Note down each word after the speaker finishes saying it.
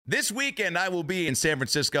This weekend, I will be in San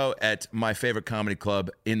Francisco at my favorite comedy club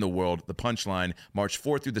in the world, The Punchline, March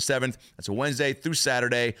 4th through the 7th. That's a Wednesday through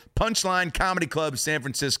Saturday. Punchline Comedy Club, San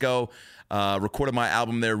Francisco. Recorded my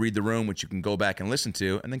album there, Read the Room, which you can go back and listen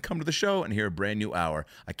to, and then come to the show and hear a brand new hour.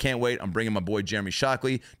 I can't wait. I'm bringing my boy Jeremy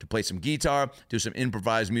Shockley to play some guitar, do some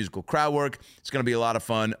improvised musical crowd work. It's going to be a lot of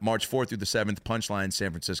fun. March 4th through the 7th, Punchline,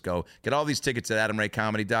 San Francisco. Get all these tickets at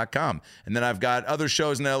adamraycomedy.com. And then I've got other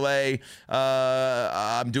shows in L.A.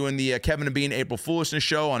 I'm doing the Kevin and Bean April Foolishness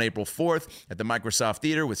show on April 4th at the Microsoft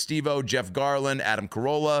Theater with Steve-O, Jeff Garland, Adam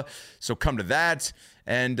Carolla. So come to that.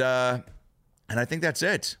 And I think that's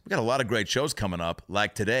it. We got a lot of great shows coming up,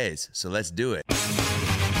 like today's. So let's do it.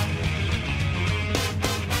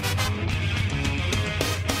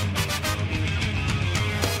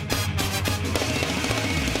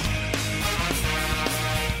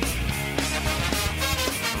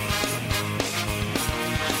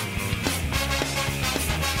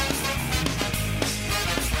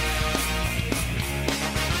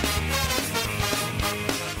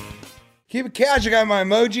 Keep it cash. I got my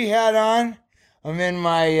emoji hat on. I'm in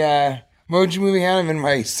my emoji movie hat. I'm in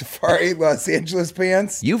my Safari Los Angeles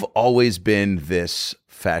pants. You've always been this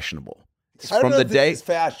fashionable. I don't From know the if day. this is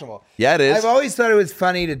fashionable. Yeah, it is. I've always thought it was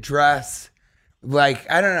funny to dress like,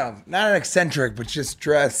 I don't know, not an eccentric, but just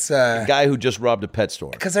dress. Guy who just robbed a pet store.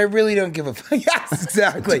 Because I really don't give a fuck. Yes,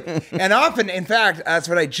 exactly. And often, in fact, that's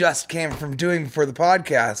what I just came from doing for the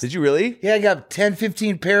podcast. Did you really? Yeah, I got 10,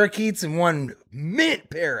 15 parakeets and one mint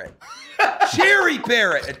parrot. Cherry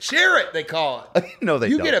parrot. A cherry, they call it. No, they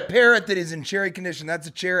you don't. get a parrot that is in cherry condition. That's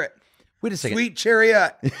a cherry. Wait a second. Sweet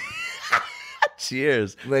chariot.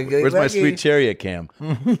 Cheers. Leggy, Where's my leggy. sweet chariot cam?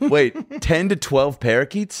 Wait, 10 to 12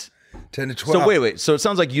 parakeets? 10 to 12. So wait. So it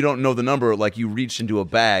sounds like you don't know the number, like you reached into a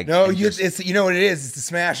bag. No, and you know what it is? It's the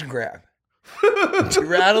smash and grab. You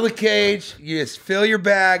rattle the cage, you just fill your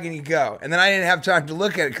bag, and you go. And then I didn't have time to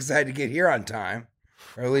look at it because I had to get here on time,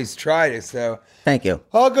 or at least try to. So Thank you.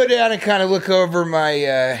 I'll go down and kind of look over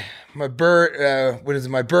my my bird. What is it?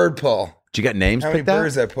 My bird pull. Did you get names How many picked out?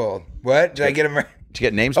 birds I pulled? What did I get them? Did you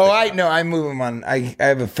get names Oh, picked out? I move them on. I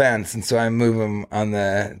have a fence, and so I move them on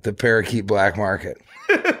the parakeet black market.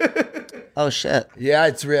 Oh shit. Yeah,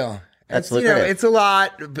 it's real. That's it's, lucrative. it's a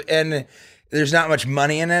lot, and there's not much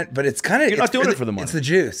money in it, but it's kind of. You're not doing it for the money. It's the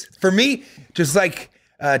juice. For me, just like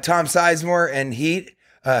Tom Sizemore and Heat.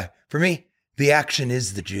 For me, the action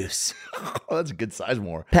is the juice. Oh, that's a good size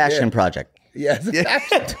more. Passion project. Yes.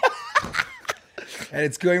 And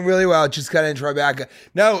it's going really well. Just got into Tribeca.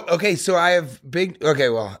 No, okay, so I have big. Okay,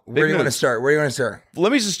 well, where do you want to news. start? Where do you want to start?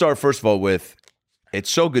 Let me just start first of all with, it's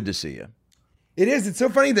so good to see you. It is. It's so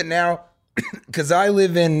funny that now, because I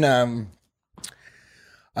live in Manhattan.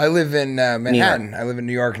 I live in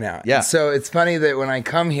New York now. Yeah. And so it's funny that when I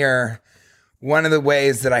come here, one of the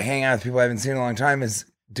ways that I hang out with people I haven't seen in a long time is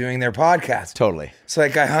doing their podcast. Totally. So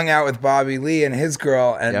like I hung out with Bobby Lee and his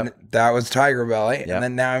girl, and Yep. that was Tiger Belly. Yep. And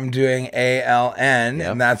then now I'm doing ALN,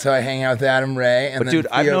 Yep. and that's how I hang out with Adam Ray. And But then dude,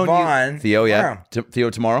 Theo I've known Vaughn. you. Theo, yeah. Wow. Theo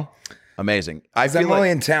tomorrow? Amazing. I 'Cause feel I'm like, only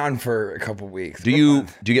in town for a couple weeks. do you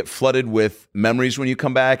get flooded with memories when you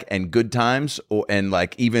come back and good times? And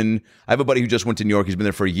like even, I have a buddy who just went to New York. He's been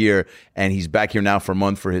there for a year and he's back here now for a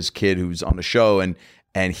month for his kid who's on the show.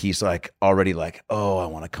 And he's like already like, oh, I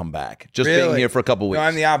want to come back. Just being Really? here for a couple weeks. No,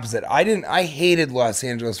 I'm the opposite. I hated Los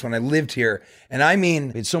Angeles when I lived here. And I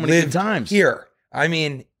mean, It's so many lived good times. here. I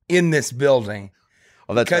mean, in this building.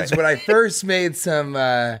 Oh, that's Because right. when I first made some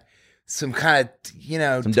kind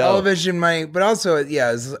of, dough. television money, but also, I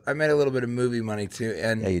made a little bit of movie money too.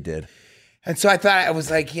 And Yeah, you did. And so I thought, I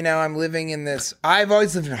was like, I'm living in this, I've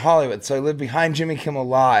always lived in Hollywood. So I lived behind Jimmy Kimmel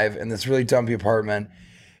Live in this really dumpy apartment.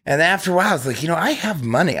 And after a while, I was like, I have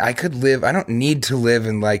money. I don't need to live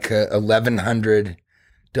in like a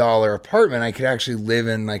 $1,100 apartment. I could actually live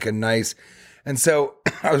in like a nice, and so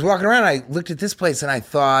I was walking around, I looked at this place and I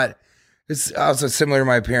thought, it's also similar to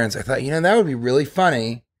my parents. I thought, that would be really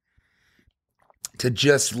funny to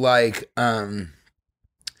just like,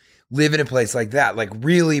 live in a place like that, like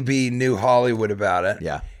really be New Hollywood about it.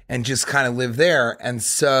 Yeah. And just kind of live there. And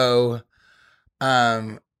so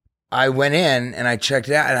I went in and I checked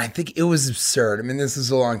it out, and I think it was absurd. I mean, this is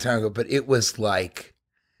a long time ago, but it was like,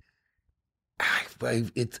 I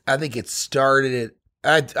think it started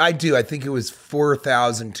at, I think it was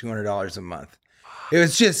 $4,200 a month.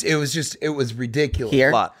 It was ridiculous. Here?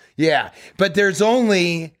 A lot. Yeah. But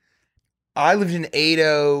I lived in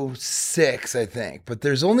 806, I think, but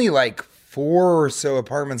there's only like 4 or so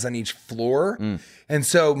apartments on each floor. And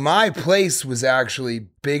so my place was actually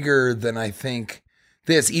bigger than I think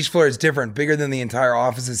each floor is different, bigger than the entire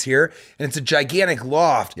offices here. And it's a gigantic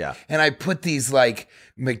loft. Yeah. And I put these like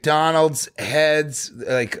McDonald's heads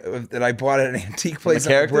like that I bought at an antique place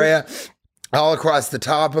in La Brea all across the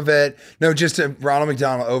top of it. No, just a Ronald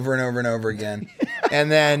McDonald over and over and over again.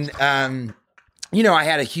 And then, I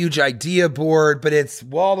had a huge idea board, but it's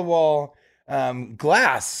wall to wall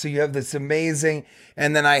glass. So you have this amazing,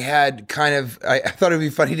 and then I had I thought it'd be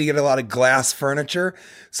funny to get a lot of glass furniture.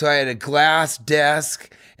 So I had a glass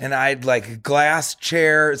desk and I had like glass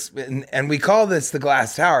chairs, and we call this the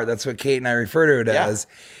glass tower. That's what Kate and I refer to it as.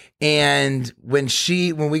 And when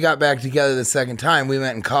we got back together the second time, we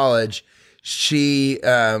met in college. We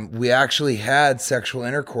actually had sexual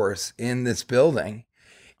intercourse in this building.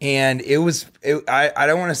 And I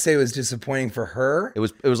don't want to say it was disappointing for her. It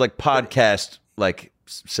was like podcast, like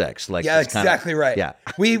sex. Like yeah, exactly right. Yeah.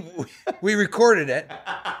 We recorded it,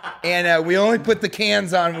 and we only put the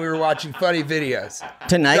cans on when we were watching funny videos.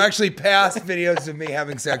 Tonight? They're actually past videos of me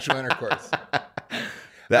having sexual intercourse.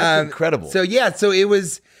 That's incredible. So it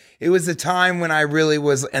was a time when I really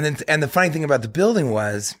was, and the funny thing about the building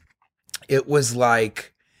was, it was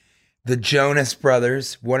like the Jonas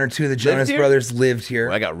Brothers, one or two of the Jonas Brothers lived here.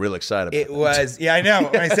 Well, I got real excited. It was, yeah, I know.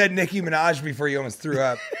 When I said Nicki Minaj before, you almost threw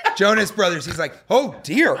up. Jonas Brothers, he's like, oh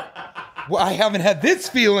dear. Well, I haven't had this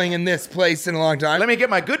feeling in this place in a long time. Let me get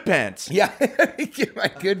my good pants. Yeah, let me get my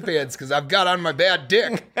good pants because I've got on my bad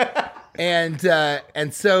dick. And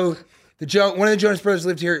so one of the Jonas Brothers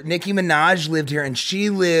lived here. Nicki Minaj lived here, and she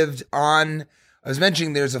lived on, I was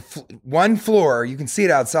mentioning there's one floor, you can see it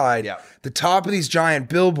outside. Yeah. The top of these giant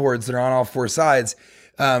billboards that are on all four sides.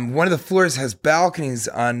 One of the floors has balconies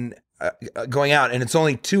on going out, and it's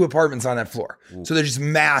only 2 apartments on that floor. Ooh. So they're just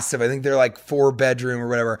massive. I think they're like 4-bedroom or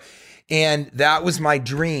whatever. And that was my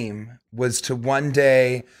dream, was to one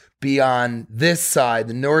day be on this side,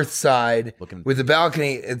 the north side, with the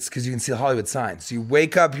balcony. It's because you can see the Hollywood sign. So you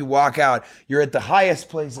wake up, you walk out, you're at the highest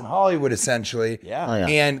place in Hollywood, essentially. Yeah. Oh, yeah.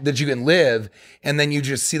 And that you can live. And then you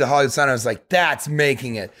just see the Hollywood sign. I was like, that's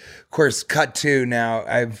making it. Of course, cut to now,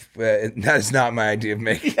 that is not my idea of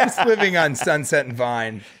making it. Living on Sunset and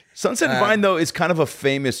Vine. Sunset and Vine, though, is kind of a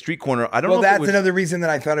famous street corner. I don't know. Well, that's another reason that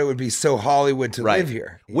I thought it would be so Hollywood to live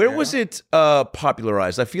here. Where was it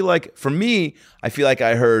popularized? I feel like, for me, I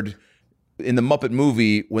heard in the Muppet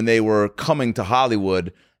movie when they were coming to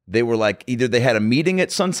Hollywood, they were like, either they had a meeting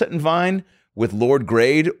at Sunset and Vine with Lord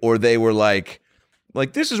Grade, or they were like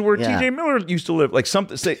this is where T.J. Miller used to live. Like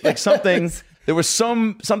something. There was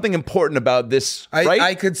something important about this, right?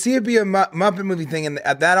 I could see it be a Muppet movie thing, and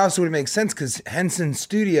that also would make sense because Henson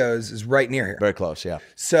Studios is right near here. Very close, yeah.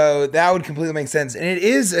 So that would completely make sense. And it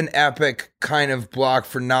is an epic kind of block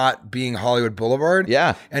for not being Hollywood Boulevard.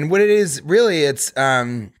 Yeah. And what it is, really, it's,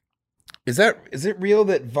 is it real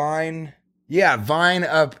that Vine, Vine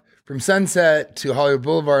up from Sunset to Hollywood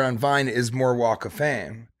Boulevard on Vine is more Walk of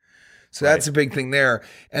Fame. So that's a big thing there.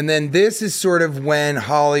 And then this is sort of when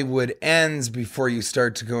Hollywood ends before you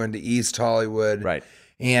start to go into East Hollywood. Right.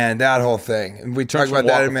 And that whole thing. And we talk about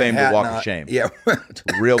that in Manhattan. Walk of Shame. Yeah.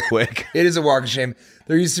 Real quick. It is a walk of shame.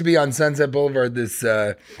 There used to be on Sunset Boulevard this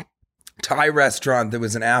Thai restaurant that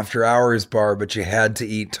was an after hours bar, but you had to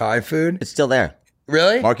eat Thai food. It's still there.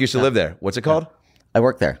 Really? Mark used to live there. What's it called? I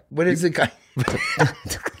work there. What is it?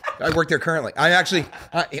 I work there currently.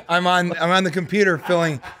 I'm on the computer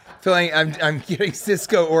filling. I'm getting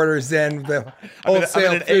Cisco orders in the wholesale.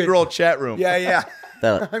 I'm in an egg roll chat room. Yeah.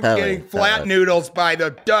 I'm getting flat noodles by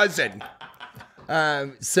the dozen.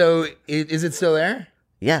 So is it still there?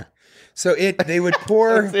 Yeah. So they would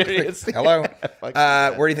pour. Seriously? Hello.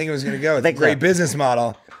 Where do you think it was going to go? It's a great business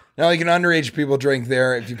model. Now you can underage people drink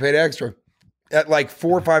there if you paid extra. At like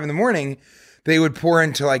 4 or 5 in the morning, they would pour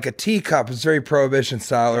into like a teacup. It's very Prohibition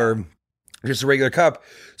style, or just a regular cup,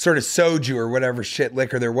 sort of soju or whatever shit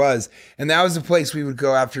liquor there was. And that was the place we would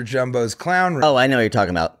go after Jumbo's Clown Room. Oh, I know what you're talking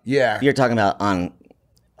about. Yeah. You're talking about on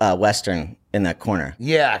Western in that corner.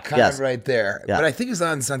 Yeah, kind of right there. Yeah. But I think it was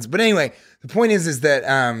on Sunset. But anyway, the point is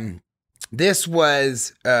that this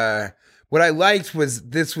was, what I liked was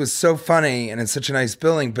this was so funny and it's such a nice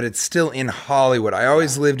building, but it's still in Hollywood. I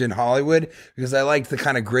always lived in Hollywood because I liked the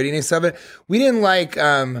kind of grittiness of it. We didn't like,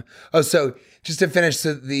 so just to finish,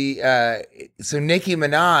 so Nicki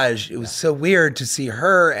Minaj, it was so weird to see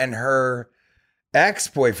her and her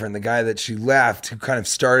ex-boyfriend, the guy that she left, who kind of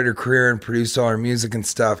started her career and produced all her music and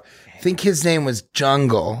stuff. I think his name was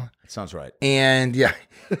Jungle. Sounds right. And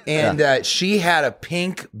she had a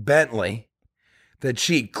pink Bentley that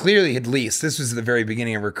she clearly had leased. This was the very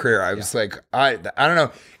beginning of her career. I was like, I don't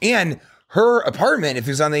know. And her apartment, if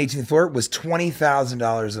it was on the 18th floor, was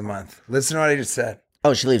 $20,000 a month. Listen to what I just said.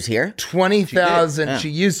 Oh, she lives here? 20,000. Yeah. She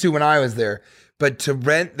used to when I was there, but to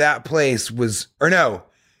rent that place was, or no,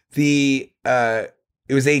 it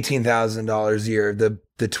was $18,000 a year. The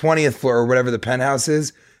 20th floor or whatever the penthouse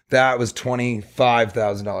is, that was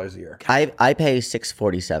 $25,000 a year. I pay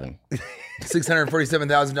 $647.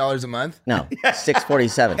 $647,000 a month. No,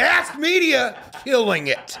 $647. Ask Media killing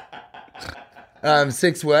it.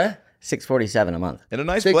 Six what? $647 a month. In a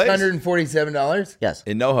nice place. $647. Yes.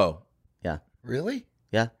 In NoHo. Yeah. Really?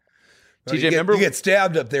 Yeah. Well, TJ, you remember? you get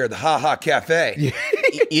stabbed up there at the Ha Ha Cafe.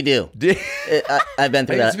 You do. I've been I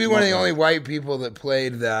through used that. to be one of the only white people that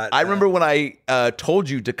played that. I remember when I told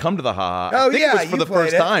you to come to the Ha Ha. Oh, I think yeah, it was for you the played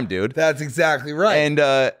first it. time, dude. That's exactly right.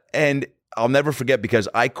 And I'll never forget because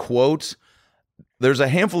I quote. There's a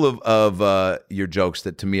handful of your jokes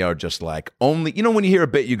that to me are just like only, when you hear a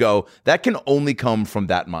bit, you go, that can only come from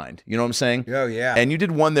that mind. You know what I'm saying? Oh, yeah. And you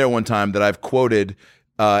did one there one time that I've quoted,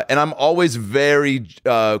 and I'm always very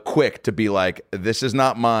quick to be like, this is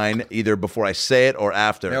not mine, either before I say it or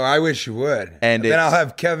after. No, I wish you would. And then it's- I'll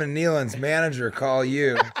have Kevin Nealon's manager call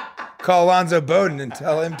you. Call Alonzo Bowden and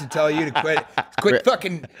tell him to tell you to quit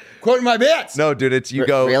fucking quoting my bits. No, dude, it's you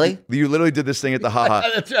go. Really? You literally did this thing at the Ha Ha.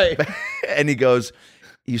 That's right. And he goes,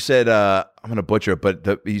 you said, I'm going to butcher it,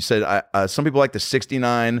 but you said, some people like the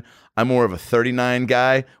 69. I'm more of a 39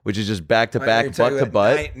 guy, which is just back to back, butt to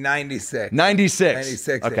butt. 96. 96.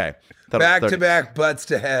 96. Okay. Thought it was Back 30. to back, butts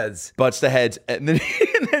to heads. Butts to heads. And then,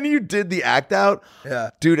 and then you did the act out. Yeah.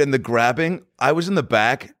 Dude, and the grabbing. I was in the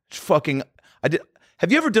back fucking.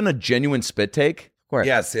 Have you ever done a genuine spit take? Of course.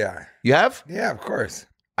 Yes, yeah. You have? Yeah, of course.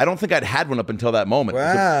 I don't think I'd had one up until that moment. It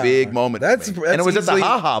was Wow. a big moment. That's for me. And it was at the easily-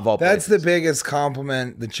 Ha Ha of all That's places. the biggest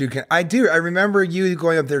compliment that you can. I do. I remember you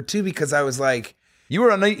going up there too because I was like, You were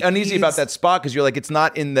uneasy about that spot because you're like, it's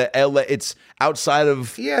not in the LA, it's outside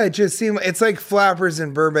of. yeah, it just seemed it's like Flappers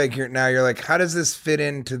in Burbank here now. You're like, how does this fit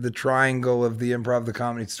into the triangle of the Improv, the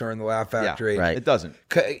Comedy Store, and the Laugh Factory? right. It doesn't.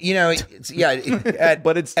 At,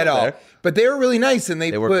 But it's at still all. there. But they were really nice, and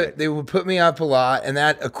They were great. they would put me up a lot. And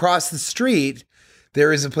that across the street,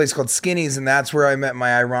 there is a place called Skinny's, and that's where I met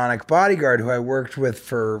my ironic bodyguard, who I worked with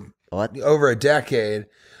for What? over a decade.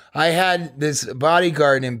 I had this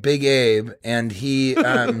bodyguard named Big Abe, and he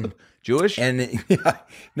Jewish? and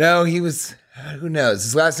no, he was who knows.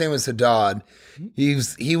 His last name was Haddad. He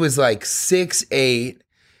was like 6'8"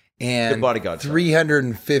 and Good bodyguard, son.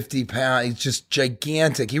 350 pounds. He's just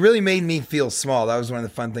gigantic. He really made me feel small. That was one of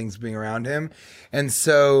the fun things being around him. And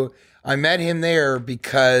so I met him there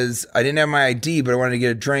because I didn't have my ID, but I wanted to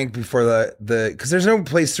get a drink before the because there's no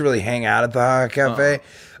place to really hang out at the Ha Ha Cafe.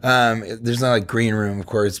 There's no like green room, of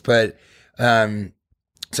course, but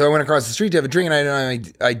so I went across the street to have a drink, and I didn't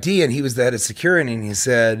have my ID, and he was the head of security, and he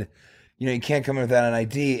said, you can't come in without an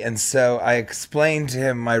ID. And so I explained to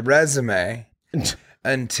him my resume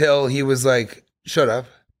until he was like, shut up.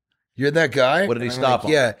 You're that guy? What did he And I'm stop like,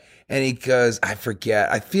 on? Yeah. And he goes, I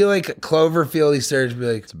forget. I feel like Cloverfield, he started to be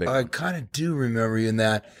like, big oh, I one. kind of do remember you in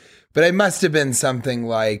that. But it must have been something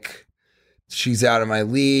like, she's out of my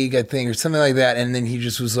league, I think, or something like that. And then he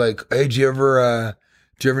just was like, hey, do you ever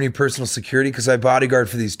have any personal security? Because I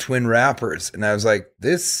bodyguard for these twin rappers. And I was like,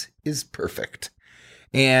 this is perfect.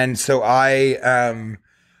 And so I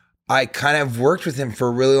kind of worked with him for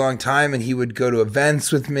a really long time, and he would go to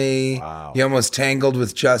events with me. Wow. He almost tangled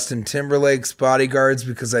with Justin Timberlake's bodyguards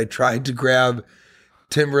because I tried to grab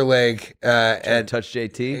Timberlake And touch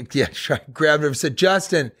JT? yeah, grabbed him. Said,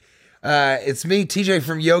 Justin, it's me, TJ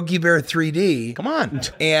from Yogi Bear 3D. Come on.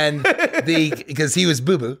 And because he was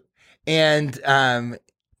Boo Boo, and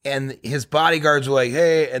his bodyguards were like,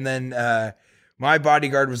 hey, and then my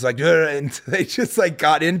bodyguard was like, ugh, and they just like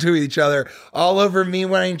got into each other all over me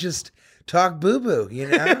when I just talk Boo Boo,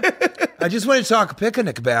 I just want to talk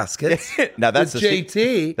picnic baskets Now that's with the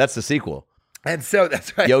JT, that's the sequel. and so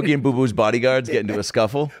that's right. Yogi and Boo Boo's bodyguards get into a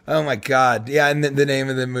scuffle. Oh my God. Yeah. And the name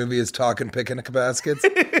of the movie is Talking Picnic Baskets.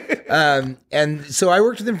 And so I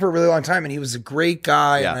worked with him for a really long time, and he was a great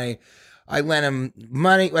guy. Yeah. And I lent him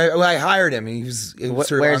money. I hired him. He was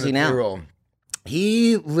sort of Where on is the he now? payroll.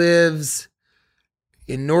 He lives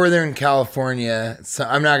in Northern California. So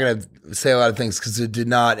I'm not going to say a lot of things because it did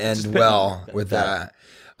not end well with that.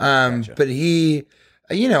 But he,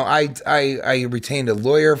 I retained a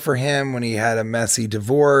lawyer for him when he had a messy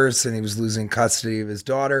divorce and he was losing custody of his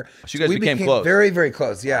daughter. So you guys we became close. very, very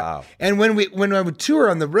close. Yeah. Wow. And when I would tour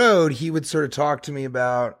on the road, he would sort of talk to me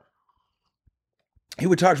about. He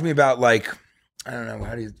would talk to me about like, I don't know,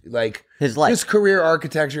 how do you like His life. just career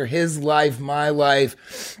architecture, his life, my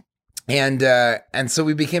life. And so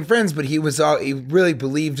we became friends, but he really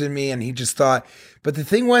believed in me, and he just thought, but the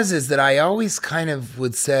thing is that I always kind of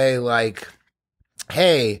would say like,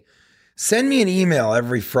 hey, send me an email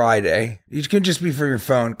every Friday. It can just be for your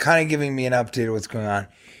phone, kind of giving me an update of what's going on.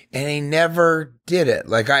 And he never did it.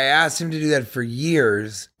 Like I asked him to do that for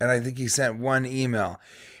years, and I think he sent one email.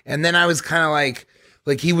 And then I was kind of like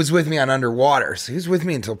he was with me on Underwater. So he was with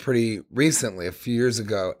me until pretty recently, a few years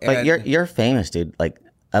ago. But you're famous, dude. Like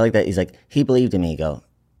I like that. He's like, he believed in me. Go,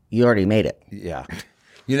 you already made it. Yeah.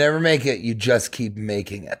 You never make it. You just keep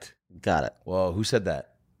making it. Got it. Whoa, who said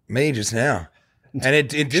that? Me just now. And it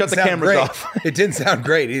didn't Shut the sound cameras great. off. It didn't sound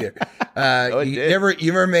great either. it You did.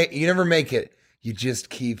 never make it. You just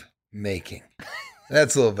keep making.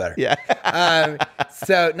 That's a little better. Yeah.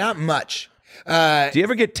 So not much. Do you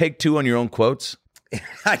ever get take two on your own quotes?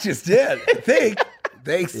 I just did. I think.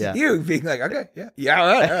 Thanks Yeah. to you being like, okay, yeah,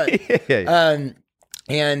 all right. Yeah.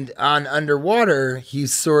 And on Underwater,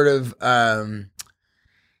 he's sort of I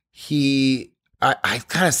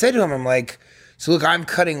kind of said to him, I'm like, so look, I'm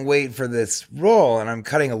cutting weight for this role, and I'm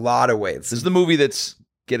cutting a lot of weight. This is the movie that's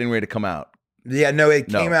getting ready to come out. Yeah, no, it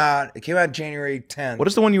No. came out. It came out January 10th. What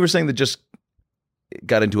is the one you were saying that just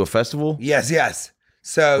got into a festival? Yes.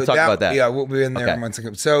 So We'll talk about that. Yeah, we'll be in there Okay. months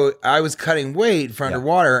ago. So I was cutting weight for Yeah.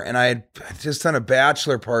 Underwater, and I had just done a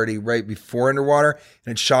bachelor party right before Underwater,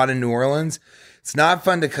 and it shot in New Orleans. It's not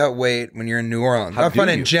fun to cut weight when you're in New Orleans. How Not fun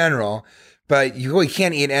do in you? general, but you really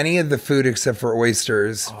can't eat any of the food except for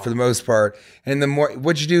oysters for the most part. And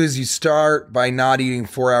what you do is you start by not eating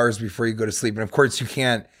 4 hours before you go to sleep. And of course, you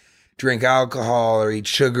can't drink alcohol or eat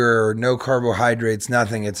sugar or no carbohydrates,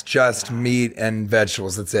 nothing. It's just meat and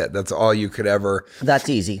vegetables. That's it. That's all you could ever. That's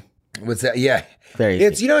easy. What's that? Yeah. Very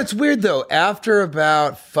It's, it's weird though. After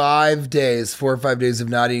about 5 days, 4 or 5 days of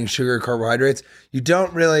not eating sugar or carbohydrates, you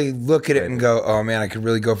don't really look at it and go, oh man, I could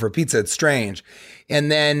really go for a pizza. It's strange.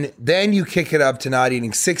 And then you kick it up to not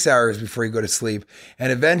eating 6 hours before you go to sleep.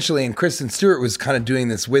 And eventually, and Kristen Stewart was kind of doing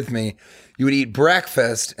this with me, you would eat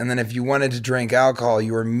breakfast. And then if you wanted to drink alcohol,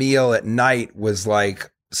 your meal at night was like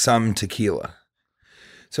some tequila.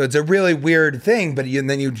 So it's a really weird thing, but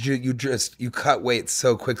then you cut weight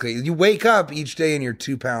so quickly. You wake up each day and you're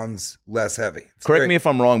 2 pounds less heavy. Correct me if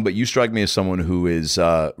I'm wrong, but you strike me as someone who is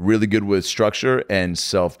really good with structure and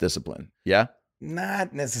self-discipline. Yeah?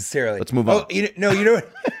 Not necessarily. Let's move on. Oh, you know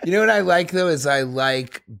what I like though is I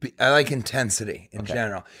like intensity in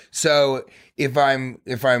general. So if I'm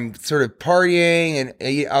sort of partying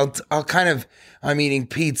and I'll kind of I'm eating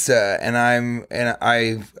pizza and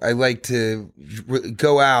I like to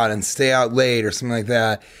go out and stay out late or something like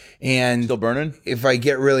that. And Still burning? if I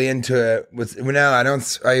get really into it,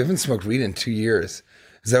 I haven't smoked weed in 2 years.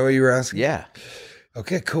 Is that what you were asking? Yeah.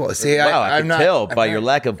 Okay, cool. See, Wow, I I'm can not, tell I'm by not- your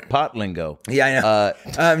lack of pot lingo. Yeah,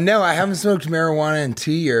 I know. No, I haven't smoked marijuana in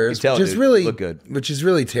 2 years, You tell, which is dude. really You look good. Which is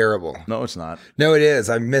really terrible. No, it's not. No, it is.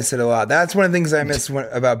 I miss it a lot. That's one of the things I miss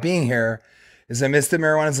about being here is I miss that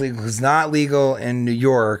marijuana is legal. It's not legal in New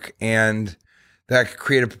York, and that could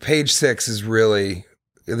create Page Six is really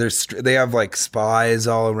they have like spies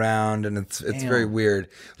all around, and it's very weird.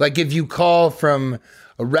 Like if you call from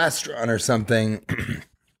a restaurant or something,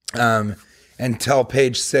 and tell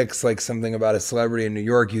Page Six like something about a celebrity in New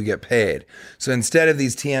York, you get paid. So instead of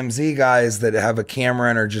these TMZ guys that have a camera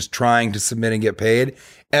and are just trying to submit and get paid,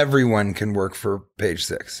 everyone can work for Page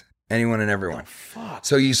Six. Anyone and everyone.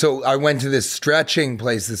 So I went to this stretching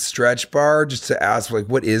place, this stretch bar, just to ask like,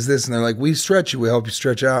 what is this? And they're like, we stretch you. We help you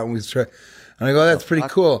stretch out, and we stretch. And I go, that's pretty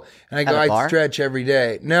cool. And I go, At a I bar? stretch every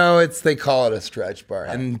day. No, they call it a stretch bar.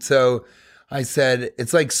 And so I said,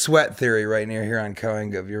 it's like Sweat Theory right near here on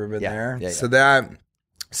Coenga. Have you ever been there? Yeah.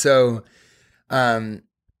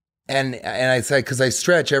 And I said, because I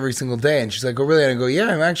stretch every single day. And she's like, oh, really? And I go,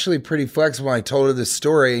 yeah, I'm actually pretty flexible. And I told her this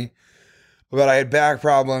story about I had back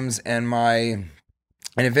problems and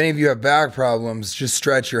if any of you have back problems, just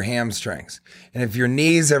stretch your hamstrings. And if your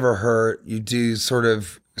knees ever hurt, you do sort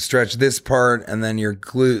of stretch this part and then your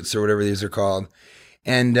glutes or whatever these are called.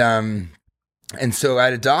 And so I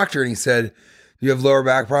had a doctor and he said, you have lower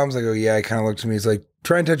back problems? I go, yeah. He kind of looked at me. He's like,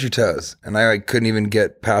 try and touch your toes. And I couldn't even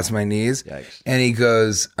get past my knees. Yikes. And he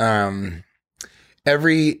goes,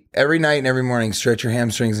 every night and every morning, stretch your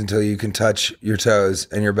hamstrings until you can touch your toes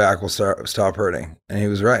and your back will stop hurting. And he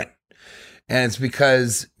was right. And it's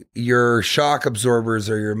because your shock absorbers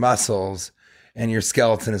are your muscles and your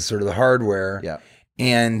skeleton is sort of the hardware. Yeah.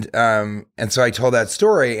 And so I told that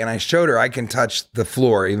story and I showed her I can touch the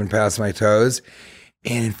floor even past my toes.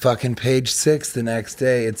 And in fucking Page Six the next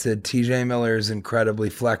day, it said TJ Miller is incredibly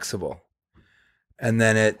flexible. And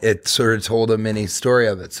then it sort of told a mini story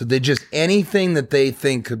of it. So they just anything that they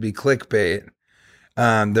think could be clickbait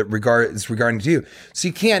is regarding to you. So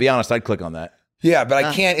you can't Be honest, I'd click on that. Yeah, but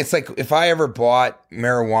I can't. It's like if I ever bought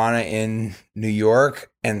marijuana in New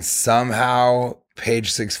York and somehow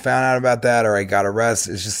Page Six found out about that or I got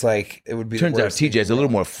arrested, it's just like it would be. Turns the out worst thing TJ is a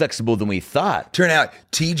little more flexible than we thought. Turn out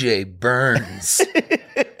TJ burns.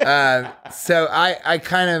 So I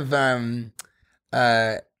kind of,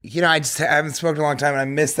 I haven't smoked in a long time and I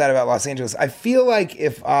miss that about Los Angeles. I feel like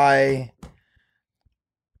if I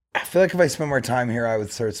spent more time here, I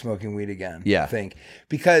would start smoking weed again. Yeah. I think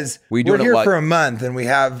because We're we're doing it here what? for a month and we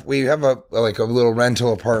have a little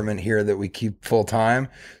rental apartment here that we keep full time.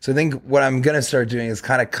 So I think what I'm going to start doing is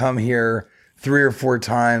kind of come here 3 or 4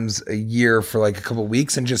 times a year for like a couple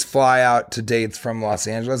weeks and just fly out to dates from Los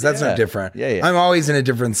Angeles. That's no different. Yeah. I'm always in a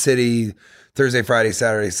different city Thursday, Friday,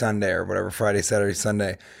 Saturday, Sunday, or whatever, Friday, Saturday,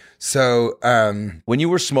 Sunday. So When you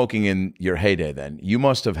were smoking in your heyday, then you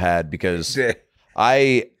must have had, because first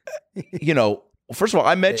of all,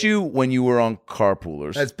 I met you when you were on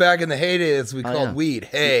Carpoolers. that's back in the heyday as we called weed.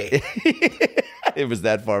 Hey, It was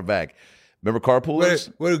that far back. Remember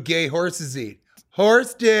Carpoolers? what do gay horses eat?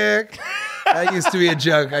 Horse dick. That used to be a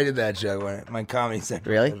joke. I did that joke when my Comedy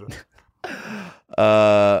Central. Really?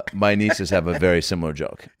 My nieces have a very similar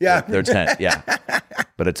joke. Yeah. They're 10. Yeah.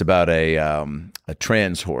 But it's about a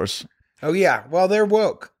trans horse. Oh yeah. Well, they're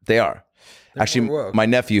woke. They are. Actually, more woke. my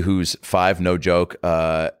nephew, who's 5, no joke,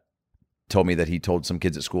 told me that he told some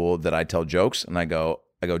kids at school that I tell jokes. And I go,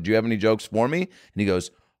 do you have any jokes for me? And he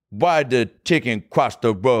goes, why'd the chicken cross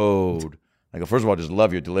the road? I go, first of all, just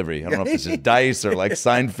love your delivery. I don't know if this is Dice or like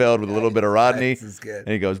Seinfeld with a little bit of Rodney. This is good. And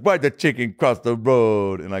he goes, why'd the chicken cross the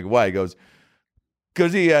road? And I go, why? He goes,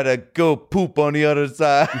 because he had to go poop on the other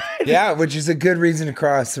side. Yeah, which is a good reason to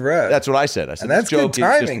cross the road. That's what I said. I said, And that's this joke good it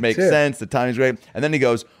just timing, makes too. sense. The timing's great. And then he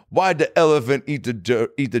goes, why'd the elephant eat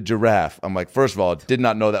the giraffe? I'm like, first of all, did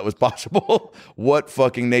not know that was possible. What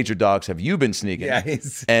fucking nature dogs have you been sneaking? Yeah,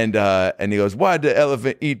 and he goes, why'd the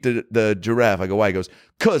elephant eat the giraffe? I go, why? He goes,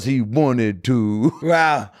 because he wanted to.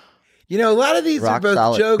 Wow. You know, a lot of these are Rock both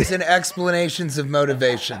solid. jokes and explanations of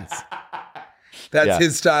motivations. That's Yeah.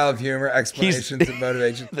 his style of humor, explanations of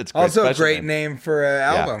motivations. That's great. Also a Special great name for an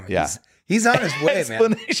album. yeah. He's on his way,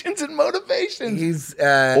 man. Explanations and motivations. He's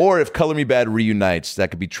Or if Color Me Bad reunites, that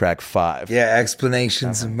could be track 5. yeah,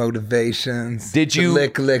 explanations of motivations. Did you-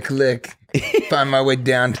 lick? Find my way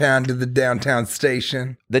downtown to the downtown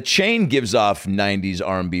station. The chain gives off 90s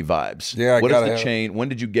R&B vibes. Yeah, I What is gotta the have it. chain? When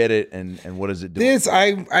did you get it, and what does it do? This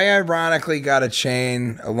I ironically got a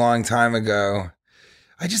chain a long time ago.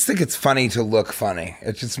 I just think it's funny to look funny.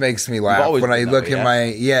 It just makes me laugh always when I been that look way, in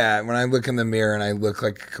when I look in the mirror and I look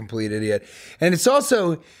like a complete idiot. And it's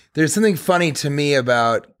also there's something funny to me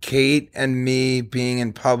about Kate and me being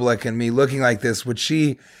in public and me looking like this, which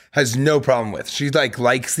she has no problem with. She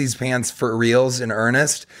likes these pants for reals in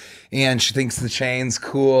earnest, and she thinks the chain's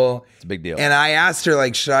cool. It's a big deal. And I asked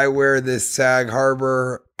her, should I wear this Sag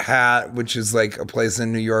Harbor hat, which is like a place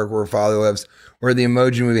in New York where her father lives, wear the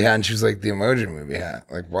Emoji Movie hat? And she was like, the Emoji Movie hat?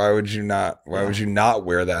 Why would you not wear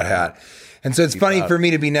that hat? And so it's funny for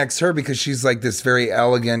me to be next to her because she's like this very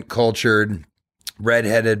elegant, cultured,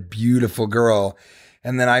 redheaded, beautiful girl.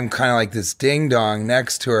 And then I'm kind of like this ding dong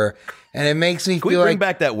next to her. And it makes me Can we feel bring like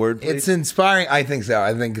back that word, please? it's inspiring. I think so.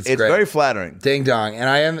 I think it's It's great. very flattering. Ding dong.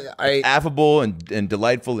 And Affable and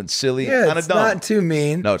delightful and silly. yeah, Kind of it's dumb. not too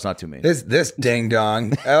mean. No, it's not too mean. This ding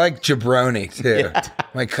dong. I like jabroni too.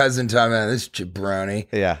 My cousin told me this jabroni.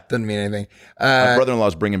 Yeah. Doesn't mean anything. My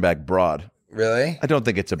brother-in-law's bringing back broad. Really? I don't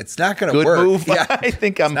think it's It's not going to good work. move. Yeah. I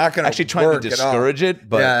think I'm not gonna actually trying to work at all. discourage it.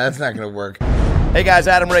 But yeah, that's not going to work. Hey guys,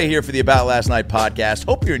 Adam Ray here for the About Last Night podcast.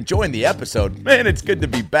 Hope you're enjoying the episode. Man, it's good to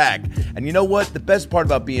be back. And you know what? The best part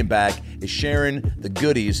about being back is sharing the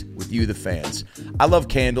goodies with you, the fans. I love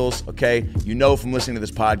candles, okay? You know from listening to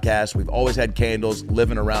this podcast, we've always had candles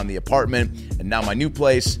living around the apartment and now my new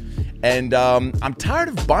place. And I'm tired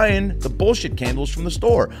of buying the bullshit candles from the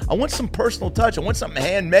store. I want some personal touch. I want something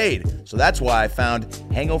handmade. So that's why I found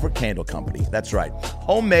Hangover Candle Company. That's right.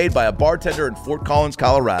 Homemade by a bartender in Fort Collins,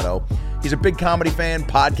 Colorado. He's a big comedy fan,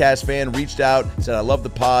 podcast fan, reached out, said, I love the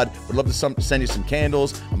pod, would love to send you some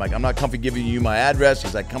candles. I'm like, I'm not comfy giving you my address.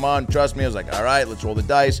 He's like, come on, trust me. I was like, all right, let's roll the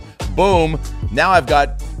dice. Boom. Now I've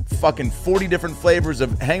got fucking 40 different flavors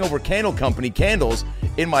of Hangover Candle Company candles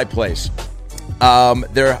in my place.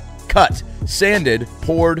 They're cut, sanded,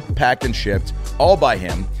 poured, packed, and shipped, all by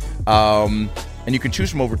him. And you can choose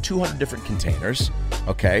from over 200 different containers,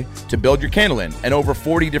 okay, to build your candle in, and over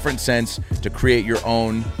 40 different scents to create your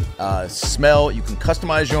own smell. You can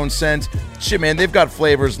customize your own scent. Shit, man, they've got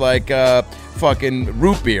flavors like fucking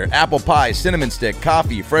root beer, apple pie, cinnamon stick,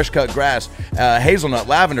 coffee, fresh cut grass, hazelnut,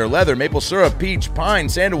 lavender, leather, maple syrup, peach, pine,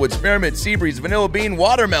 sandalwood, spearmint, sea breeze, vanilla bean,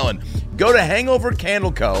 watermelon. Go to Hangover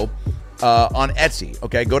Candle Co. On Etsy.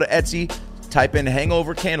 Okay, go to Etsy, type in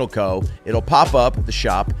Hangover Candle Co. It'll pop up at the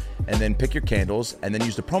shop, and then pick your candles, and then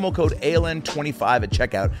use the promo code ALN25 at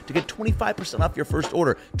checkout to get 25% off your first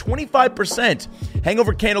order. 25%.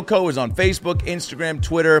 Hangover Candle Co. is on Facebook, Instagram,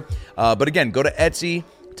 Twitter. But again, go to Etsy,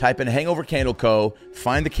 type in Hangover Candle Co.,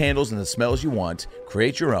 find the candles and the smells you want,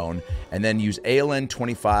 create your own, and then use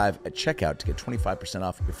ALN25 at checkout to get 25%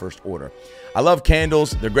 off your first order. I love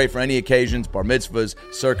candles. They're great for any occasions, bar mitzvahs,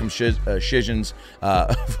 circumcisions,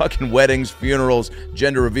 fucking weddings, funerals,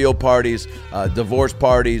 gender reveal parties, divorce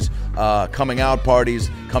parties, coming out parties,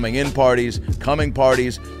 coming in parties, coming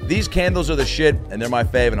parties. These candles are the shit, and they're my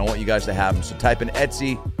fave, and I want you guys to have them. So type in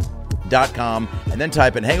Etsy.com and then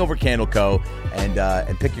type in Hangover Candle Co.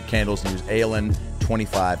 and pick your candles and use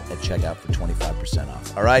ALN25 at checkout for 25%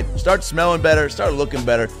 off. All right? Start smelling better, start looking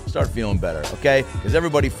better, start feeling better, okay? Because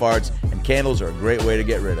everybody farts, and candles are a great way to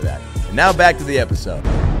get rid of that. And now back to the episode.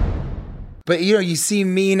 But, you see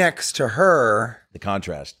me next to her. The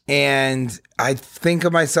contrast. And I think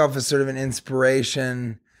of myself as sort of an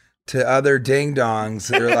inspiration to other ding-dongs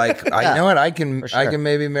that are like, I know what, I can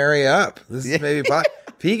maybe marry up. This is maybe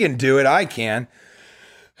if he can do it, I can.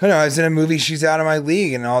 I know, I was in a movie, She's Out of My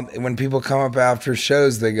League, and when people come up after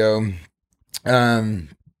shows, they go,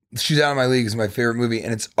 She's Out of My League is my favorite movie,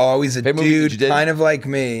 and it's always a dude kind of like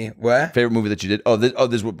me. What? Favorite movie that you did? This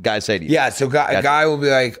is what guys say to you. Yeah, so a guy will be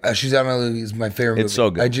like, She's Out of My League is my favorite movie. It's so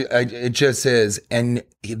good. It just is. And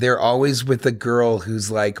they're always with a girl who's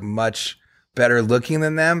like much better looking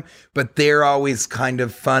than them, but they're always kind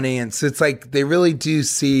of funny. And so it's like they really do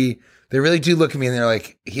look at me and they're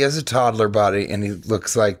like, he has a toddler body and he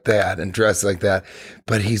looks like that and dressed like that,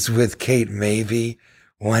 but he's with Kate maybe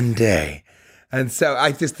one day. And so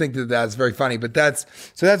I just think that that's very funny, but that's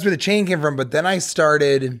where the chain came from. But then I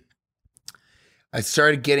started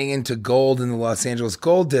getting into gold in the Los Angeles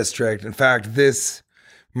Gold District. In fact,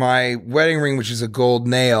 my wedding ring, which is a gold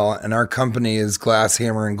nail, and our company is Glass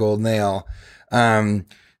Hammer and Gold Nail.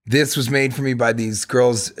 This was made for me by these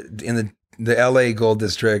girls in the LA Gold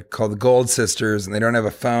District called the Gold Sisters, and they don't have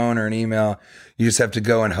a phone or an email. You just have to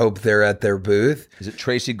go and hope they're at their booth. Is it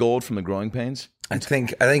Tracy Gold from The Growing Pains? I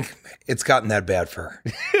think it's gotten that bad for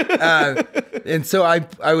her. And so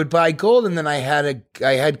I would buy gold, and then I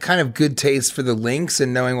had kind of good taste for the links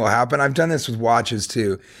and knowing what happened. I've done this with watches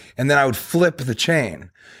too. And then I would flip the chain.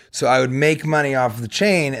 So I would make money off of the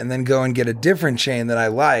chain and then go and get a different chain that I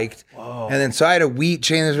liked. Whoa. And then so I had a wheat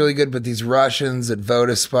chain that was really good, but these Russians at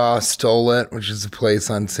Vodaspa stole it, which is a place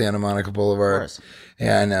on Santa Monica Boulevard.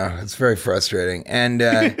 Yeah, I know. It's very frustrating. And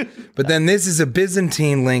but then this is a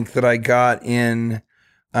Byzantine link that I got in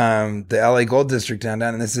the LA Gold District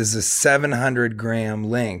downtown, and this is a 700-gram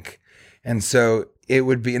link. And so it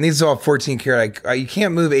would be, and these are all 14 karat. You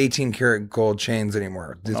can't move 18 karat gold chains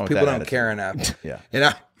anymore. People don't care enough. Yeah.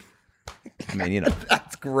 I mean,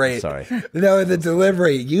 that's great. Sorry. No, the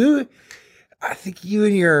delivery. I think you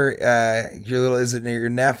and your little, is it your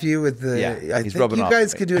nephew with the? Yeah, I think you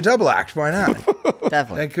guys could do a double act. Why not?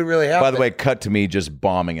 Definitely. That could really happen. By the way, cut to me just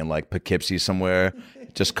bombing in like Poughkeepsie somewhere,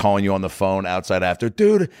 just calling you on the phone outside after.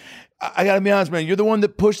 Dude, I gotta be honest, man. You're the one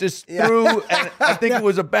that pushed this through, and I think it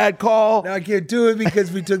was a bad call. No, I can't do it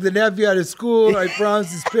because we took the nephew out of school. And I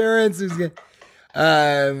promised his parents he was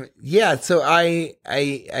gonna. Yeah. So I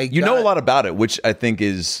know a lot about it, which I think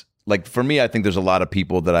is. Like for me, I think there's a lot of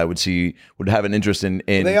people that I would see would have an interest in.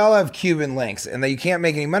 They all have Cuban links, and you can't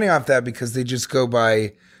make any money off that because they just go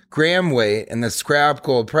by gram weight and the scrap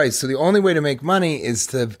gold price. So the only way to make money is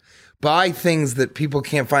to buy things that people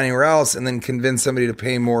can't find anywhere else, and then convince somebody to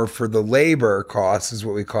pay more for the labor costs, is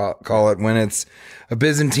what we call it when it's a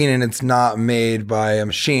Byzantine and it's not made by a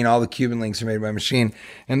machine. All the Cuban links are made by a machine.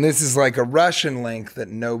 And this is like a Russian link that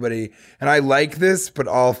nobody, and I like this, but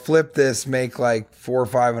I'll flip this, make like $400 or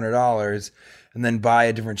 $500 and then buy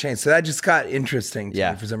a different chain. So that just got interesting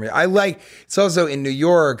to me for some reason. It's also in New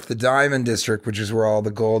York, the Diamond District, which is where all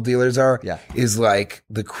the gold dealers are, is like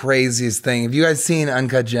the craziest thing. Have you guys seen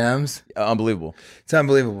Uncut Gems? Unbelievable. It's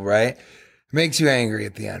unbelievable, right? It makes you angry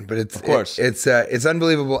at the end, but it's, of course, it's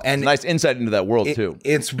unbelievable. And it's a nice insight into that world too.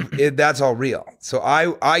 That's all real. So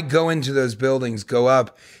I go into those buildings, go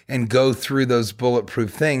up and go through those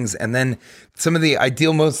bulletproof things. And then some of I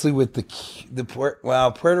deal mostly with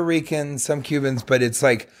Puerto Ricans, some Cubans, but it's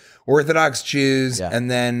like Orthodox Jews. Yeah.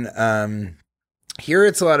 And then here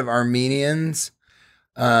it's a lot of Armenians.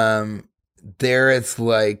 There it's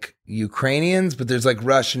like Ukrainians, but there's like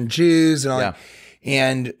Russian Jews and all that.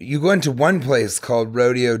 And you go into one place called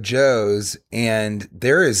Rodeo Joe's, and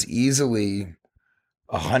there is easily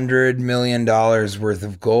 $100 million worth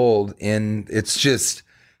of gold in. It's just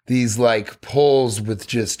these like poles with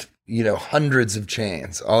just, you know, hundreds of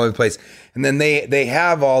chains all over the place. And then they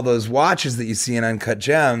have all those watches that you see in Uncut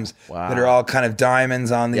Gems that are all kind of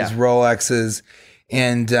diamonds on these Rolexes.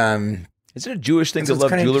 And is it a Jewish thing so to it's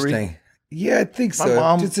love kinda jewelry? interesting. Yeah, I think My so.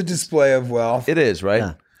 mom- It's a display of wealth. It is, right?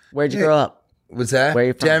 Yeah. Where'd you grow up? Was that? Where are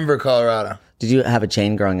you from? Denver, Colorado. Did you have a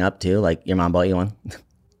chain growing up too? Like your mom bought you one?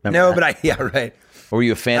 No, but right. Or were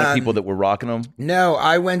you a fan of people that were rocking them? No,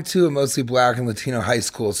 I went to a mostly black and Latino high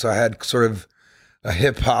school, so I had sort of a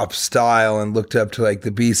hip hop style and looked up to like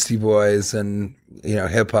the Beastie Boys and, you know,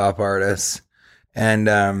 hip hop artists. And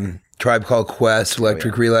Tribe Called Quest,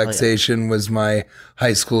 Electric Relaxation was my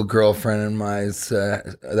high school girlfriend, and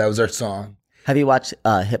that was our song. Have you watched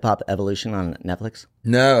Hip Hop Evolution on Netflix?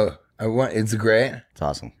 No, it's great. It's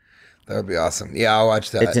awesome. That would be awesome. Yeah, I'll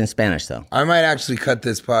watch that. It's in Spanish though. I might actually cut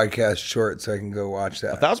this podcast short so I can go watch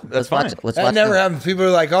that. That's Let's fine. watch it. Let's That watch never it. happens. People are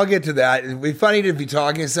like, I'll get to that. It'd be funny to be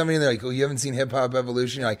talking to somebody and they're like, oh, you haven't seen Hip Hop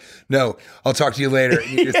Evolution? You're like, no, I'll talk to you later. And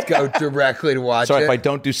you just go directly to watch Sorry, it. if I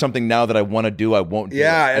don't do something now that I want to do, I won't do it.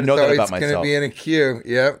 Yeah, I and know so that about it's going to myself. be in a queue.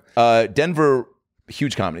 Yep. Denver,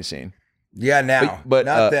 huge comedy scene. Yeah, now. But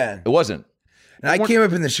not then. It wasn't. And I came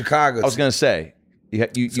up in the Chicago. I was going to say.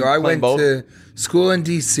 You So I went both? to school in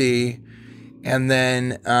D.C. and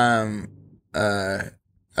then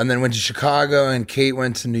went to Chicago, and Kate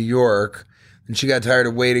went to New York. And she got tired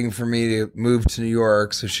of waiting for me to move to New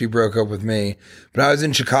York, so she broke up with me. But I was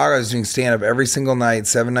in Chicago. I was doing stand-up every single night,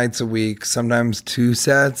 7 nights a week, sometimes 2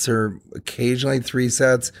 sets or occasionally 3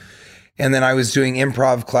 sets. And then I was doing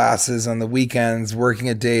improv classes on the weekends, working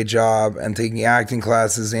a day job, and taking acting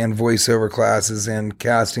classes and voiceover classes and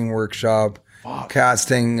casting workshop,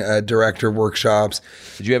 casting director workshops.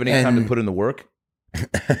 Did you have any time to And- put in the work?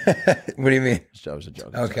 What do you mean? That was a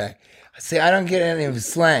joke. Okay. See, I don't get any of his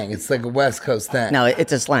slang. It's like a West Coast thing. No,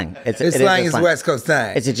 it's a slang. His It slang a is a West Coast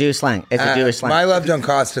thing. It's a Jewish slang. It's a Jewish slang. My love don't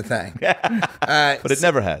cost a thing. But it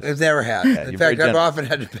never has. It's never had. you're In very fact, I've generous. often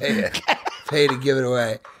had to pay it. Pay to give it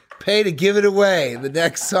away. Pay to give it away. The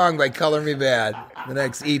next song by Color Me Bad. The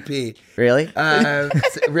next EP. Really?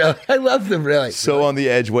 Really, I love them. Really. So on the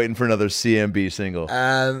edge, waiting for another CMB single.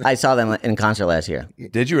 I saw them in concert last year.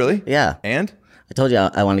 Did you really? Yeah. And? I told you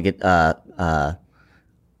I want to get Belle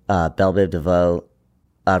Biv DeVoe,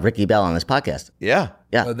 Ricky Bell on this podcast. Yeah.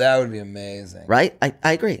 Yeah. Oh, that would be amazing. Right? I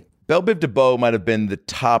agree. Belle Biv DeVoe might have been the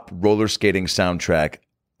top roller skating soundtrack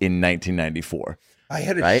in 1994. I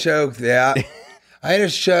had a Right? show. Yeah. I had a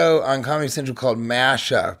show on Comedy Central called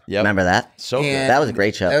Mashup. Yep. Remember that? So good. And That was a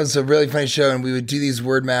great show. That was a really funny show, and we would do these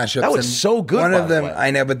word mashups. That was and so good, One by of the them, way.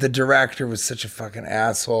 I know, but the director was such a fucking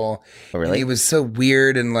asshole. Oh, really? And he was so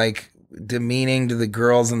weird and like demeaning to the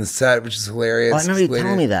girls on the set, which is hilarious. Oh, I remember you Later.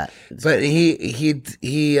 telling me that. But he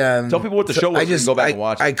Tell people what the show was. I so you just can go back and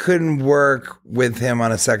watch I it. couldn't work with him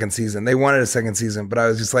on a second season. They wanted a second season, but I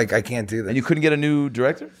was just like, I can't do this. And you couldn't get a new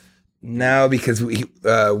director? No, because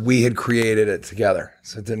we had created it together,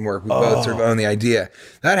 so it didn't work. We both sort of own the idea.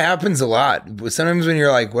 That happens a lot. Sometimes when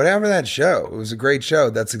you're like, "Whatever that show, it was a great show."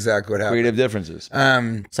 That's exactly what happened. Creative differences.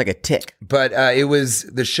 It's like a tick. But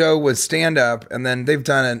the show was stand up, and then they've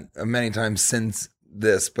done it many times since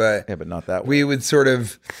this. But yeah, but not that way. we would sort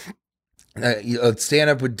of stand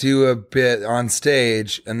up would do a bit on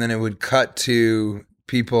stage, and then it would cut to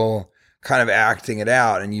people kind of acting it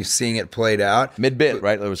out, and you seeing it played out. Mid-bit,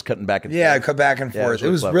 right? It was cutting back and Yeah, forth. cut back and Yeah, forth. it was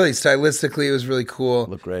It was clever. really stylistically, it was really cool.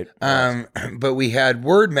 Looked great. But we had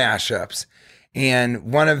word mashups,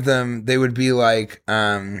 and one of them they would be like,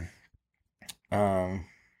 well,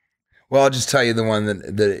 I'll just tell you the one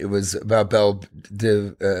that it was about Belle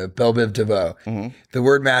Biv DeVoe. Mm-hmm. The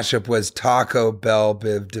word mashup was Taco Belle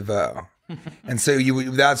Biv DeVoe, and so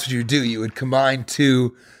that's what you would do. You would combine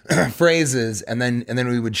two phrases, and then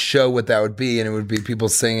we would show what that would be, and it would be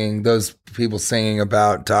those people singing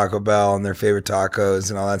about Taco Bell and their favorite tacos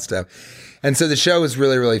and all that stuff. And so the show was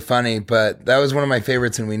really, really funny, but that was one of my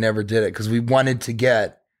favorites, and we never did it because we wanted to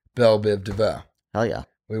get Belle Biv DeVoe. Hell yeah.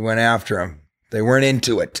 We went after him. They weren't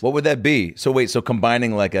into it. What would that be? So wait, so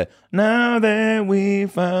combining like a now that we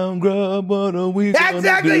found Grub, what are we gonna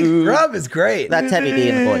Exactly. do? Grub is great. That's Heavy D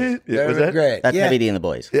and the boys. Yeah, was that? great. That's yeah. Heavy D and the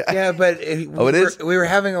boys. Yeah, but it is? we were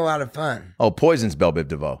having a lot of fun. Oh, Poison's Belle Biv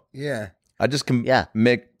DeVoe. Yeah. I just Yeah.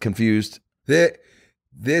 Uh, confused.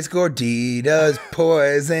 This Gordita's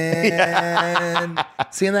poison.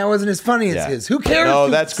 See, and that wasn't as funny as Yeah. his. Who cares? No,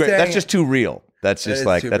 who's that's great. saying That's it? just too real. That's That just is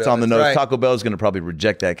like too that's real. on the That's nose. right. Taco Bell is going to probably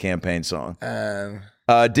reject that campaign song. Um,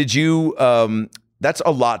 Did you That's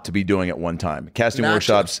a lot to be doing at one time. Casting Nacho.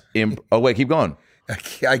 workshops. Oh wait, keep going.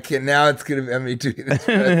 I can't. Now it's gonna be me doing this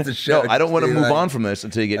for the rest of the show. No, I don't want to Just move be like, on from this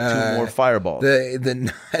until you get two more fireballs.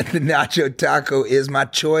 The nacho taco is my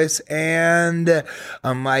choice, and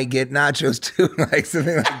I might get nachos too, like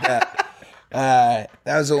something like that. That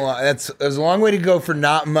was a long way to go for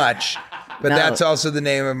not much, but No. that's also the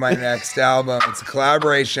name of my next album. It's a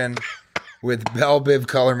collaboration with Bell Biv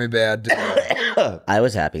Color Me Bad. I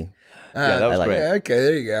was happy. Yeah, that was like great. Yeah, okay,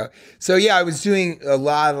 there you go. So yeah, I was doing a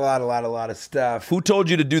lot of stuff. Who told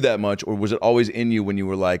you to do that much, or was it always in you when you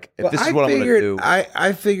were like, if Well, this is what I'm going to do?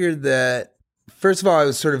 I figured that, first of all, I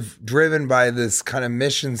was sort of driven by this kind of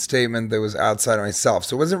mission statement that was outside of myself.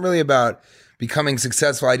 So it wasn't really about becoming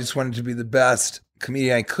successful. I just wanted to be the best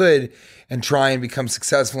comedian I could and try and become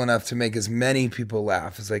successful enough to make as many people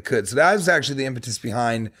laugh as I could. So that was actually the impetus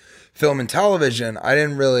behind film and television. I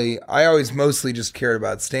always mostly just cared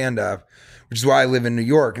about stand-up, which is why I live in New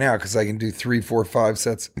York now, because I can do 3, 4, 5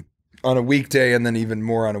 sets on a weekday and then even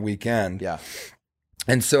more on a weekend. Yeah.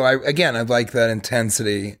 And so I like that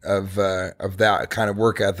intensity of that kind of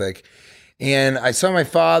work ethic. And I saw my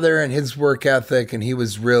father and his work ethic, and he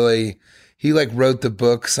wrote the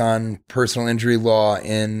books on personal injury law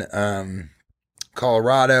in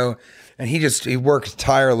Colorado. And he worked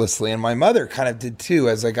tirelessly. And my mother kind of did too.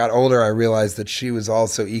 As I got older, I realized that she was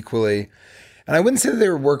also equally, and I wouldn't say that they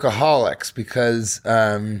were workaholics, because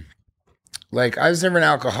I was never an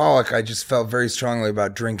alcoholic. I just felt very strongly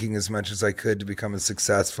about drinking as much as I could to become as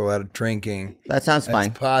successful at drinking That sounds as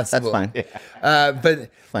fine. possible. That's fine.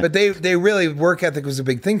 But they really, work ethic was a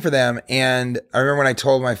big thing for them. And I remember when I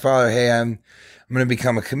told my father, hey, I'm going to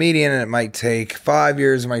become a comedian, and it might take 5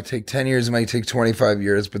 years, it might take 10 years, it might take 25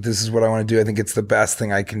 years, but this is what I want to do. I think it's the best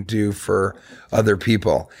thing I can do for other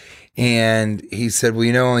people. And he said,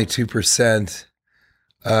 well, only 2%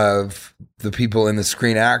 of the people in the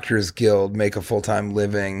Screen Actors Guild make a full-time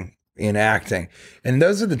living in acting. And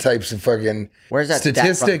those are the types of fucking Where's that stat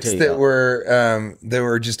from statistics to, that though?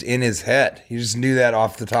 were just in his head. He just knew that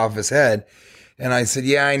off the top of his head. And I said,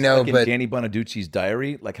 yeah, I know, Like in but Danny Bonaducci's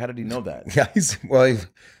diary? Like, how did he know that? yeah, I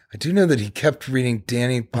do know that he kept reading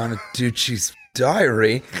Danny Bonaducci's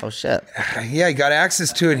diary. Oh shit. Yeah, he got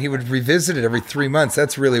access to it. He would revisit it every 3 months.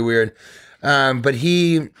 That's really weird. But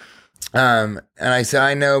he, and I said,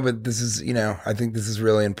 I know, but this is, I think this is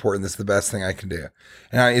really important. This is the best thing I can do.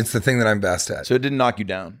 And it's the thing that I'm best at. So it didn't knock you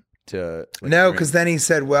down to... No, because then he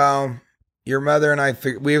said, well, your mother and I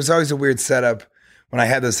figured, it was always a weird setup when I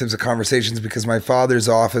had those types of conversations, because my father's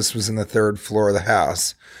office was in the 3rd floor of the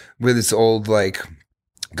house with this old,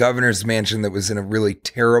 governor's mansion that was in a really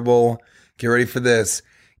terrible, get ready for this,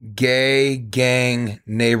 gay gang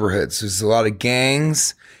neighborhood. So there's a lot of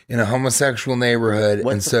gangs in a homosexual neighborhood.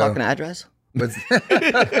 What's the fucking address?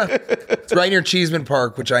 It's right near Cheeseman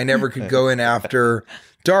Park, which I never could go in after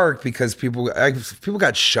dark because people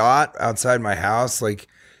got shot outside my house. It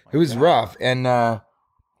was rough. And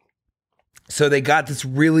so they got this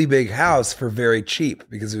really big house for very cheap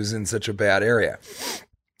because it was in such a bad area.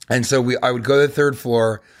 And so I would go to the 3rd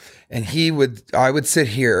floor, and I would sit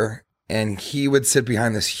here, and he would sit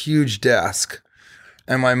behind this huge desk,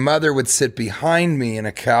 and my mother would sit behind me in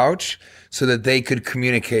a couch so that they could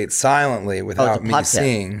communicate silently without me podcast.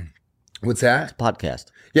 seeing. What's that? Podcast.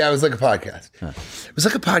 Yeah, it was like a podcast. It was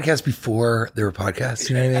like a podcast before there were podcasts.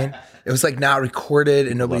 You know what I mean? It was not recorded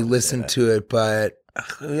and nobody listened to it, but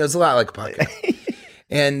it was a lot like a podcast.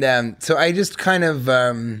 And so I just kind of,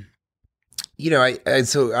 I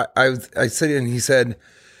said, and he said,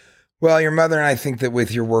 well, your mother and I think that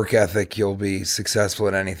with your work ethic, you'll be successful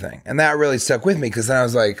at anything. And that really stuck with me, because then I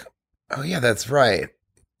was like, oh yeah, that's right.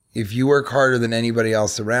 If you work harder than anybody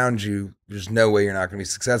else around you, there's no way you're not going to be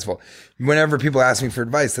successful. Whenever people ask me for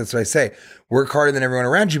advice, that's what I say. Work harder than everyone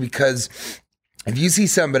around you, because if you see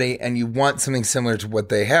somebody and you want something similar to what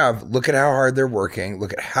they have, look at how hard they're working,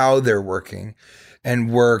 look at how they're working,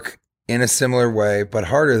 and work in a similar way, but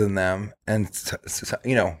harder than them. And,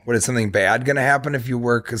 what is something bad going to happen if you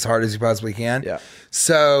work as hard as you possibly can? Yeah.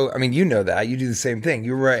 So, you know that. You do the same thing.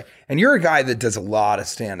 You're right. And you're a guy that does a lot of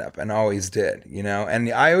stand-up and always did,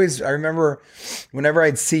 And I remember whenever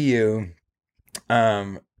I'd see you,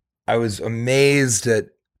 I was amazed at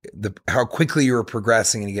how quickly you were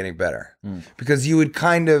progressing and getting better. Because you would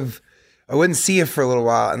I wouldn't see you for a little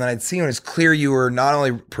while, and then I'd see you, and it's clear you were not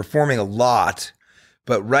only performing a lot,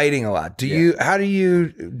 but writing a lot. Do you perform?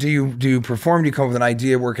 Do you come up with an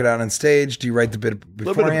idea, work it out on stage? Do you write the bit beforehand? A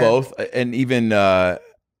little bit of both. And even, I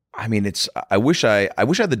wish I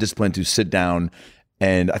had the discipline to sit down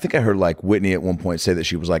And I think I heard like Whitney at one point say that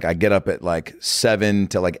she was like, I get up at like 7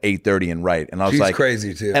 to like 8:30 and write. And I was She's like,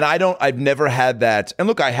 crazy too. And I've never had that. And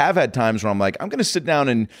look, I have had times where I'm like, I'm going to sit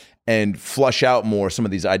down and flush out more some of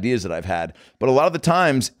these ideas that I've had. But a lot of the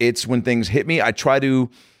times it's when things hit me,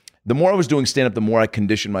 the more I was doing stand up, the more I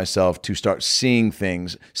conditioned myself to start seeing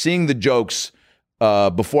things, seeing the jokes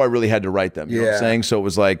before I really had to write them. You know what I'm saying? So it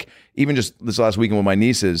was like, even just this last weekend with my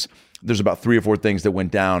nieces, there's about 3 or 4 things that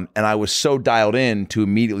went down. And I was so dialed in to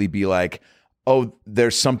immediately be like, oh,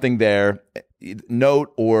 there's something there.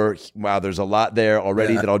 Note, or wow, there's a lot there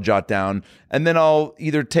already that I'll jot down. And then I'll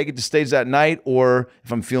either take it to stage that night, or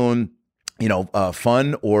if I'm feeling,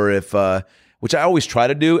 fun, or if, which I always try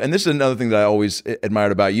to do. And this is another thing that I always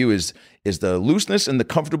admired about you is the looseness and the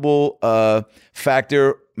comfortable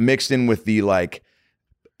factor mixed in with the like,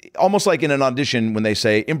 almost like in an audition when they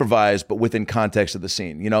say improvise, but within context of the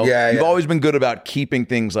scene. You've always been good about keeping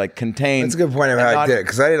things like contained. That's a good point of how I did it,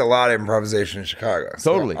 because I did a lot of improvisation in Chicago.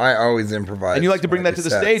 Totally. So I always improvise. And you like to bring that to the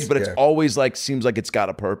stage, but it's always like, seems like it's got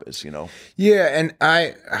a purpose, Yeah, and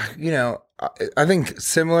I think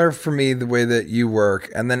similar for me, the way that you work.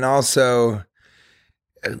 And then also,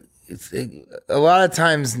 a lot of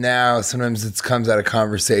times now, sometimes it comes out of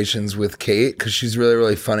conversations with Kate, because she's really,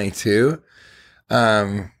 really funny too.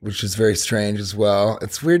 Which is very strange as well.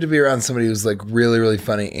 It's weird to be around somebody who's like really, really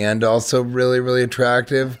funny and also really, really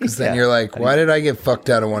attractive, because then you're like, why did I get fucked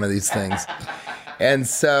out of one of these things? And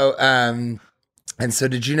so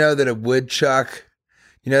did you know that a woodchuck,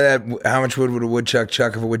 how much wood would a woodchuck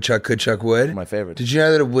chuck if a woodchuck could chuck wood? My favorite. Did you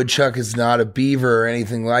know that a woodchuck is not a beaver or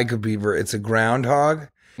anything like a beaver? It's a groundhog.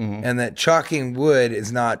 Mm-hmm. And that chucking wood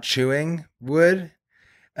is not chewing wood.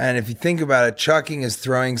 And if you think about it, chucking is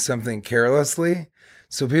throwing something carelessly.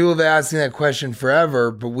 So people have asked me that question forever,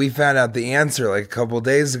 but we found out the answer like a couple of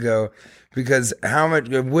days ago, because how much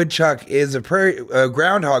a woodchuck is a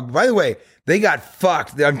groundhog. By the way, they got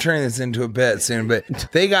fucked. I'm turning this into a bit soon, but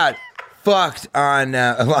they got fucked on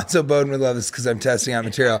Alonzo Bowden would love this because I'm testing out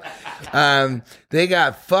material. They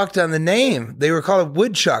got fucked on the name. They were called a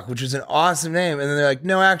woodchuck, which is an awesome name. And then they're like,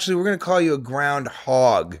 no, actually, we're going to call you a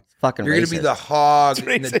groundhog. Fucking You're going to be the hog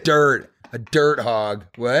in the dirt. A dirt hog.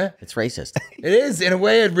 What? It's racist. It is. In a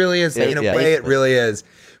way, it really is. In a way, it really is.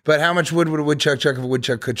 But how much wood would a woodchuck chuck if a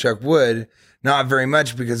woodchuck could chuck wood? Not very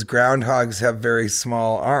much, because groundhogs have very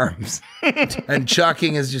small arms. And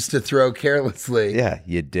chucking is just to throw carelessly. Yeah,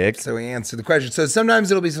 you dick. So we answer the question. So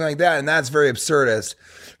sometimes it'll be something like that, and that's very absurdist.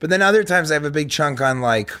 But then other times I have a big chunk on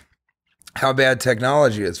like how bad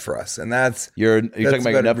technology is for us, and that's you're talking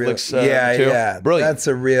about your Netflix yeah, brilliant. That's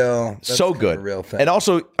so good, a real thing. And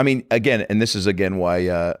also, I mean, again, and this is again why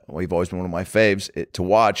you've always been one of my faves to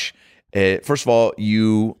watch. First of all,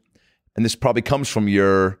 and this probably comes from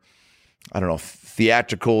your, I don't know,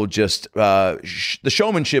 theatrical, just the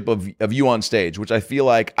showmanship of you on stage, which I feel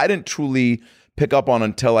like I didn't truly pick up on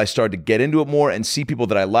until I started to get into it more and see people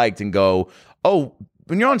that I liked and go, oh,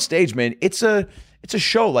 when you're on stage, man, it's a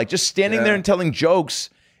show. Like just standing there and telling jokes.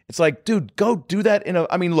 It's like, dude, go do that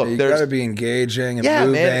I mean, look, you there's gotta be engaging and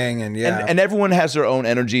moving, and everyone has their own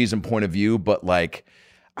energies and point of view, but like,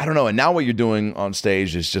 I don't know. And now what you're doing on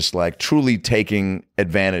stage is just like truly taking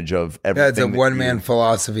advantage of everything. Yeah, it's a one-man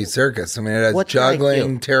philosophy circus. I mean, it has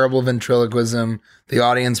juggling, terrible ventriloquism. The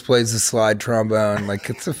audience plays the slide trombone. Like,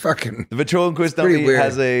 it's a fucking... The ventriloquist dummy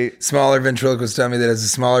has a... Smaller ventriloquist dummy that has a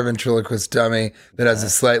smaller ventriloquist dummy that has a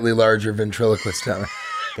slightly larger ventriloquist dummy.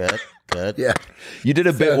 Good. Yeah. You did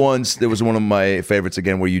a bit once. There was one of my favorites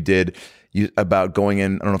again where you about going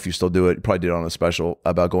in. I don't know if you still do it. You probably did it on a special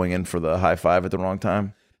about going in for the high five at the wrong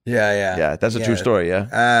time. Yeah. That's a true story.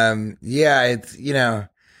 Yeah. It's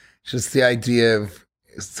just the idea of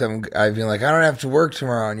some guy being like, I don't have to work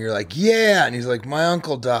tomorrow, and you're like, yeah, and he's like, my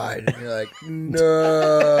uncle died, and you're like,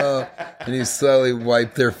 no, and you slowly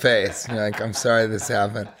wipe their face, and you're like, I'm sorry this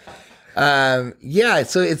happened. So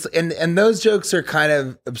it's and those jokes are kind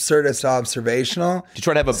of absurdist observational. You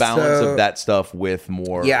try to have a balance of that stuff with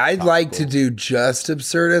more. Yeah, I'd like to do just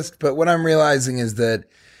absurdist, but what I'm realizing is that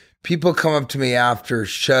people come up to me after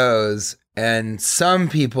shows, and some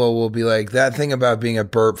people will be like, that thing about being a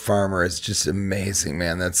burp farmer is just amazing,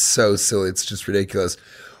 man. That's so silly. It's just ridiculous.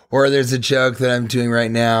 Or there's a joke that I'm doing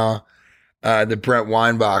right now that Brent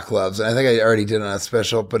Weinbach loves. And I think I already did on a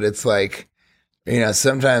special, but it's like,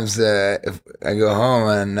 sometimes if I go home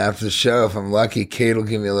and after the show, if I'm lucky, Kate will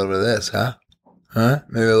give me a little bit of this, huh?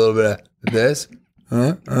 Maybe a little bit of this,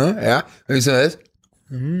 yeah, maybe some of this.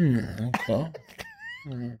 Okay.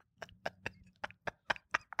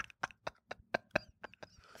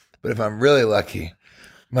 But if I'm really lucky, I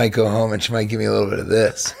might go home and she might give me a little bit of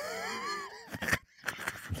this.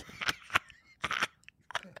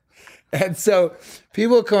 And so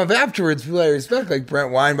people come up afterwards, people I respect, like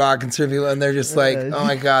Brent Weinbach and certain people, and they're just like, oh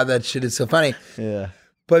my God, that shit is so funny. Yeah.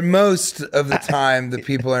 But most of the time, the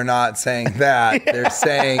people are not saying that.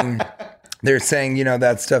 They're saying, you know,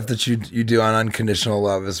 that stuff that you do on Unconditional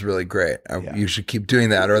Love is really great. You should keep doing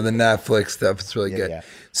that. Or the Netflix stuff is really good. yeah.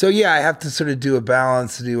 So yeah, I have to sort of do a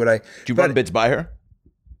balance to do what I. Do you run bits by her?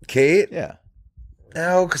 Kate? Yeah.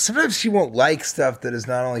 No, because sometimes she won't like stuff that is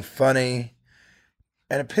not only funny,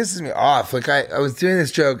 and it pisses me off. Like I was doing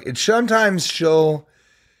this joke. Sometimes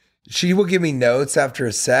she will give me notes after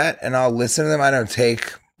a set, and I'll listen to them. I don't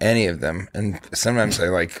take any of them, and sometimes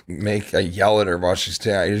I yell at her while she's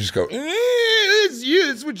doing it. I just go,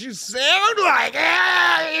 "It's what you sound like."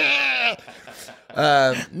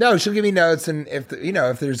 No, she'll give me notes, and if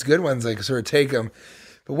there's good ones, I sort of take them.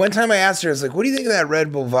 But one time I asked her, I was like, "What do you think of that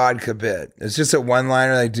Red Bull vodka bit?" It's just a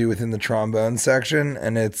one-liner I do within the trombone section,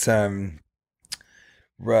 and it's does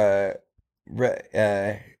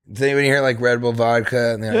anybody hear like Red Bull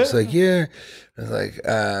vodka? And they're just like, yeah. I was like,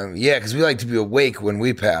 yeah, because we like to be awake when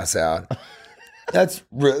we pass out. That's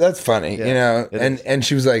funny, you know. And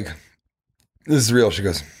she was like, this is real. She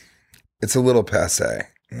goes, it's a little passe.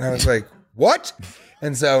 And I was like, what?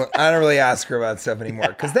 And so I don't really ask her about stuff anymore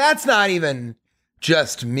because that's not even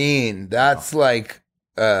just mean. That's like,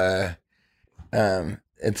 it's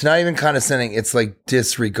not even condescending. It's like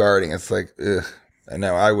disregarding. It's like, ugh.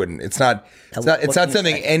 No, I wouldn't. It's not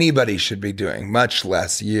something anybody should be doing, much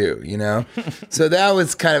less you, you know? So that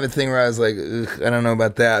was kind of a thing where I was like, ugh, I don't know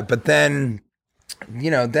about that. But then,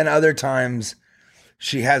 then other times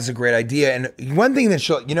she has a great idea. And one thing that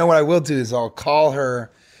what I will do is I'll call her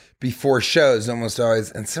before shows almost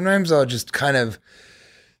always. And sometimes I'll just kind of,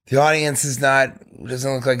 the audience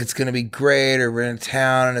doesn't look like it's going to be great, or we're in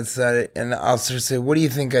town and it's not, and I'll sort of say, what do you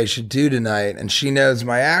think I should do tonight? And she knows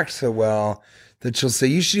my act so well that she'll say,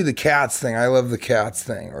 you should do the Cats thing. I love the Cats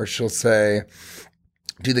thing. Or she'll say,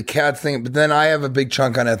 do the Cats thing. But then I have a big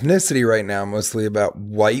chunk on ethnicity right now, mostly about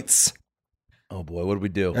whites. Oh boy, what do we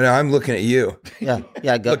do? And I'm looking at you. Yeah.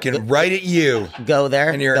 Looking right at you. Go there.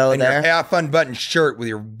 And your half unbuttoned shirt with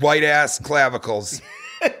your white ass clavicles.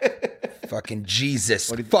 Fucking Jesus.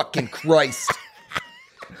 Fucking Christ.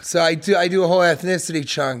 So I do a whole ethnicity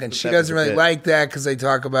chunk, and she doesn't really like that because I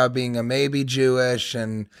talk about being a maybe Jewish,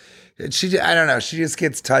 and I don't know. She just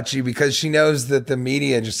gets touchy because she knows that the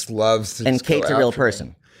media just loves to. And Kate's a real person.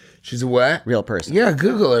 Me. She's a what? Real person. Yeah,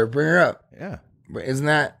 Google her. Bring her up. Yeah. Isn't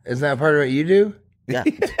that part of what you do? Yeah.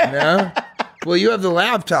 No? Well, you have the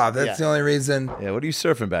laptop. That's the only reason. Yeah, what are you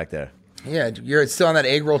surfing back there? Yeah, you're still in that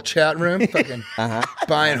egg roll chat room, fucking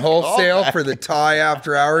buying wholesale for the Thai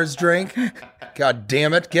after hours drink. God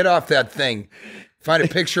damn it. Get off that thing. Find a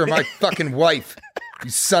picture of my fucking wife,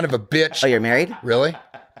 you son of a bitch. Oh, you're married? Really?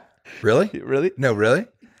 Really? Really? No, really?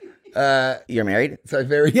 You're married? So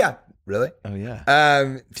yeah. Really? Oh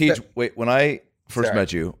yeah. Teach, wait, when I first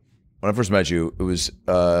met you, it was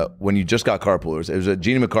when you just got Carpoolers. It was at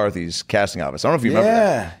Gina McCarthy's casting office. I don't know if you remember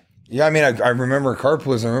that. Yeah, I mean, I remember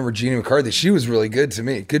Carpoolers. I remember Gina McCarthy. She was really good to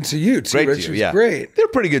me. Good to you, too. Great right? to She you, was yeah. great. They're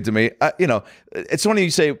pretty good to me. It's funny you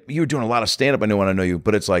say you were doing a lot of stand-up. I know when I know you,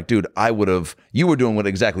 but it's like, dude, you were doing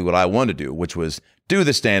exactly what I wanted to do, which was do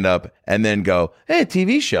the stand-up and then go, hey,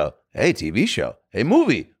 TV show. Hey, TV show. Hey,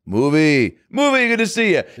 movie. Good to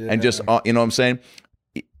see you. Yeah. And just, you know what I'm saying?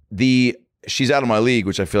 She's Out of My League,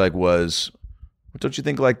 which I feel like was, don't you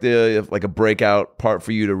think like a breakout part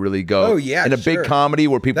for you to really go? Oh yeah, in a big comedy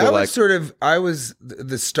where people that were was like, I was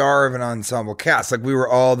the star of an ensemble cast. Like we were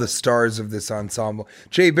all the stars of this ensemble.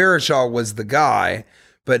 Jay Baruchel was the guy,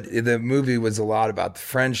 but the movie was a lot about the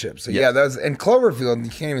friendship. So yeah, that was in Cloverfield.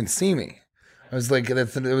 You can't even see me. I was like, it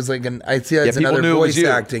was like I see that's another voice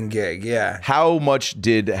acting gig. Yeah. How much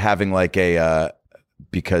did having like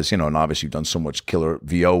because and obviously you've done so much killer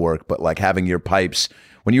VO work, but like having your pipes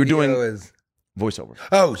when you were doing voiceover.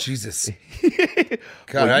 Oh, Jesus.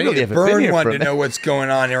 God, I need to burn one to know what's going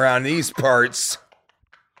on around these parts.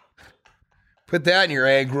 Put that in your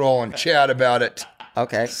egg roll and chat about it.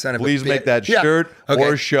 Okay. Son of Please a make that shirt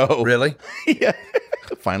or show. Really? Yeah.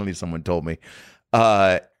 Finally, someone told me.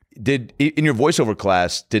 Did in your voiceover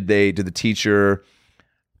class, did the teacher,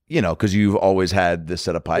 because you've always had this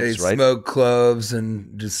set of pipes, they right? Smoke cloves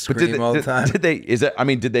and just scream all the time. Did they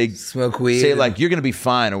smoke weed? Say like, you're going to be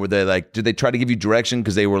fine? Or were they like, did they try to give you direction?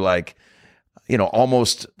 Because they were like,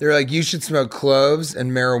 almost. They're like, you should smoke cloves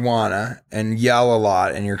and marijuana and yell a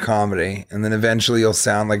lot in your comedy. And then eventually you'll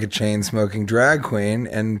sound like a chain smoking drag queen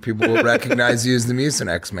and people will recognize you as the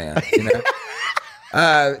Mucinex Man,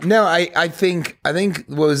 No, I think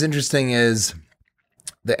what was interesting is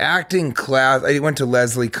the acting class. I went to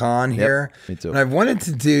Leslie Kahn here. me too. And I've wanted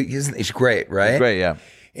to do. He's great, right? Great, yeah.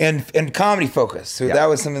 And comedy focus. So that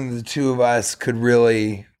was something that the two of us could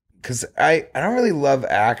really. Because I don't really love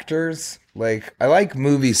actors. Like, I like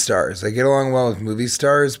movie stars. I get along well with movie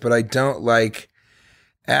stars, but I don't like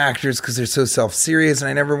actors because they're so self-serious, and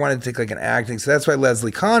I never wanted to take like an acting. So that's why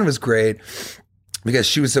Leslie Kahn was great, because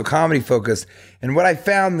she was so comedy focused. And what I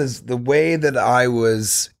found is the way that I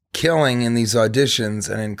was killing in these auditions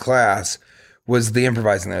and in class was the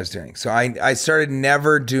improvising that I was doing. So I started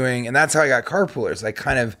never doing, and that's how I got Carpoolers. I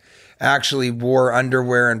kind of actually wore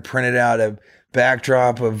underwear and printed out a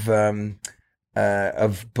backdrop of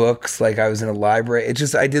books, like I was in a library.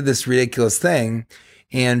 I did this ridiculous thing.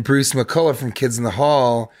 And Bruce McCullough from Kids in the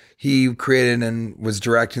Hall, he created and was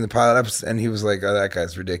directing the pilot episode, and he was like, oh, that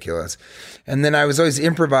guy's ridiculous. And then I was always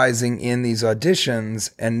improvising in these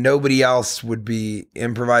auditions, and nobody else would be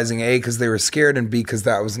improvising, A, because they were scared, and B, because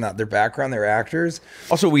that was not their background. They were actors.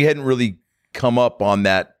 Also, we hadn't really come up on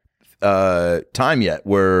that time yet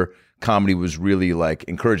where comedy was really like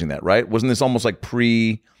encouraging that, right? Wasn't this almost like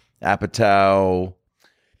pre-Apatow?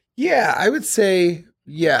 Yeah, I would say,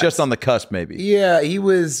 yeah. Just on the cusp, maybe. Yeah, he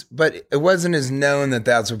was, but it wasn't as known that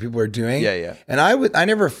that's what people are doing. Yeah. And I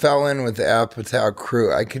never fell in with the Apatow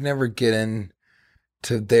crew. I could never get in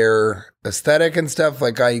to their aesthetic and stuff.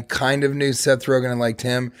 Like, I kind of knew Seth Rogen and liked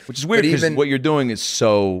him. Which is weird because what you're doing is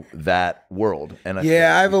so that world. And I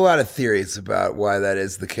have a lot of theories about why that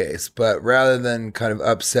is the case. But rather than kind of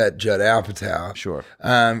upset Judd Apatow. Sure.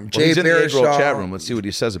 Jay he's in the Baruchel chat room. Let's see what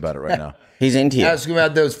he says about it right now. He's into you. Ask him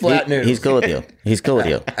about those flat noodles. He's cool with you. He's cool with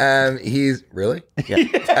you. He's really?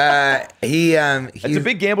 Yeah. It's a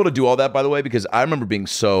big gamble to do all that, by the way, because I remember being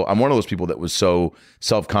I'm one of those people that was so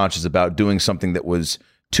self-conscious about doing something that was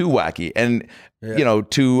too wacky. And, you know,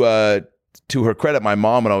 to her credit, my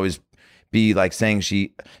mom would always be like saying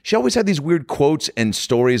she always had these weird quotes and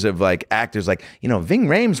stories of like actors, like, you know, Ving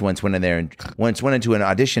Rhames once went into an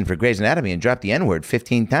audition for Grey's Anatomy and dropped the N-word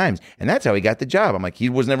 15 times, and that's how he got the job. I'm like, he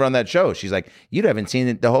was never on that show. She's like, you haven't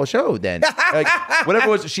seen the whole show then. Like, whatever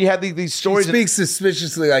it was, she had these stories. She speaks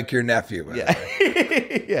suspiciously like your nephew. Yeah.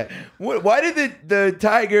 Yeah. Why did the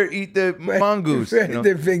tiger eat the mongoose? Where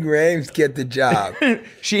did Ving Rhames get the job?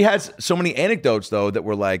 She has so many anecdotes, though, that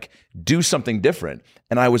were like, do something different.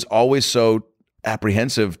 And I was always so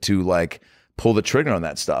apprehensive to like pull the trigger on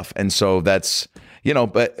that stuff. And so that's, you know,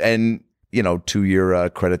 to your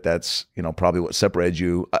credit, that's, you know, probably what separated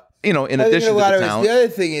you, in addition to the talent. The other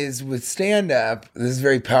thing is with stand-up, this is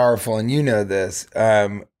very powerful, and you know this,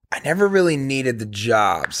 I never really needed the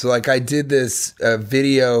job. So like I did this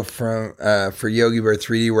video for Yogi Bear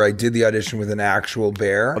 3D where I did the audition with an actual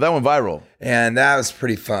bear. Oh, that went viral. And that was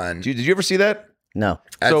pretty fun. Did you ever see that? No.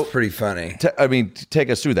 That's pretty funny. Take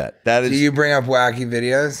us through that. That is. Do you bring up wacky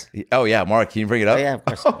videos? Oh yeah, Mark, can you bring it up? Oh yeah, of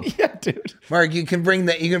course. Oh yeah, dude. Mark, you can bring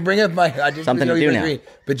up my audition Something to do now.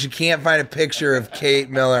 but you can't find a picture of Kate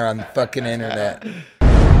Miller on the fucking internet.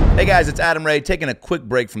 Hey guys, it's Adam Ray taking a quick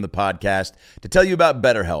break from the podcast to tell you about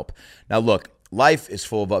BetterHelp. Now look, life is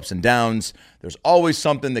full of ups and downs. There's always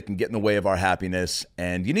something that can get in the way of our happiness,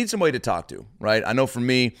 and you need somebody to talk to, right? I know for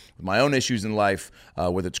me, with my own issues in life,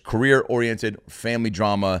 whether it's career-oriented, family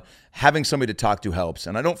drama, having somebody to talk to helps,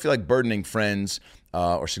 and I don't feel like burdening friends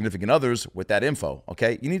or significant others with that info,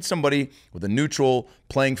 okay? You need somebody with a neutral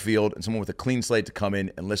playing field and someone with a clean slate to come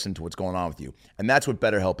in and listen to what's going on with you, and that's what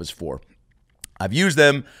BetterHelp is for. I've used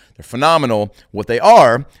them. They're phenomenal. What they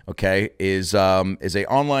are, okay, is a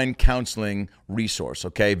online counseling resource,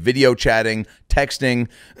 okay? Video chatting, texting.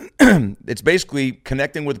 It's basically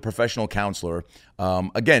connecting with a professional counselor.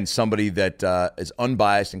 Again, somebody that is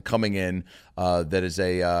unbiased and coming in that is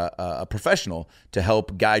a professional to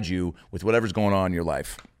help guide you with whatever's going on in your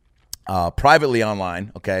life. Privately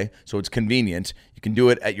online, okay? So it's convenient. You can do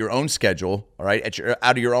it at your own schedule, all right?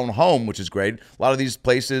 Out of your own home, which is great. A lot of these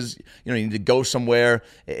places, you need to go somewhere.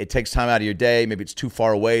 It takes time out of your day. Maybe it's too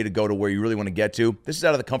far away to go to where you really want to get to. This is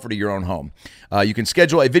out of the comfort of your own home. You can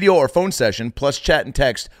schedule a video or phone session, plus chat and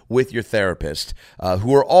text with your therapist,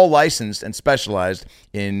 who are all licensed and specialized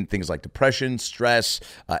in things like depression, stress,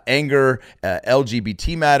 anger,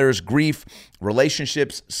 LGBT matters, grief,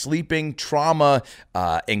 relationships, sleeping, trauma,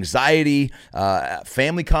 anxiety,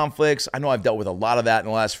 family conflicts. I know I've dealt with a lot of that in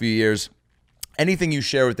the last few years. Anything you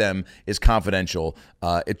share with them is confidential.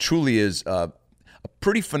 It truly is a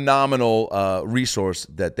pretty phenomenal resource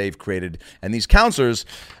that they've created. And these counselors,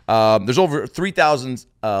 there's over 3,000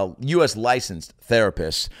 U.S. licensed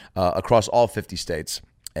therapists across all 50 states.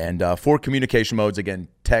 And 4 communication modes, again,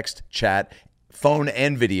 text, chat, phone,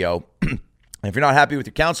 and video. If you're not happy with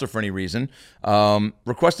your counselor for any reason,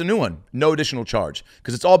 request a new one. No additional charge.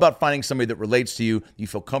 Because it's all about finding somebody that relates to you, you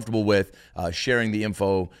feel comfortable with, sharing the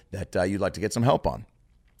info that you'd like to get some help on.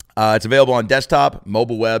 It's available on desktop,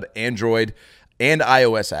 mobile web, Android, and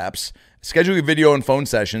iOS apps. Schedule your video and phone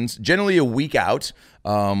sessions, generally a week out,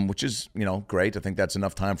 which is, great. I think that's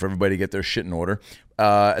enough time for everybody to get their shit in order.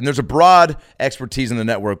 And there's a broad expertise in the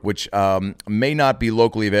network, which may not be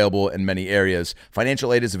locally available in many areas.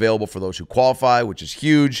 Financial aid is available for those who qualify, which is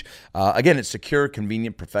huge. Again, it's secure,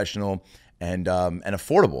 convenient, professional, and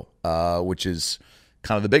affordable, which is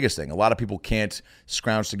kind of the biggest thing. A lot of people can't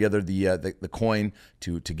scrounge together the coin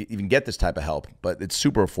to even get this type of help, but it's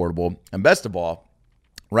super affordable. And best of all,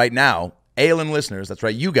 right now, ALN listeners, that's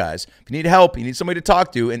right, you guys, if you need help, you need somebody to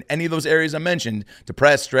talk to in any of those areas I mentioned,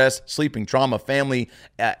 depressed, stress, sleeping, trauma, family,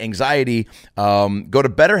 anxiety, go to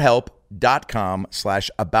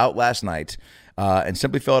betterhelp.com/aboutlastnight and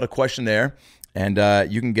simply fill out a questionnaire, and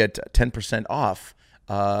you can get 10% off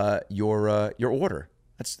your order.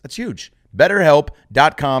 That's huge.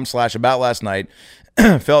 betterhelp.com/aboutlastnight.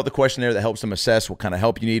 Fill out the questionnaire that helps them assess what kind of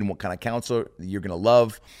help you need and what kind of counselor you're going to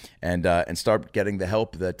love, and start getting the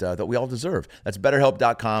help that we all deserve. That's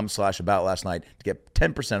betterhelp.com/aboutlastnight to get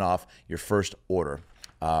 10% off your first order,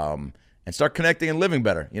 and start connecting and living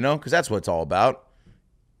better, because that's what it's all about.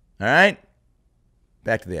 All right?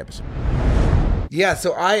 Back to the episode. Yeah,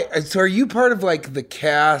 so are you part of like the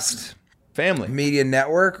Cast Family Media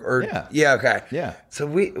Network? Or yeah, okay. Yeah. So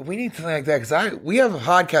we need something like that, because we have a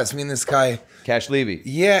podcast, me and this guy. Cash Levy.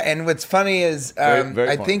 Yeah, and what's funny is Very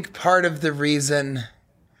I funny. think part of the reason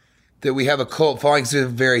that we have a cult following is we have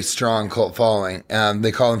a very strong cult following.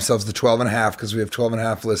 They call themselves the 12 and a half because we have 12 and a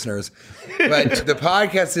half listeners. But the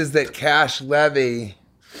podcast is that Cash Levy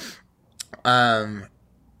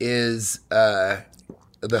is the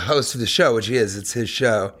host of the show, which he is. It's his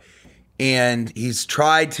show. And he's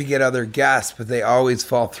tried to get other guests, but they always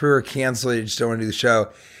fall through or cancel. They just don't want to do the show.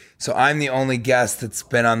 So I'm the only guest that's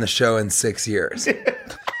been on the show in 6 years.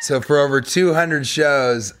 So for over 200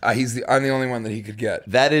 shows, I'm the only one that he could get.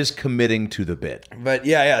 That is committing to the bit. But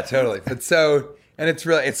yeah, totally. But it's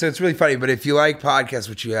really funny. But if you like podcasts,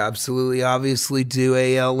 which you absolutely, obviously do,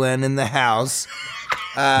 ALN in the house,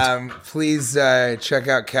 please check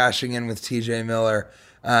out Cashing In with TJ Miller.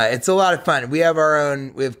 It's a lot of fun. We have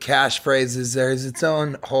cash phrases. There's its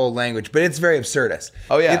own whole language, but it's very absurdist.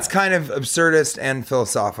 Oh, yeah. It's kind of absurdist and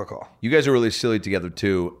philosophical. You guys are really silly together,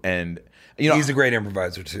 too. And, He's a great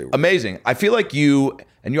improviser, too. amazing. I feel like you're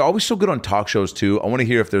always so good on talk shows, too. I want to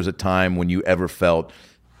hear if there's a time when you ever felt,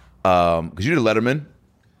 because you did Letterman.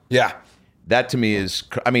 Yeah. That to me is,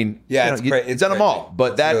 it's great. It's done them all.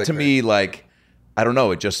 But that really to me, like, I don't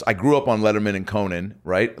know. I grew up on Letterman and Conan,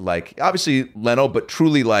 right? Like, obviously Leno, but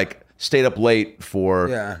truly, like, stayed up late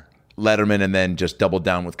for Letterman and then just doubled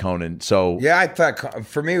down with Conan. So yeah, I thought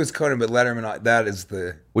for me it was Conan, but Letterman, that is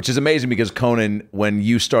which is amazing because Conan, when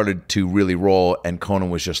you started to really roll and Conan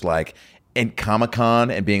was just like in Comic-Con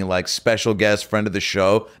and being like special guest friend of the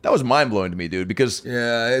show, that was mind blowing to me, dude, because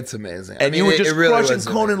it's amazing. And you were just really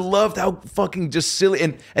crushing Conan, loved how fucking just silly,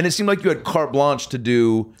 and it seemed like you had carte blanche to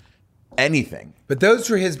do anything. But those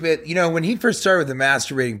were his bit. When he first started with the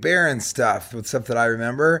masturbating Baron stuff, with stuff that I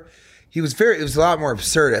remember, it was a lot more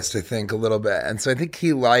absurdist, I think, a little bit. And so I think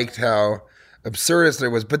he liked how absurdist it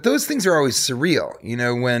was. But those things are always surreal.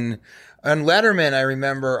 When on Letterman, I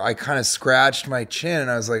remember I kind of scratched my chin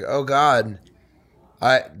and I was like, oh God,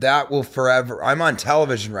 that will forever. I'm on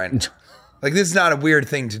television right now. Like, this is not a weird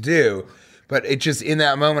thing to do. But it just, in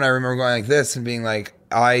that moment, I remember going like this and being like,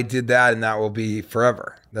 I did that and that will be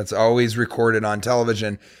forever. That's always recorded on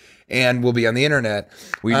television and will be on the internet.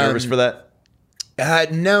 Were you nervous for that?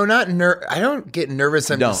 No, not I don't get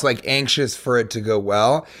nervous. I'm just like anxious for it to go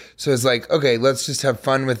well. So it's like, okay, let's just have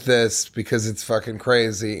fun with this because it's fucking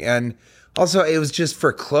crazy. And also, it was just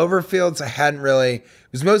for Cloverfields. I hadn't really.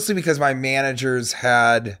 It was mostly because my managers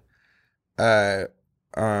had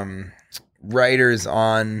writers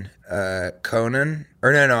on Conan,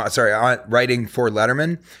 or on writing for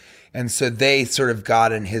Letterman. And so they sort of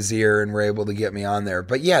got in his ear and were able to get me on there.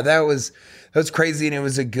 But yeah, that was crazy, and it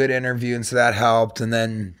was a good interview, and so that helped. And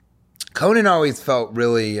then Conan always felt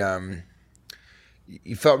really,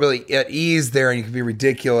 you felt really at ease there, and you could be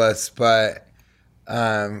ridiculous. But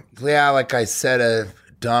like I said, a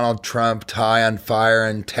Donald Trump tie on fire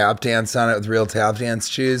and tap dance on it with real tap dance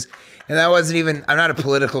shoes. And that wasn't even, I'm not a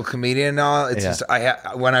political comedian and all. It's just,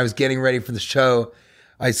 when I was getting ready for the show,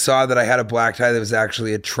 I saw that I had a black tie that was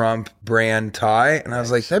actually a Trump brand tie. And I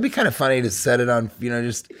was like, that'd be kind of funny to set it on,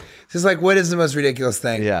 just like, what is the most ridiculous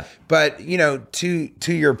thing? Yeah. But, to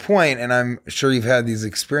your point, and I'm sure you've had these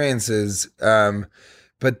experiences,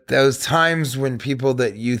 but those times when people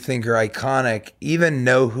that you think are iconic even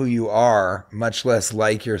know who you are, much less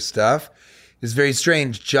like your stuff, is very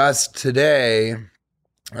strange. Just today,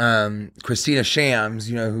 Christina Shams,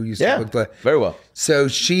 who used to book very well. So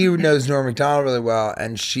she knows Norm Macdonald really well,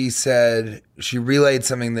 and she relayed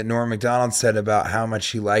something that Norm Macdonald said about how much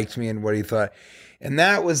he liked me and what he thought. And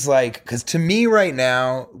that was like, because to me right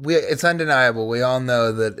now, it's undeniable. We all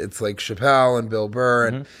know that it's like Chappelle and Bill Burr,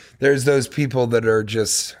 and there's those people that are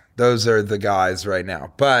just, those are the guys right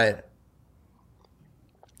now. But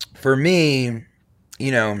for me,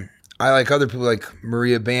 I like other people like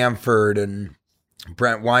Maria Bamford and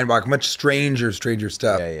Brent Weinbach, much stranger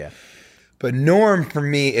stuff. Yeah. But Norm for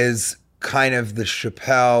me is kind of the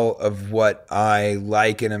Chappelle of what I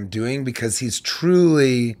like and am doing, because he's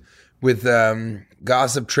truly with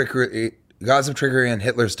Gossip Trickery and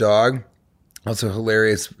Hitler's Dog. Also a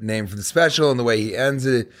hilarious name for the special and the way he ends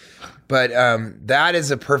it. But that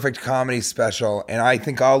is a perfect comedy special. And I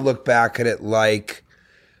think I'll look back at it like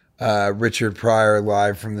Richard Pryor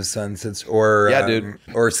Live from the Sunsets or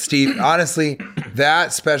Steve. Honestly,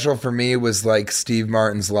 that special for me was like Steve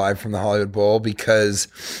Martin's Live from the Hollywood Bowl, because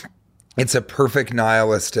it's a perfect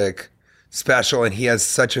nihilistic special and he has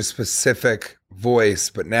such a specific voice.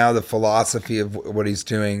 But now the philosophy of what he's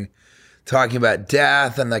doing, talking about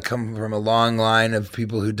death, and that come from a long line of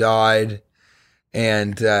people who died.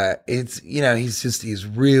 And it's, he's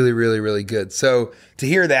really, really, really good. So to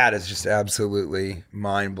hear that is just absolutely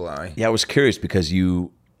mind blowing. Yeah, I was curious because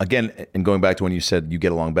you, again, and going back to when you said you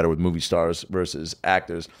get along better with movie stars versus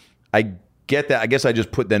actors, I get that. I guess I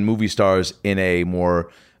just put then movie stars in a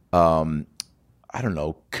more, comedic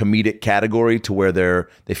category, to where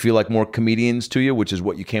they feel like more comedians to you, which is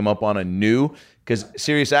what you came up on and knew. Because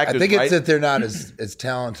serious actors, I think it's right? that they're not as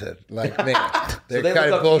talented like me. They're they kind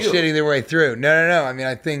look of up to you. bullshitting their way through. No. I mean,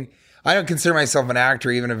 I think I don't consider myself an actor,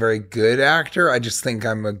 even a very good actor. I just think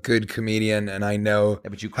I'm a good comedian, and I know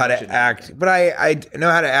but you how crush it. to act. But I know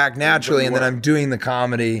how to act naturally, and then I'm doing the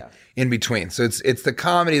comedy in between. So it's the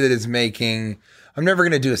comedy that is making. I'm never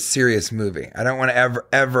going to do a serious movie. I don't want to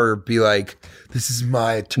ever be like, this is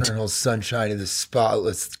my eternal sunshine of the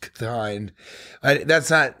spotless kind.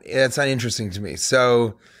 That's not interesting to me.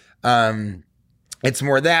 So, it's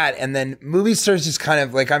more that. And then movie stars just kind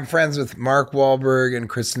of like, I'm friends with Mark Wahlberg and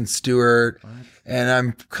Kristen Stewart. What? And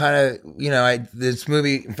I'm kind of, this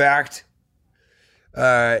movie, in fact,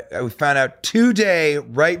 we found out today,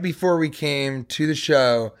 right before we came to the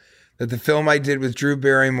show, that the film I did with Drew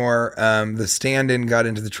Barrymore, The Stand-In, got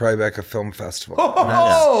into the Tribeca Film Festival.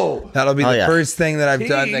 Oh! That'll be the first thing that I've Jeez.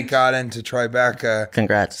 done that got into Tribeca.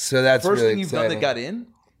 Congrats. So that's First really thing you've exciting. done that got in?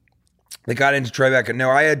 They got into Tribeca. No,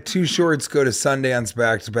 I had 2 shorts go to Sundance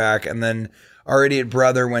back to back, and then Our Idiot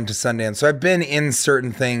Brother went to Sundance. So I've been in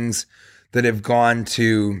certain things that have gone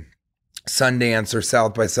to Sundance or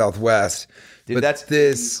South by Southwest. Dude, but that's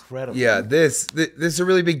incredible. Yeah, this is a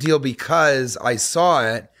really big deal because I saw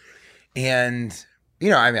it. And,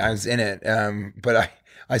 I was in it, but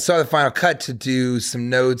I saw the final cut to do some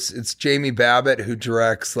notes. It's Jamie Babbitt who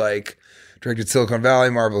directed Silicon Valley,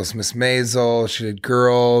 Marvelous Miss Maisel. She did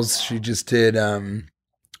Girls. She just did a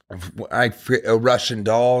Russian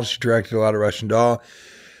Doll. She directed a lot of Russian Doll.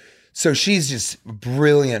 So she's just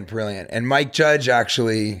brilliant. And Mike Judge,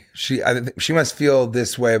 actually, she must feel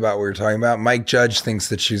this way about what we're talking about. Mike Judge thinks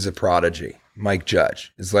that she's a prodigy. Mike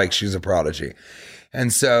Judge is like, she's a prodigy.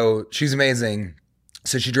 And so she's amazing.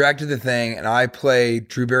 So she directed the thing, and I play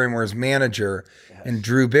Drew Barrymore's manager. Yes. And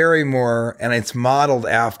Drew Barrymore, and it's modeled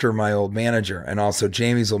after my old manager and also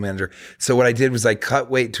Jamie's old manager. So what I did was I cut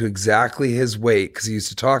weight to exactly his weight, because he used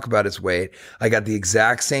to talk about his weight. I got the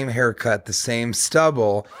exact same haircut, the same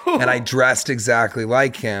stubble, and I dressed exactly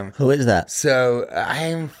like him. Who is that? So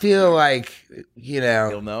I feel like,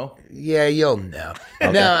 You'll know? Yeah, you'll know.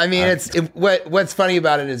 Okay. No, I mean, what's funny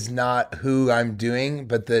about it is not who I'm doing,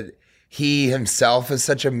 but that he himself is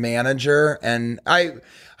such a manager. And I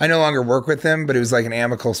no longer work with him, but it was like an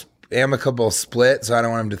amicable split. So I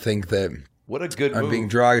don't want him to think that what a good I'm move. being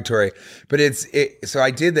derogatory. But so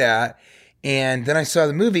I did that. And then I saw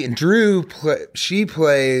the movie, and Drew, she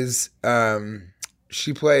plays a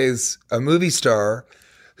movie star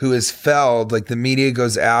who is felled, like the media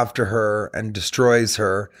goes after her and destroys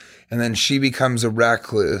her. And then she becomes a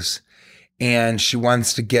recluse, and she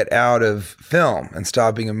wants to get out of film and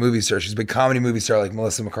stop being a movie star. She's a big comedy movie star like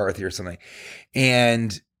Melissa McCarthy or something.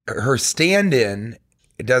 And her stand-in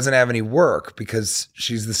it doesn't have any work because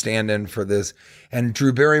she's the stand-in for this. And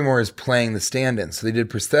Drew Barrymore is playing the stand-in. So they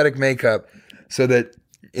did prosthetic makeup so that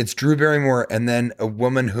it's Drew Barrymore and then a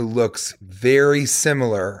woman who looks very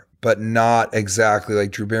similar, but not exactly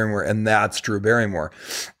like Drew Barrymore. And that's Drew Barrymore.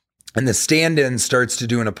 And the stand-in starts to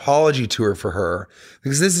do an apology tour for her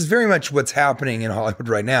because this is very much what's happening in Hollywood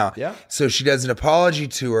right now. Yeah. So she does an apology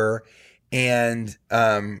tour and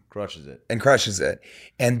Crushes it.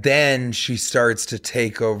 And then she starts to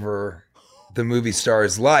take over the movie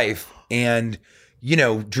star's life. And, you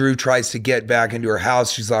know, Drew tries to get back into her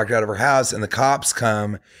house. She's locked out of her house and the cops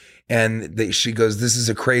come and she goes, this is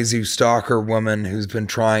a crazy stalker woman who's been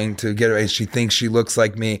trying to get away. She thinks she looks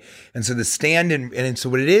like me. And so the stand-in, and so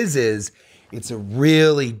what it is it's a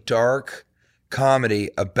really dark comedy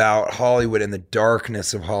about Hollywood and the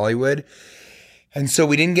darkness of Hollywood. And so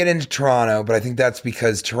we didn't get into Toronto, but I think that's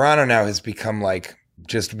because Toronto now has become like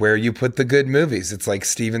just where you put the good movies. It's like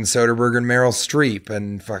Steven Soderbergh and Meryl Streep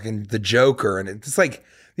and fucking The Joker. And it's like,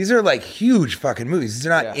 these are like huge fucking movies. These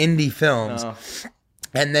are not indie films. No.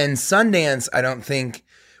 And then Sundance, I don't think,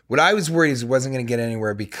 what I was worried is it wasn't going to get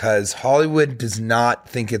anywhere because Hollywood does not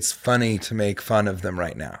think it's funny to make fun of them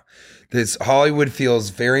right now. This Hollywood feels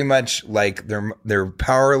very much like they're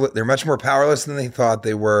powerless. They're much more powerless than they thought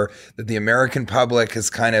they were. That the American public has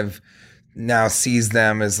kind of now sees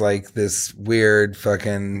them as like this weird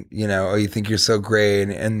fucking, you know, oh, you think you're so great.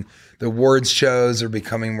 And the awards shows are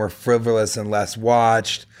becoming more frivolous and less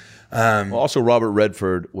watched. Well, also, Robert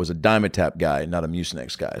Redford was a Dimetapp guy, not a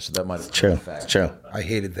Mucinex guy, so that might have True. been a fact. True. I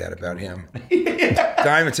hated that about him.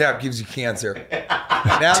 Dimetapp gives you cancer.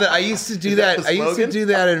 Now that I used to do that, the slogan?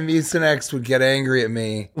 And Mucinex would get angry at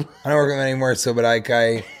me. I don't work with him anymore, so but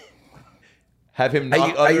I Have him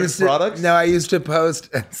not other used products? I used to post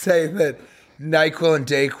and say that NyQuil and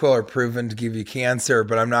DayQuil are proven to give you cancer,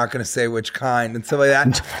 but I'm not going to say which kind and stuff like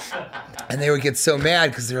that. And they would get so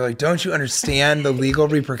mad because they're like, don't you understand the legal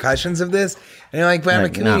repercussions of this? And you're like, but I'm a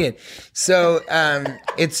comedian. No. So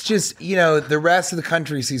it's just, you know, the rest of the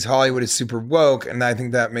country sees Hollywood as super woke. And I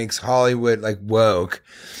think that makes Hollywood like woke.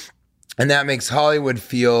 And that makes Hollywood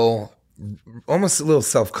feel almost a little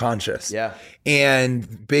self-conscious. Yeah.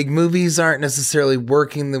 And big movies aren't necessarily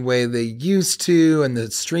working the way they used to. And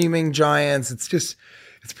the streaming giants, it's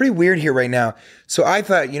pretty weird here right now. So I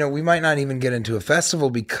thought, you know, we might not even get into a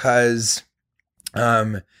festival because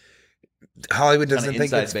Hollywood doesn't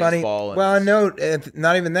think it's funny. Well, no,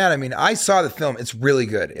 not even that. I mean, I saw the film. It's really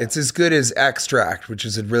good. It's as good as Extract, which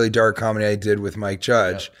is a really dark comedy I did with Mike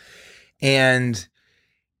Judge. Yep. And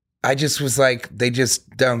I just was like, they just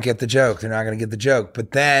don't get the joke. They're not going to get the joke.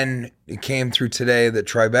 But then it came through today that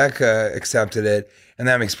Tribeca accepted it. And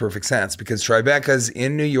that makes perfect sense because Tribeca's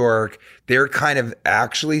in New York. They're kind of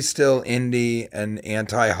actually still indie and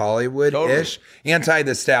anti-Hollywood-ish. Totally. Anti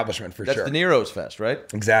the establishment for sure. That's De Niro's Fest, right?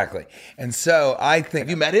 Exactly. And so I think... Have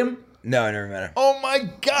you met him? No, I never met him. Oh my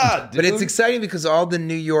God, dude. But it's exciting because all the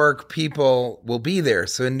New York people will be there.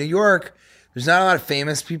 So in New York, there's not a lot of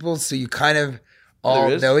famous people. So you kind of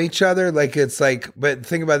all know each other. Like it's like... But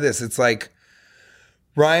think about this. It's like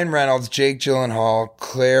Ryan Reynolds, Jake Gyllenhaal,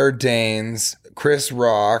 Claire Danes... Chris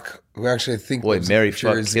Rock, who actually I think boy, Mary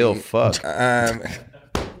fuck, kill, fuck.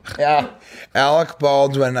 Yeah, Alec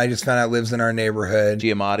Baldwin. I just found out lives in our neighborhood.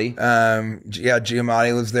 Giamatti. Yeah,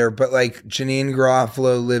 Giamatti lives there, but like Janine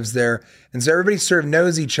Garofalo lives there, and so everybody sort of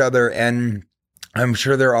knows each other, and I'm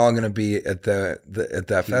sure they're all going to be at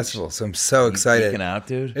that festival. So I'm so excited. Geeking out,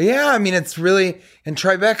 dude. Yeah, I mean it's really, and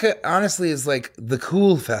Tribeca honestly is like the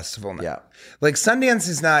cool festival now. Yeah. Like Sundance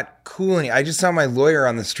is not cool anymore. I just saw my lawyer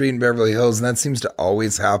on the street in Beverly Hills, and that seems to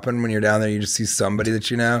always happen when you're down there. You just see somebody that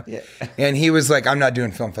you know. Yeah. And he was like, I'm not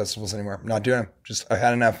doing film festivals anymore. I'm not doing them. I've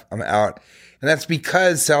had enough. I'm out. And that's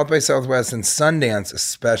because South by Southwest and Sundance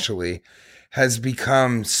especially has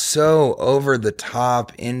become so over the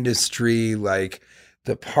top industry, like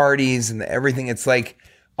the parties and the everything. It's like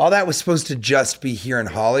all that was supposed to just be here in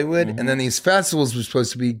Hollywood. Mm-hmm. And then these festivals were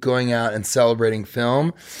supposed to be going out and celebrating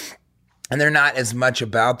film. And they're not as much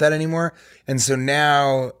about that anymore. And so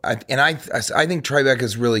now, I think Tribeca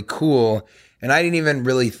is really cool. And I didn't even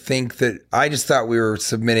really think that, I just thought we were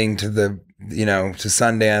submitting to to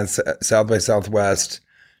Sundance, South by Southwest,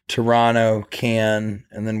 Toronto, Cannes,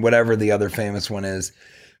 and then whatever the other famous one is.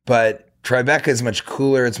 But Tribeca is much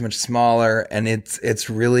cooler. It's much smaller. And it's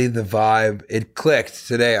really the vibe. It clicked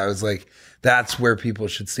today. I was like, that's where people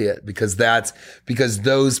should see it because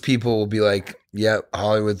those people will be like, yeah,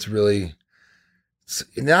 Hollywood's really...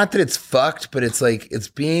 Not that it's fucked, but it's like it's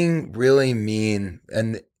being really mean.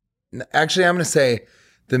 And actually, I'm going to say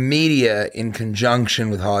the media in conjunction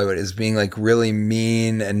with Hollywood is being like really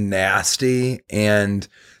mean and nasty. And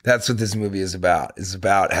that's what this movie is about. It's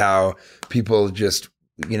about how people just,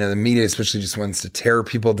 the media especially just wants to tear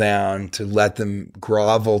people down, to let them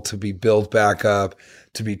grovel, to be built back up,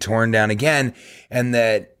 to be torn down again. And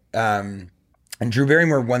that, and Drew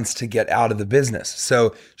Barrymore wants to get out of the business.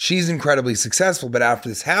 So she's incredibly successful. But after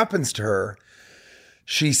this happens to her,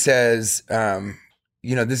 she says,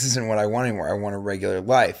 this isn't what I want anymore. I want a regular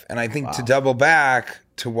life. And I think to double back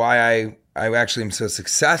to why I actually am so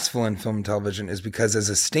successful in film and television is because as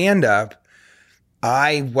a stand-up,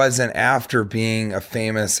 I wasn't after being a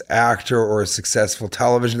famous actor or a successful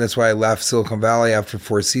television. That's why I left Silicon Valley after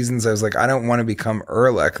 4 seasons. I was like, I don't want to become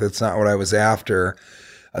Ehrlich. That's not what I was after.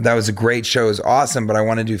 That was a great show. It was awesome, but I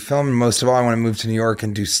want to do film. And most of all, I want to move to New York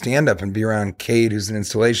and do stand-up and be around Kate, who's an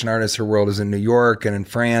installation artist. Her world is in New York and in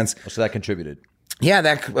France. So that contributed. Yeah,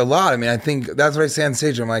 that a lot. I mean, I think that's what I say on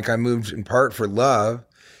stage. I'm like, I moved in part for love,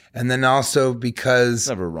 and then also because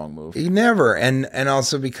Never a wrong move. Never, and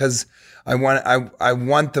also because I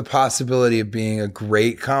want the possibility of being a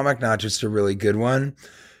great comic, not just a really good one,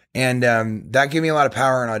 and that gave me a lot of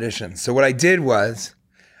power in auditions. So what I did was,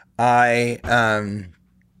 and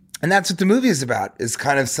that's what the movie is about. Is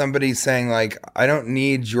kind of somebody saying like, I don't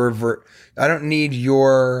need your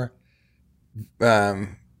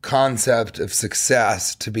concept of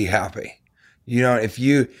success to be happy. If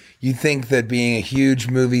you think that being a huge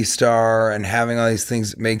movie star and having all these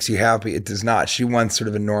things makes you happy, it does not. She wants sort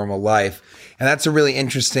of a normal life. And that's a really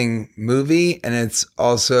interesting movie. And it's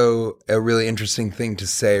also a really interesting thing to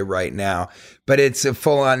say right now. But it's a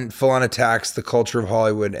full on attacks the culture of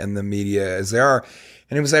Hollywood and the media as they are.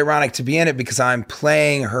 And it was ironic to be in it because I'm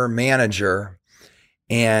playing her manager,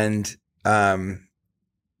 and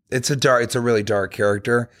it's a really dark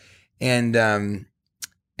character. And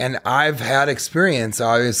I've had experience,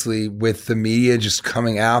 obviously, with the media just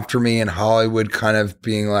coming after me and Hollywood kind of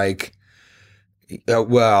being like, he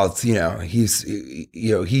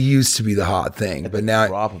used to be the hot thing, but now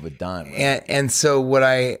drop of a dime. Right? And so what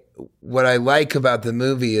I like about the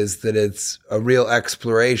movie is that it's a real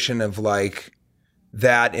exploration of like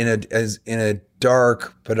that in a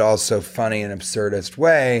dark but also funny and absurdist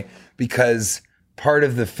way, because part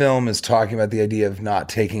of the film is talking about the idea of not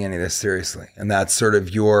taking any of this seriously. And that's sort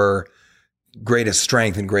of your greatest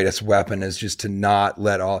strength and greatest weapon, is just to not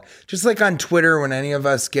let just like on Twitter, when any of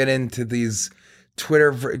us get into these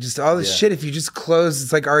Twitter, just all this shit, if you just close,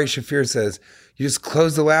 it's like Ari Shaffir says, you just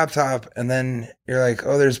close the laptop and then you're like,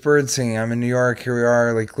 oh, there's birds singing. I'm in New York. Here we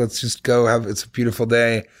are. Like, let's just go it's a beautiful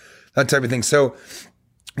day, that type of thing. So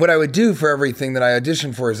what I would do for everything that I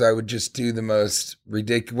auditioned for is I would just do the most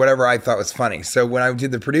ridiculous, whatever I thought was funny. So when I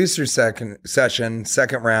did the producer second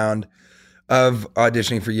round of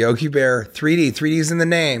auditioning for Yogi Bear, 3D's in the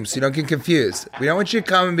name, so you don't get confused. We don't want you to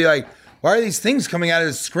come and be like, why are these things coming out of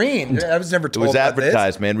the screen? I was never told about this. It was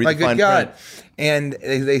advertised, man. Read My the good fine God. print. And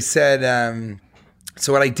they said,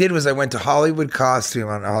 so what I did was I went to Hollywood Costume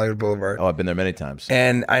on Hollywood Boulevard. Oh, I've been there many times.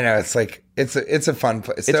 And I know, it's like, it's a fun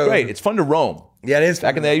place. It's great. It's fun to roam. Yeah, it is.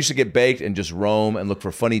 Back in the day, I used to get baked and just roam and look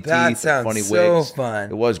for funny teeth, That sounds funny so wigs. fun.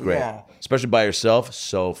 It was great, Yeah. especially by yourself.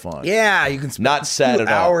 So fun. Yeah, you can spend Not sad 2 at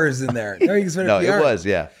all. hours in there. No, you can spend No, a few it hours. was.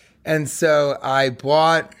 Yeah. And so I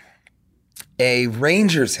bought a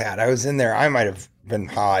Rangers hat. I was in there. I might have been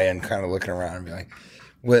high and kind of looking around and be like,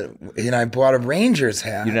 what? And I bought a Rangers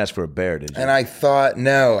hat. You didn't ask for a bear, did you? And I thought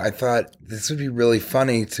this would be really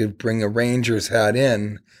funny to bring a Rangers hat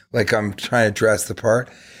in, like I'm trying to dress the part.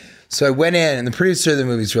 So I went in, and the producer of the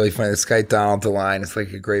movie is really funny. This guy, Donald DeLine, is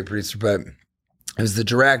like a great producer, but it was the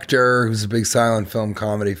director, who's a big silent film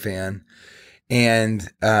comedy fan. And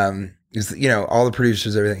it was, all the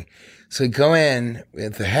producers, everything. So I go in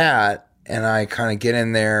with the hat, and I kind of get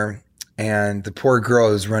in there, and the poor girl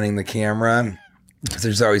who's running the camera, because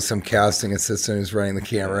there's always some casting assistant who's running the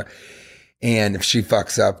camera. And if she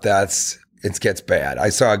fucks up, it gets bad. I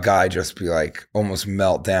saw a guy just be like almost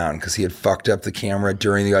melt down because he had fucked up the camera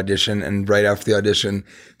during the audition. And right after the audition,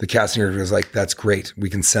 the casting director was like, that's great. We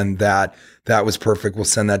can send that. That was perfect. We'll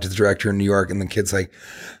send that to the director in New York. And the kid's like,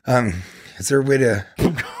 is there a way to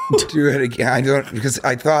do it again? I don't, because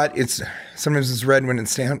I thought sometimes it's red when it's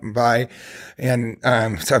standby. And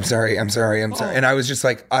so I'm sorry. And I was just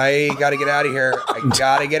like, I got to get out of here.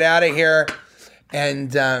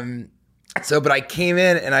 And but I came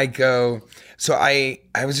in and I go, so I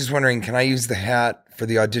was just wondering, can I use the hat for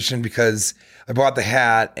the audition? Because I bought the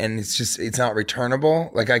hat and it's not returnable.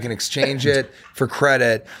 Like I can exchange it for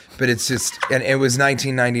credit, but and it was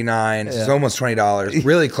 $19.99. It's almost $20,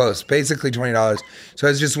 really close, basically $20. So I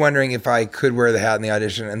was just wondering if I could wear the hat in the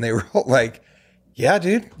audition. And they were all like, yeah,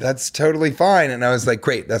 dude, that's totally fine. And I was like,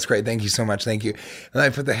 great, that's great. Thank you so much. Thank you. And I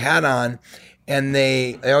put the hat on, and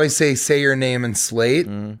they always say your name in slate,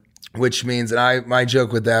 which means, and my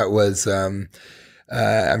joke with that was, I'm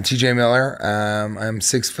TJ Miller. I'm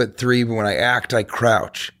 6'3", but when I act, I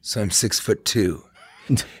crouch. So I'm 6'2".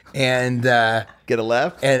 And, Get a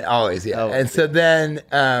laugh? and always, yeah. Oh. And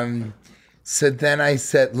so then I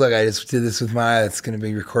said, look, I just did this with my eye. It's going to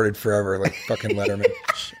be recorded forever, like fucking Letterman.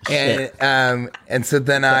 And so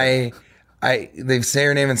then they say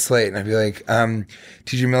her name in slate, and I'd be like,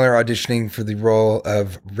 TJ Miller auditioning for the role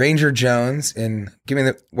of Ranger Jones give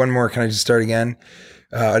me one more. Can I just start again?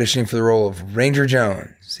 Auditioning for the role of Ranger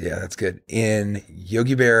Jones. Yeah, that's good. In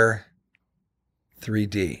Yogi Bear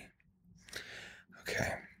 3D.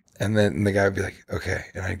 Okay. And then the guy would be like, okay.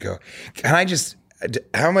 And I'd go, can I just,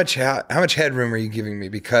 how much headroom are you giving me?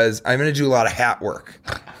 Because I'm going to do a lot of hat work.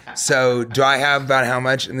 So do I have about how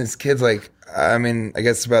much? And this kid's like, I mean, I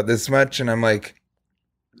guess about this much. And I'm like,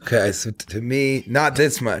 okay, so to me, not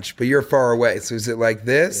this much, but you're far away. So is it like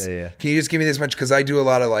this? Yeah. Can you just give me this much? Because I do a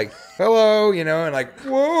lot of like, hello, and like,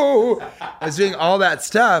 whoa. I was doing all that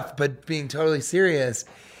stuff, but being totally serious.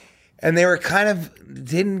 And they were kind of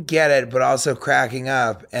didn't get it, but also cracking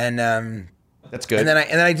up. And That's good. and then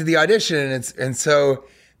I did the audition, and so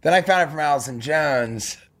then I found out from Allison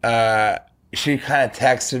Jones. She kind of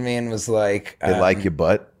texted me and was like, they like your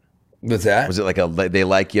butt? What's that? Was it like they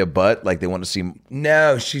like your butt? Like they want to see...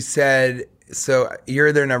 No, she said, so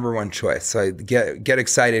you're their number one choice. So I get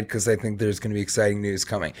excited because I think there's going to be exciting news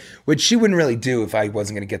coming, which she wouldn't really do if I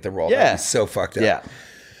wasn't going to get the role. Yeah. That'd be so fucked up. Yeah.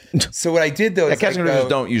 So what I did though is Casting directors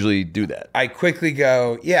don't usually do that. I quickly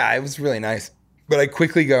go, yeah, it was really nice. But I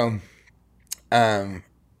quickly go, all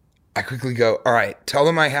right, tell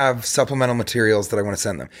them I have supplemental materials that I want to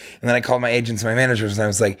send them. And then I called my agents and my managers and I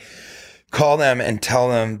was like, call them and tell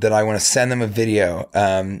them that I want to send them a video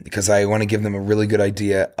because I want to give them a really good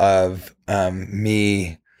idea of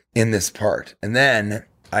me in this part. And then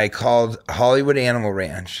I called Hollywood Animal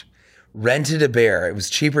Ranch, rented a bear. It was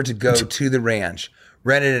cheaper to go to the ranch.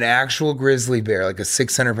 Rented an actual grizzly bear, like a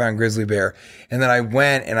 600-pound grizzly bear. And then I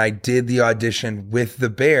went and I did the audition with the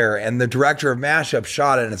bear. And the director of Mashup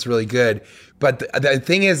shot it, and it's really good. But the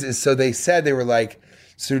thing is so they said, they were like,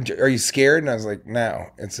 so are you scared? And I was like, no,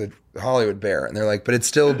 it's a Hollywood bear. And they're like, but it's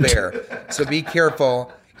still a bear. So be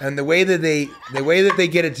careful. And the way that they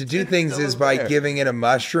get it to do things is by giving it a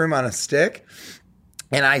mushroom on a stick.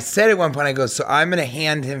 And I said at one point, I go, so I'm going to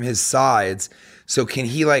hand him his sides. So can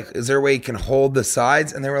he is there a way he can hold the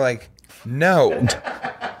sides? And they were like, no,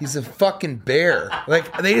 he's a fucking bear.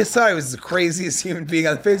 Like they just thought I was the craziest human being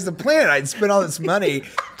on the face of the planet. I'd spent all this money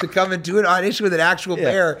to come and do an audition with an actual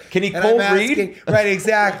bear. Can he And cold I'm read? asking- Right,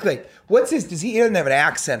 exactly. What's his, he doesn't have an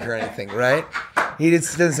accent or anything, right? He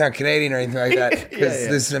just doesn't sound Canadian or anything like that because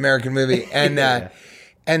this is an American movie. And,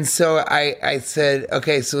 and so I said,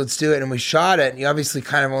 okay, so let's do it. And we shot it. And you obviously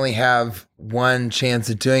kind of only have one chance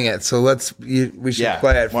at doing it. So we should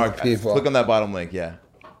play it for Mark, people. Click on that bottom link. Yeah.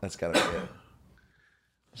 That's got to be it.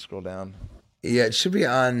 Scroll down. Yeah, it should be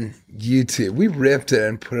on YouTube. We ripped it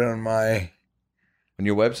and put it on my... On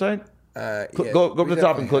your website? Yeah, go up to we the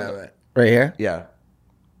top and definitely click. have it. Right here? Yeah.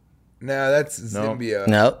 No, that's Zimbio.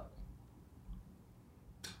 No.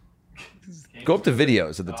 Go up to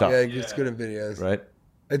videos at the top. Yeah, just go to videos. Right?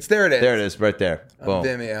 There it is. There it is, right there. On Boom.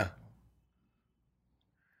 Vimeo.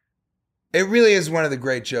 It really is one of the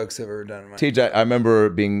great jokes I've ever done in my life. TJ, I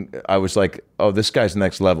remember I was like, oh, this guy's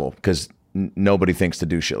next level because nobody thinks to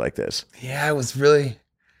do shit like this. Yeah, it was really...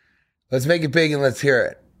 Let's make it big and let's hear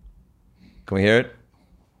it. Can we hear it?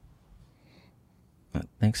 I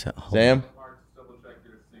think so. Hold on. Sam?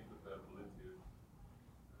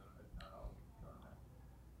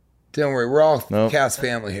 Don't worry, we're all Nope. cast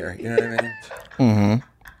family here. You know what I mean?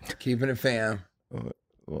 Keeping it fam.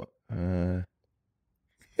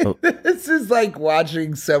 This is like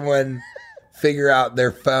watching someone figure out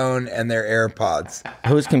their phone and their AirPods.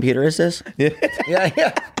 Whose computer is this?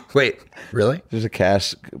 Yeah. Wait, really? There's a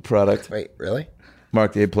cash product. Wait, really?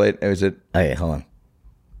 Mark the A plate. Is it? Okay, hold on.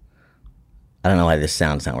 I don't know why this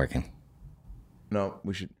sound's not working. No,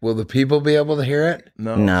 we should. Will the people be able to hear it?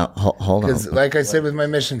 No. No, hold on. Because, like I said with my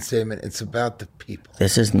mission statement, it's about the people.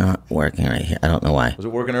 This is not working right here. I don't know why. Was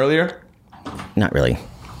it working earlier? Not really.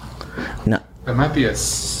 No. That might be a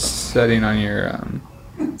setting on your.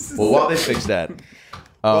 Well, while they fix that.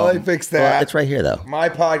 Well, I fixed that. Well, it's right here, though. My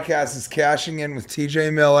podcast is Cashing In with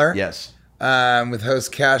TJ Miller. Yes. With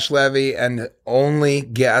host Cash Levy and only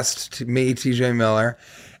guest, me, TJ Miller.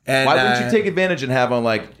 And Why wouldn't you take advantage and have on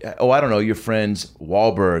like, I don't know, your friends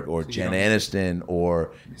Wahlberg or Jen Aniston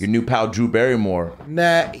or your new pal Drew Barrymore?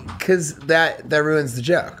 Nah, because that ruins the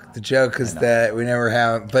joke. The joke is that we never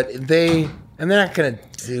have, but they're not going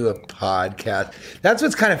to do a podcast. That's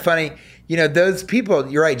what's kind of funny. You know, those people,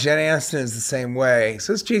 you're right, Jen Aniston is the same way.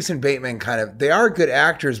 So is Jason Bateman they are good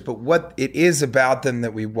actors, but what it is about them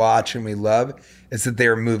that we watch and we love is that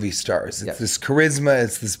they're movie stars. It's this charisma,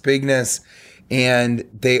 it's this bigness, and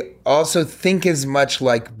they also think as much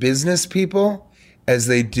like business people as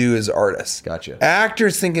they do as artists. Gotcha.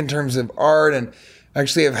 Actors think in terms of art, and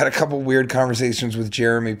actually I've had a couple weird conversations with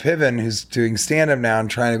Jeremy Piven, who's doing stand-up now and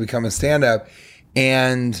trying to become a stand-up,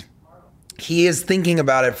 and he is thinking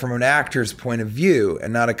about it from an actor's point of view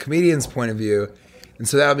and not a comedian's point of view. And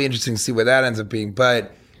so that'll be interesting to see what that ends up being.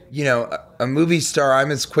 But, you know, a movie star, I'm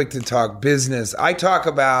as quick to talk business. I talk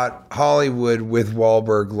about Hollywood with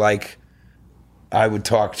Wahlberg like I would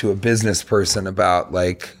talk to a business person about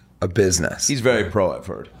like a business. He's very pro, I've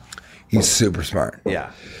heard. He's super smart.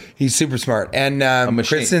 Yeah. He's super smart. And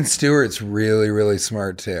Kristen Stewart's really, really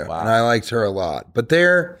smart too. Wow. And I liked her a lot. But they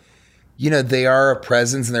are a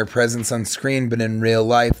presence, and their presence on screen, but in real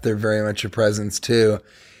life, they're very much a presence too.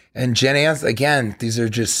 And Jen Aniston, again, these are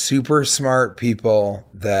just super smart people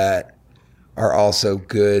that are also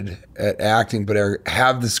good at acting, but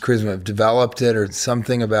have this charisma, have developed it or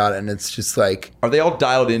something about it. And it's just like, are they all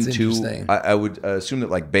dialed into, interesting. I would assume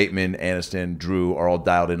that like Bateman, Aniston, Drew are all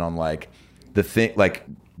dialed in on like the thing, like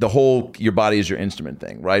the whole your body is your instrument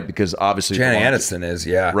thing, right? Because obviously Jen Aniston is,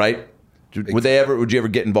 yeah. Right? Would you ever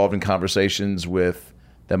get involved in conversations with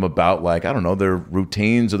them about like, I don't know, their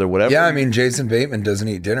routines or their whatever? Yeah, I mean, Jason Bateman doesn't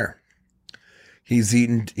eat dinner. He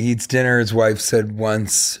eats dinner, his wife said,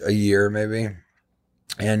 once a year maybe.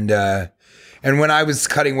 And when I was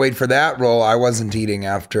cutting weight for that role, I wasn't eating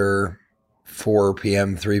after 4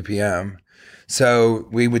 p.m., 3 p.m. So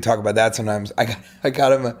we would talk about that sometimes. I had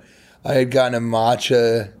gotten a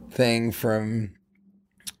matcha thing from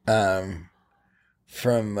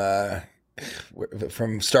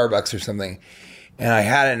Starbucks or something, and I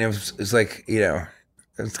had it, and it was like, you know,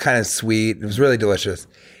 it was kind of sweet. It was really delicious.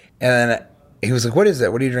 And then he was like, "What is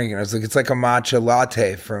that? What are you drinking?" I was like, "It's like a matcha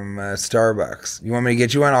latte from Starbucks. You want me to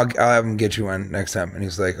get you one? I'll have him get you one next time." And he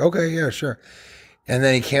was like, "Okay, yeah, sure." And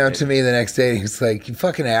then he came up to me the next day, and he was like, "You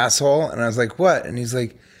fucking asshole!" And I was like, "What?" And he's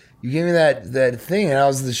like, "You gave me that thing, and I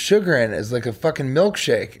was the sugar in it. It's like a fucking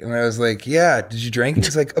milkshake." And I was like, "Yeah, did you drink it?"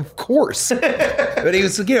 He's like, "Of course." But he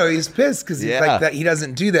was, you know, he's pissed because he's like that. He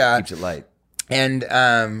doesn't do that. Keeps it light. And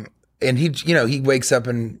he, you know, he wakes up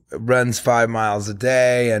and runs 5 miles a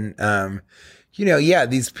day, and you know, yeah,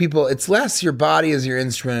 these people. It's less your body is your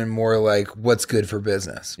instrument, and more like what's good for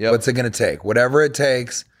business. Yep. What's it going to take? Whatever it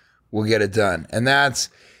takes, we'll get it done. And that's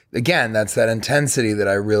that intensity that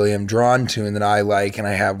I really am drawn to and that I like and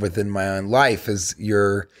I have within my own life is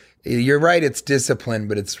you're right. It's discipline,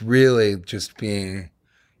 but it's really just being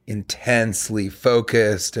intensely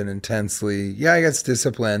focused and intensely, I guess,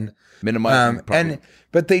 disciplined. Minimizing.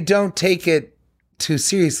 But they don't take it too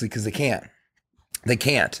seriously because they can't. They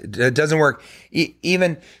can't. It doesn't work.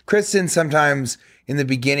 Even Kristen, sometimes in the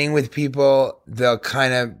beginning with people, they'll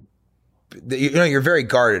kind of, you know, you're very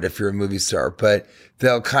guarded if you're a movie star, but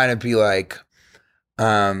they'll kind of be like,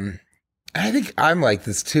 I think I'm like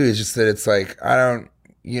this too. It's just that it's like,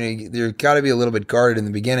 there's got to be a little bit guarded in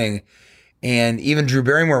the beginning. And even Drew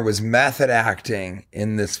Barrymore was method acting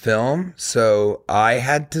in this film. So I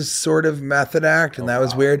had to sort of method act, and that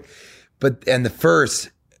was weird. And the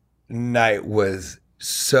first night was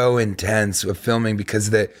so intense of filming because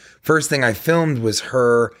the first thing I filmed was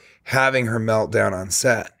her having her meltdown on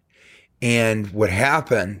set. And what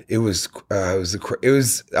happened, I've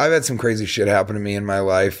had some crazy shit happen to me in my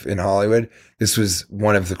life in Hollywood. This was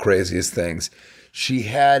one of the craziest things. She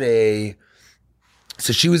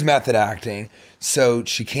was method acting. So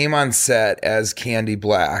she came on set as Candy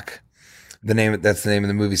Black, that's the name of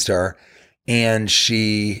the movie star. And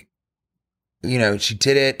she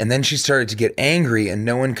did it, and then she started to get angry, and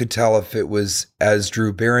no one could tell if it was as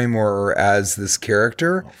Drew Barrymore or as this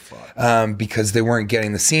character, because they weren't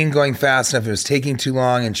getting the scene going fast enough. It was taking too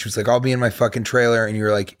long, and she was like, "I'll be in my fucking trailer," and you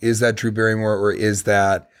were like, "Is that Drew Barrymore or is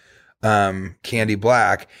that Candy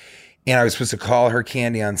Black?" And I was supposed to call her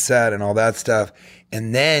Candy on set and all that stuff,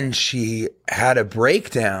 and then she had a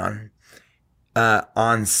breakdown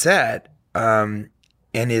on set.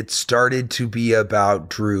 And it started to be about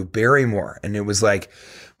Drew Barrymore. And it was like,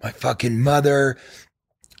 my fucking mother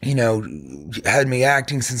you know, had me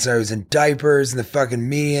acting since I was in diapers, and the fucking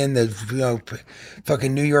media, and the, you know,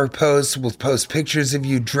 fucking New York Post will post pictures of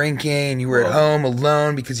you drinking, and you were at home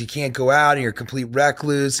alone because you can't go out, and you're a complete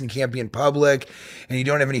recluse, and can't be in public, and you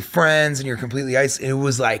don't have any friends, and you're completely isolated. It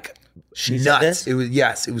was like nuts. It was,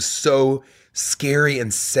 yes, it was so scary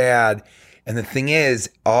and sad. And the thing is,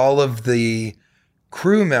 all of the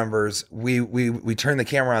crew members, we turned the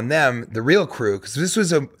camera on them, the real crew, because this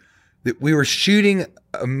was we were shooting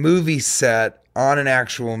a movie set on an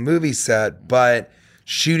actual movie set, but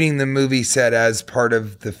shooting the movie set as part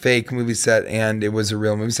of the fake movie set, and it was a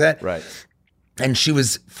real movie set. Right. And she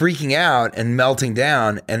was freaking out and melting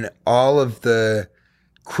down, and all of the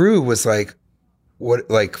crew was like, what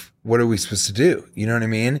are we supposed to do? You know what I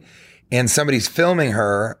mean? And somebody's filming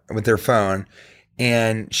her with their phone,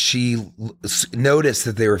 and she noticed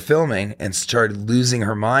that they were filming and started losing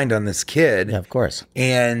her mind on this kid. Yeah, of course.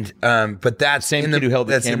 And but that's Same in kid the, who held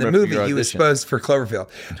the that's in camera the for movie. your He was audition. supposed for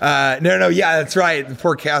Cloverfield. No, yeah, that's right. The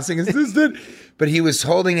poor casting assistant. But he was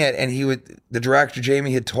holding it, and the director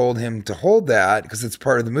Jamie had told him to hold that because it's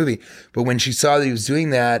part of the movie. But when she saw that he was doing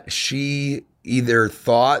that, she either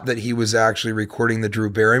thought that he was actually recording the Drew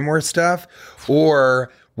Barrymore stuff,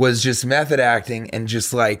 or was just method acting and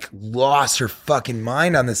just like lost her fucking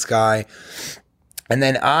mind on this guy. And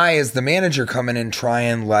then I, as the manager, come in and try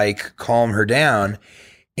and like calm her down.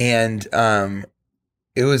 And I'm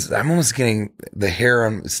almost getting the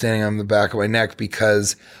hair standing on the back of my neck,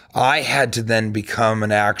 because I had to then become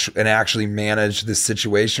and actually manage this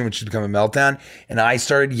situation, which had become a meltdown. And I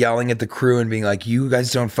started yelling at the crew and being like, you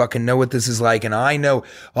guys don't fucking know what this is like. And I know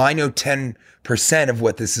 10% of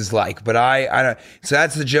what this is like, but I don't. So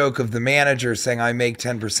that's the joke of the manager saying, I make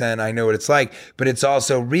 10%. I know what it's like, but it's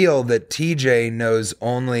also real that TJ knows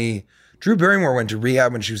only. Drew Barrymore went to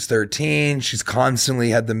rehab when she was 13. She's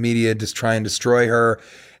constantly had the media just try and destroy her.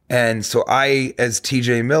 And so I, as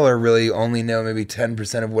TJ Miller, really only know maybe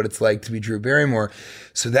 10% of what it's like to be Drew Barrymore.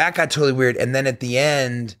 So that got totally weird. And then at the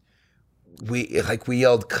end, we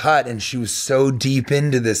yelled cut, and she was so deep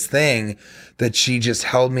into this thing that she just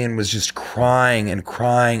held me and was just crying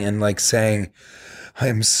and like saying, I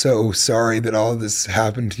am so sorry that all of this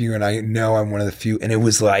happened to you. And I know I'm one of the few. And it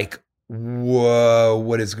was like, whoa,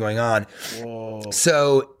 what is going on? Whoa.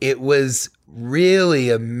 So it was really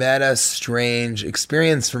a meta strange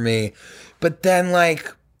experience for me. But then,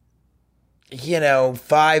 like,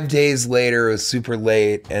 5 days later, it was super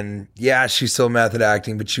late, and yeah, she's still method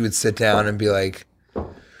acting, but she would sit down and be like,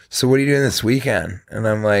 so what are you doing this weekend? And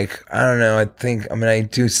I'm like, I don't know. I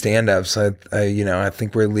do stand up. So I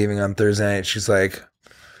think we're leaving on Thursday night. She's like,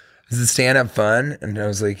 is the stand up fun? And I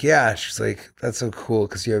was like, yeah. She's like, that's so cool,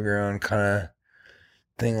 because you have your own kind of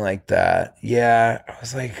thing like that. Yeah.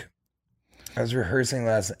 I was rehearsing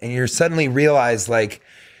last night, and you suddenly realize, like,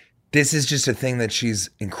 this is just a thing that she's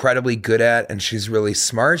incredibly good at, and she's really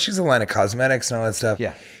smart. She's a line of cosmetics and all that stuff.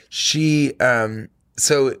 Yeah. She,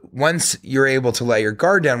 so once you're able to let your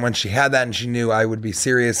guard down, once she had that and she knew I would be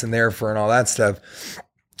serious and there for her and all that stuff,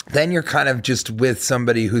 then you're kind of just with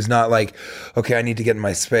somebody who's not like, okay, I need to get in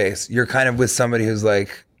my space. You're kind of with somebody who's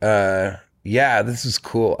like, yeah, this is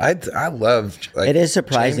cool. I love, like, It is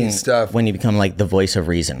surprising Jamie's stuff. when you become like the voice of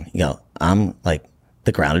reason. You go, I'm like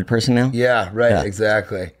the grounded person now. Yeah, right, Yeah.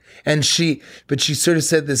 exactly. And she sort of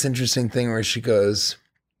said this interesting thing where she goes,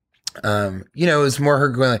 it was more her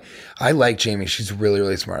going like, I like Jamie. She's really,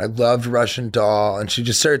 really smart. I loved Russian Doll. And she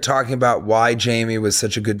just started talking about why Jamie was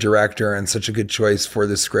such a good director and such a good choice for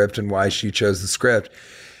the script, and why she chose the script.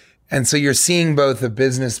 And so you're seeing both a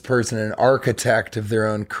business person and an architect of their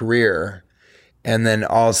own career. And then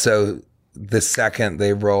also, the second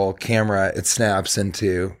they roll camera, it snaps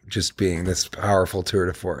into just being this powerful tour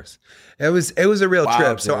de force. It was a real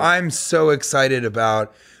trip. Dude. So I'm so excited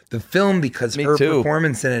about the film, because Me her too.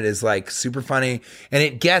 performance in it is like super funny, and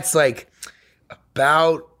it gets like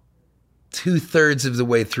about 2/3 of the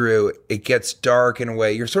way through, it gets dark in a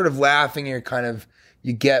way. You're sort of laughing, you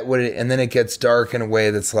get what it, and then it gets dark in a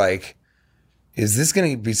way that's like, is this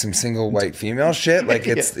going to be some single white female shit? Like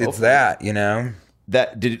it's that,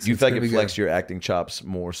 Do you feel like gonna it be flexed your acting chops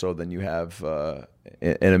more so than you have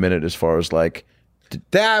in a minute, as far as like?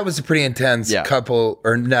 That was a pretty intense Yeah. couple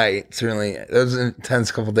or night, certainly. That was an intense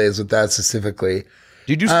couple days with that specifically.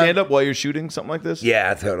 Do you do stand up while you're shooting something like this?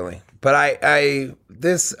 Yeah, totally. But I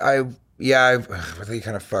really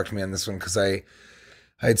kind of fucked me on this one, because I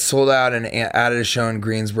had sold out and added a show in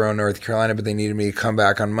Greensboro, North Carolina, but they needed me to come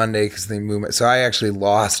back on Monday because they moved. So I actually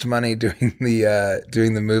lost money doing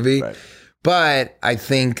the movie. Right. But I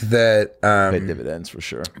think that Paid dividends for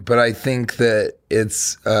sure. but I think that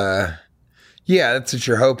it's yeah, that's what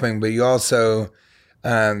you're hoping. But you also,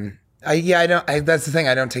 That's the thing.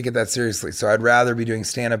 I don't take it that seriously. So I'd rather be doing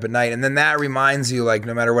stand up at night. And then that reminds you, like,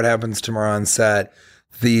 no matter what happens tomorrow on set,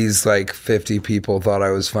 these like 50 people thought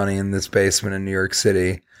I was funny in this basement in New York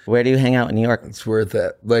City. Where do you hang out in New York? It's worth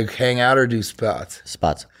it. Like, hang out or do spots?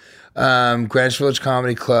 Spots. Greenwich Village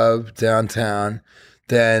Comedy Club downtown.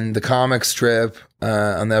 Then the Comic Strip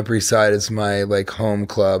on the Upper East Side is my like home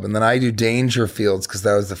club. And then I do Dangerfields because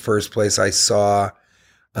that was the first place I saw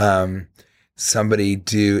somebody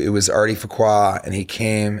do. It was Artie Fuqua, and he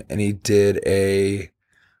came and he did a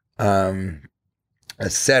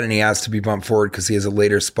set, and he asked to be bumped forward because he has a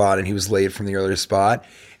later spot, and he was late from the earlier spot.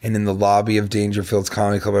 And in the lobby of Dangerfield's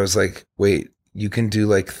Comedy Club, I was like, wait, you can do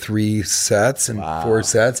like 3 sets and 4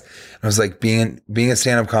 sets. And I was like, being a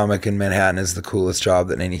stand-up comic in Manhattan is the coolest job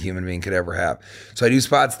that any human being could ever have. So I do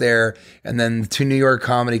spots there, and then 2 New York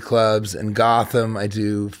comedy clubs and Gotham I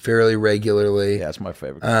do fairly regularly. Yeah, it's my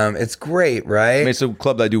favorite. It's great, right? I mean, it's a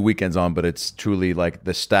club that I do weekends on, but it's truly like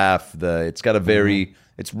the staff. It's got a very,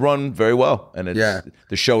 it's run very well, and it's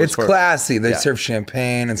the show. It's classy. They serve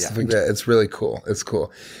champagne and stuff like that. It's really cool. It's cool,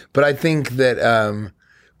 but I think that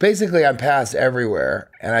basically I'm passed everywhere,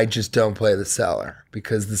 and I just don't play the Cellar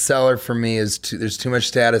because the Cellar for me is there's too much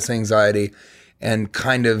status anxiety, and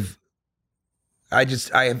kind of I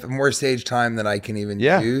have more stage time than I can even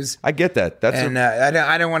use. I get that.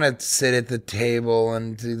 I don't want to sit at the table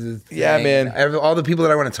and do the thing. Yeah, man. All the people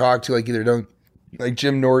that I want to talk to, like either don't, like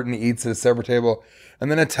Jim Norton eats at a separate table,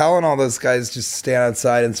 and then Attell and all those guys just stand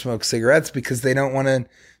outside and smoke cigarettes because they don't want to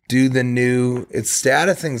do the new. It's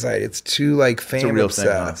status anxiety. It's too like fame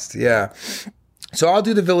obsessed. Thing, huh? Yeah. So I'll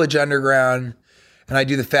do the Village Underground. And I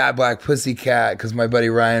do the Fat Black Pussycat because my buddy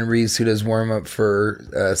Ryan Reese, who does warm up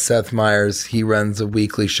for Seth Meyers, he runs a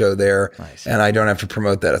weekly show there. Nice. And I don't have to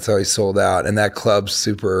promote that. It's always sold out. And that club's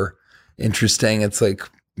super interesting. It's like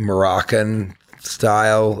Moroccan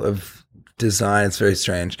style of design. It's very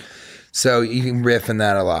strange. So you can riff in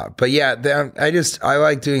that a lot. But yeah, I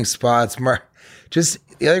like doing spots. Just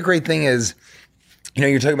the other great thing is, you know,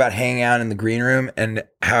 you're talking about hanging out in the green room, and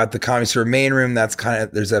how at the Comedy Store main room, that's kind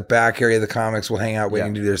of, there's that back area the comics will hang out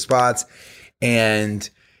waiting to do their spots. And,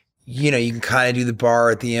 you know, you can kind of do the bar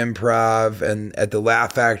at the Improv, and at the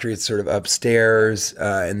Laugh Factory, it's sort of upstairs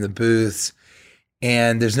in the booths.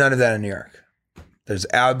 And there's none of that in New York. There's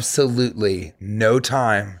absolutely no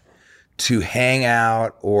time to hang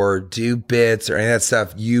out or do bits or any of that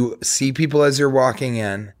stuff. You see people as you're walking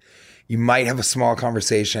in. You might have a small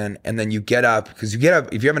conversation, and then you get up, because if you have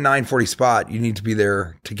a 9:40 spot, you need to be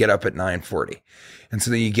there to get up at 9:40. And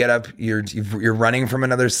so then you get up, you're running from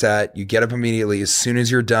another set, you get up immediately. As soon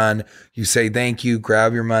as you're done, you say thank you,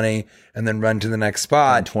 grab your money, and then run to the next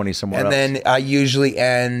spot. 20 somewhere else. And then I usually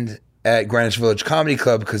end at Greenwich Village Comedy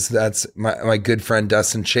Club, because that's my good friend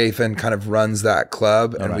Dustin Chafin kind of runs that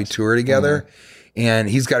club, and we tour together. And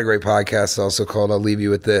he's got a great podcast also called I'll Leave You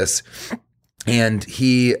With This. And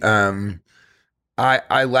he, I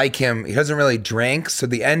like him. He doesn't really drink. So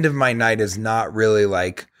the end of my night is not really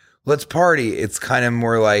like, let's party. It's kind of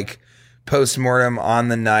more like post-mortem on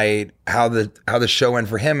the night, how the show went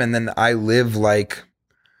for him. And then I live like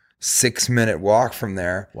 6-minute walk from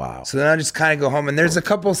there. Wow. So then I just kind of go home, and there's a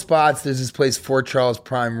couple spots. There's this place, Fort Charles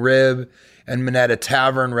Prime Rib and Minetta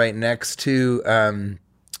Tavern right next to,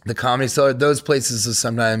 the Comedy Cellar. Those places will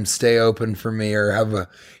sometimes stay open for me, or have a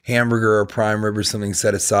hamburger or prime rib or something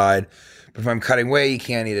set aside. But if I'm cutting weight, you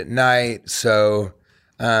can't eat at night. So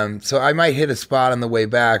I might hit a spot on the way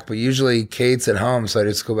back, but usually Kate's at home, so I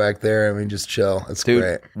just go back there and we just chill. It's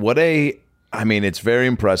great. I mean, it's very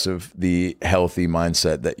impressive, the healthy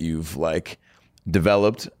mindset that you've like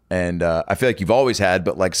developed. And I feel like you've always had,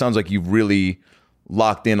 but like, sounds like you've really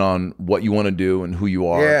locked in on what you want to do and who you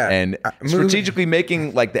are. Yeah. And strategically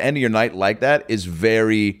making like the end of your night like that is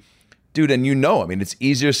very, dude. And I mean, it's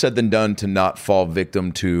easier said than done to not fall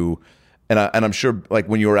victim to, and I'm sure like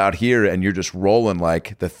when you were out here and you're just rolling,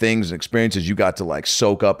 like the things and experiences you got to like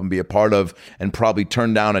soak up and be a part of and probably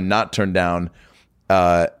turn down and not turn down.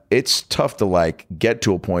 It's tough to like get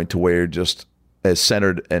to a point to where you're just as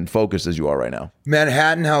centered and focused as you are right now.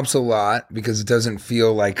 Manhattan helps a lot because it doesn't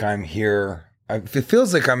feel like I'm here. It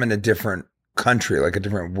feels like I'm in a different country, like a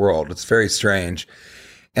different world. It's very strange,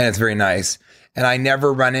 and it's very nice. And I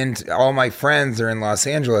never run into, all my friends are in Los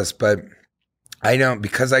Angeles, but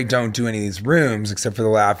because I don't do any of these rooms except for the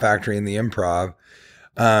Laugh Factory and the Improv.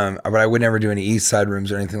 But I would never do any East Side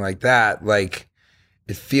rooms or anything like that. Like,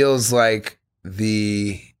 it feels like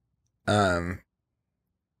there's no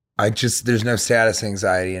status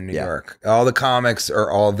anxiety in New York. All the comics are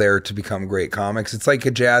all there to become great comics. It's like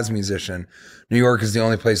a jazz musician. New York is the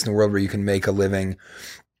only place in the world where you can make a living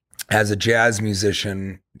as a jazz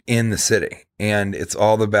musician in the city. And it's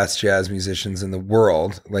all the best jazz musicians in the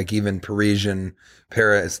world, like even Parisian,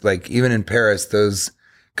 Paris, like even in Paris, those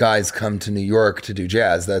guys come to New York to do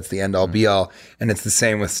jazz. That's the end all be all. And it's the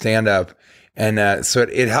same with stand up. And so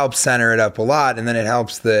it helps center it up a lot. And then it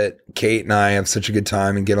helps that Kate and I have such a good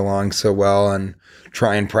time and get along so well and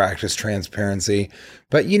try and practice transparency.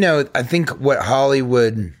 But, you know, I think what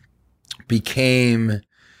Hollywood became,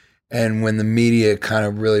 and when the media kind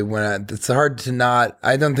of really went out, it's hard to not,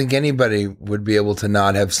 I don't think anybody would be able to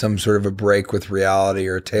not have some sort of a break with reality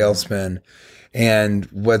or a tailspin. And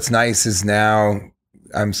what's nice is now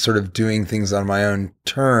I'm sort of doing things on my own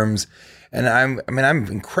terms. And I'm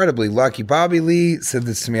incredibly lucky. Bobby Lee said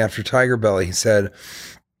this to me after Tiger Belly. He said,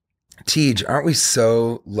 Tej, aren't we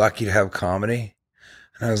so lucky to have comedy?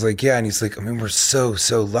 And I was like, yeah. And he's like, I mean, we're so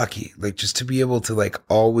lucky, like just to be able to like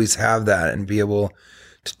always have that and be able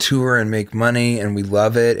to tour and make money, and we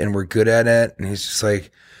love it and we're good at it. And he's just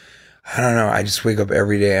like, I don't know. I just wake up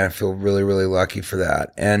every day and I feel really, really lucky for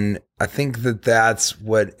that. And I think that that's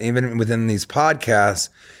what, even within these podcasts,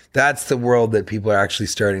 that's the world that people are actually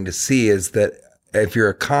starting to see, is that if you're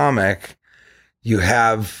a comic, you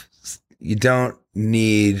don't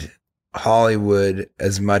need Hollywood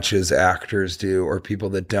as much as actors do, or people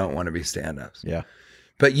that don't want to be stand-ups. Yeah.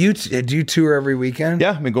 But do you tour every weekend?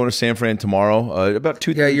 Yeah, I'm going to San Fran tomorrow. About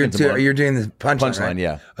 2 Yeah, you're doing the punchline. Punchline, right?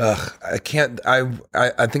 yeah. Ugh, I can't.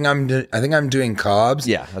 I think I'm doing Cobb's.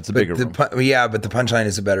 Yeah, that's a bigger room. Yeah, but the punchline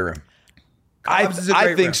is a better room. I Cobb's is a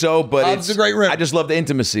great think room. so, but Cobb's is a great room. I just love the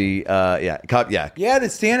intimacy. Yeah. The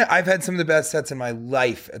stand. I've had some of the best sets in my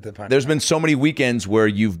life at the punchline. There's been so many weekends where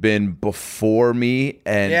you've been before me,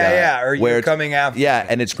 and or where you're it's- coming after. Yeah,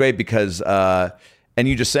 and it's great because and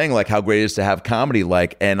you just saying like how great it is to have comedy,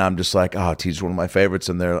 like, and I'm just like, oh, T's one of my favorites,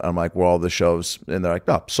 and I'm like, we're all the shows, and they're like,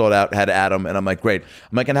 oh, sold out, had Adam, and I'm like, great.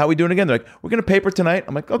 I'm like, and how are we doing again? They're like, we're gonna paper tonight.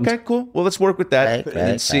 I'm like, okay, cool. Well, let's work with that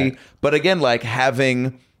and see. Right. But again, like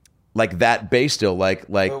having like that base still, like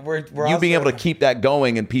we're you being also- able to keep that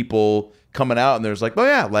going and people coming out and there's like, oh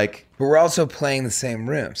yeah, like. But we're also playing the same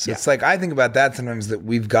rooms. So it's like, I think about that sometimes, that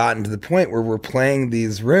we've gotten to the point where we're playing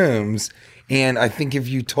these rooms. And I think if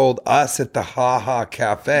you told us at the Ha Ha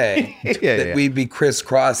Cafe that we'd be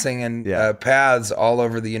crisscrossing and paths all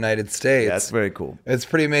over the United States. That's very cool. It's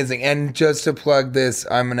pretty amazing. And just to plug this,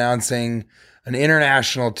 I'm announcing an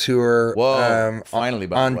international tour. Whoa, finally,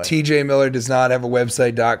 by on the way. TJ Miller does not have a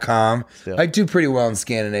website.com. Still. I do pretty well in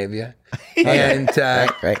Scandinavia. And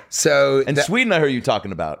Right. so And Sweden, I heard you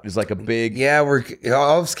talking about, is like a big. yeah, we're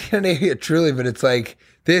all of Scandinavia, truly, but it's like,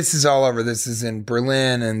 this is all over. This is in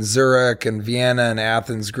Berlin and Zurich and Vienna and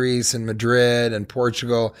Athens, Greece and Madrid and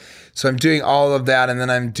Portugal. So I'm doing all of that. And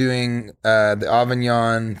then I'm doing the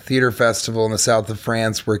Avignon Theater Festival in the south of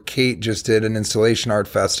France, where Kate just did an installation art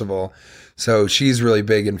festival. So she's really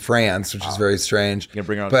big in France, which is very strange. You gonna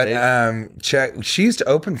bring her on But she used to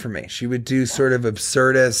open for me. She would do sort of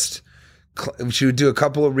absurdist, she would do a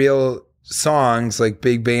couple of real songs, like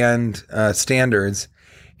big band standards.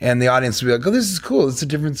 And the audience would be like, oh, this is cool. It's a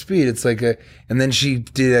different speed. It's like and then she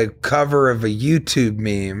did a cover of a YouTube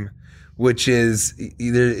meme, which is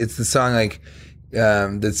it's the song like,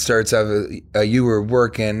 that starts off, you were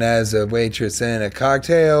working as a waitress in a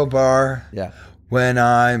cocktail bar. Yeah. When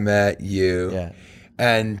I met you. Yeah.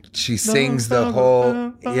 And she sings the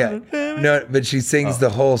whole, but she sings the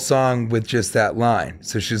whole song with just that line.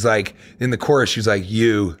 So she's like, in the chorus, she's like,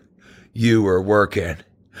 you were working.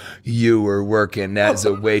 You were working as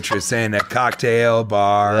a waitress in a cocktail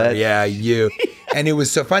bar. Yeah, you. And it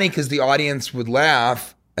was so funny because the audience would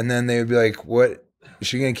laugh, and then they would be like, what? Is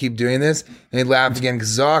she going to keep doing this? And they'd laugh again because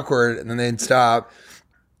it's awkward, and then they'd stop.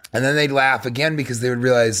 And then they'd laugh again because they would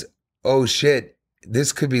realize, oh shit,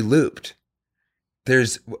 this could be looped.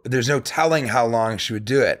 There's no telling how long she would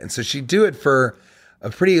do it. And so she'd do it for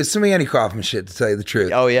some Andy Kaufman shit, to tell you the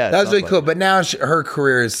truth. Oh, yeah. That was really sounds cool. like But now her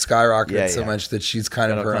career has skyrocketed Yeah, so yeah. much that she's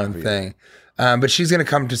kind of Got no her time own for you. thing. But she's going to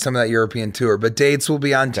come to some of that European tour. But dates will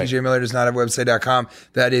be on TJ Miller does not have website.com.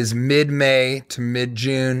 That is mid-May to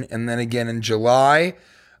mid-June. And then again in July.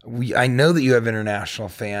 I know that you have international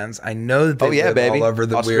fans. I know that they live baby. all over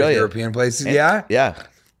the weird Australia. European places. Yeah? Yeah.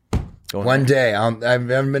 Go One ahead. day. I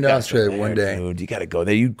haven't been to Australia one day. Dude, you got to go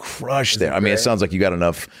there. You crush there. I mean, it sounds like you got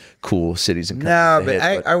enough cool cities and No, countries to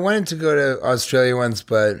but hit, I wanted to go to Australia once,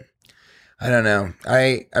 but I don't know.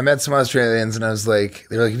 I met some Australians and I was like,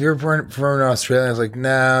 they were like, have you ever been from Australia? I was like,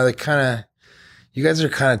 no, you guys are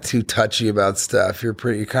kind of too touchy about stuff. You're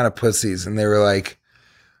kind of pussies. And they were like,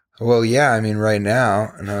 well, yeah, I mean, right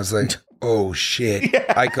now. And I was like, oh shit,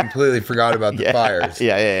 I completely forgot about the fires.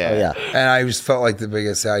 Yeah. Oh, yeah. And I just felt like the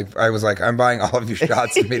biggest. I was like, I'm buying all of your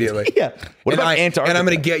shots immediately. Yeah. What about Antarctica? And I'm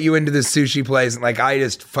going to get you into the sushi place. And like, I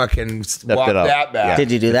just fucking walked it up. that back.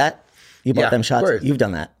 Did you do that? You bought Yeah, them of shots? course. You've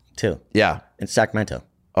done that too. Yeah. In Sacramento.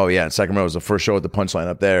 Oh yeah, in Sacramento was the first show at the Punchline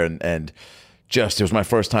up there, and just it was my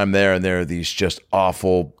first time there, and there are these just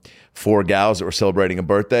awful 4 gals that were celebrating a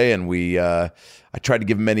birthday, and I tried to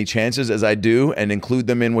give them many chances as I do, and include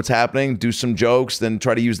them in what's happening, do some jokes, then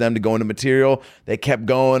try to use them to go into material. They kept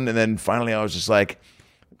going, and then finally I was just like,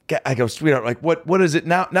 I go, sweetheart, like what is it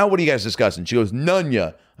now? Now what are you guys discussing? She goes,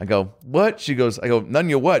 Nunya. I go, what? She goes, I go, none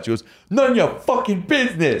your what? She goes, none your fucking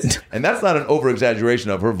business. And that's not an over-exaggeration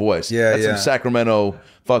of her voice. Yeah, that's yeah. some Sacramento,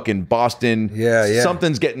 fucking Boston. Yeah, yeah.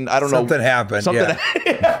 Something's getting, I don't know. Something happened,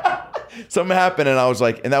 Something happened, and I was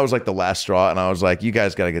like, and that was like the last straw. And I was like, you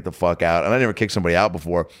guys got to get the fuck out. And I never kicked somebody out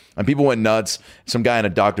before. And people went nuts. Some guy in a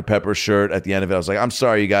Dr. Pepper shirt at the end of it, I was like, I'm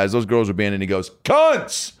sorry, you guys. Those girls were being, and he goes,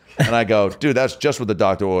 cunts. And I go, dude, that's just what the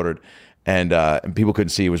doctor ordered. And people couldn't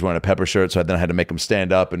see he was wearing a pepper shirt, so then I had to make him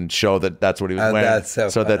stand up and show that that's what he was wearing, that's so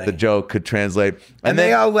that funny. the joke could translate. And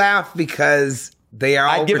they all laugh because they are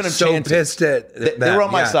all given them so chances. pissed at They were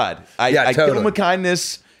on my yeah. side. I give totally. them with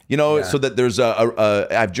kindness, so that there's I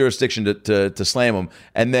have jurisdiction to slam them.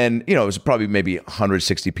 And then, it was probably maybe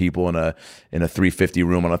 160 people in a 350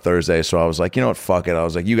 room on a Thursday. So I was like, you know what, fuck it. I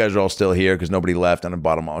was like, you guys are all still here because nobody left, and I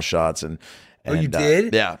bought them all shots. And you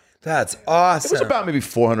did? Yeah. That's awesome. It was about maybe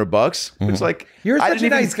 $400. It's like You're I such a didn't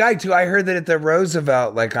even- nice guy too. I heard that at the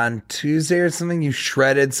Roosevelt, like on Tuesday or something, you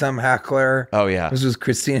shredded some heckler. Oh, yeah. This was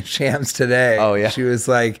Christina Shams today. Oh, yeah. She was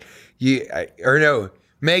like,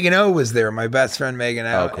 Megan O was there. My best friend Megan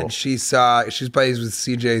O, Oh, cool. and she's plays with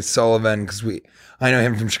CJ Sullivan because I know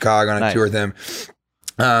him from Chicago and I Nice. tour with him.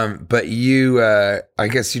 But you, I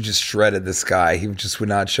guess you just shredded this guy. He just would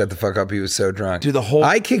not shut the fuck up. He was so drunk. Dude, the whole-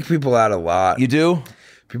 I kick people out a lot. You do?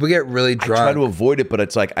 People get really I drunk. try to avoid it, but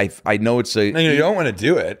it's like I know it's a. No, you don't want to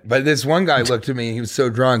do it. But this one guy looked at me. He was so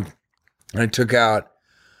drunk, and I took out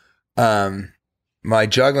my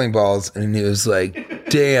juggling balls, and he was like,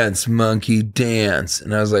 "Dance, monkey, dance."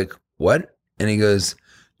 And I was like, "What?" And he goes,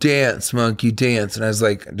 "Dance, monkey, dance." And I was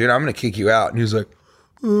like, "Dude, I'm gonna kick you out." And he was like,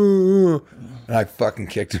 "Ooh." And I fucking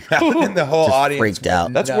kicked him out, and the whole audience freaked out.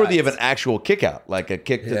 went That's nuts. worthy of an actual kick out, like a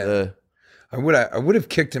kick to Yeah. the. I would have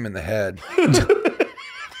kicked him in the head.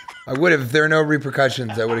 I would have. If there are no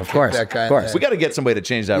repercussions, I would have kicked course, that guy. of in course. the head. We got to get somebody to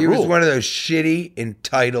change that He rule. was one of those shitty,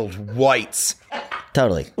 entitled whites.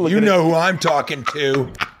 Totally. You know who I'm talking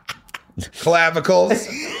to. Clavicles.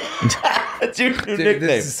 That's your new Dude, nickname.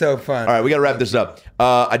 this is so fun. All right, we got to wrap this up.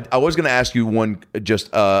 I was going to ask you one just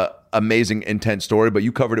amazing, intense story, but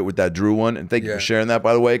you covered it with that Drew one, and thank you Yeah. for sharing that,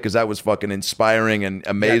 by the way, because that was fucking inspiring and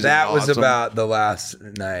amazing. Yeah, that and was awesome. about the last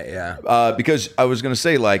night. Yeah. Because I was going to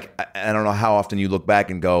say, like, I don't know how often you look back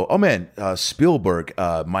and go, oh man, Spielberg,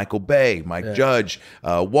 Michael Bay, Mike Judge,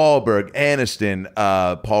 Wahlberg,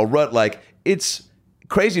 Aniston, Paul Rudd. Like, it's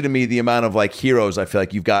crazy to me the amount of like heroes I feel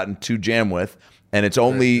like you've gotten to jam with, and it's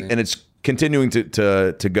only and it's continuing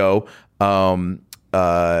to go.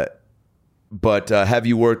 But have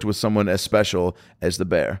you worked with someone as special as the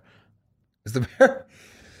Bear? Is the bear?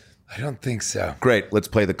 I don't think so. Great, let's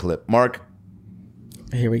play the clip. Mark,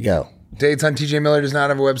 Here we go. Dates on TJ Miller does not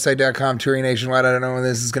have a website.com, touring nationwide. I don't know when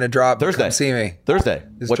this is going to drop. Thursday. Come see me. Thursday.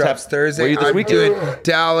 This What's drops Thursday. Where are you this I'm weekend? doing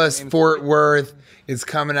Dallas, Fort Worth. It's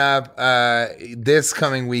coming up this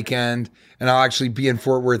coming weekend, and I'll actually be in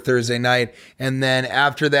Fort Worth Thursday night. And then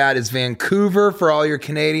after that is Vancouver for all your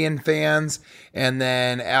Canadian fans. And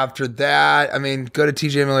then after that, I mean, go to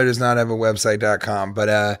TJ Miller does not have a website.com, but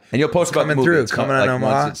And you'll post about the coming movie. through, It's coming like on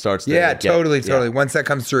Omaha. once it starts to yeah, get- totally. yeah. Once that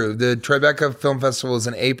comes through, the Tribeca Film Festival is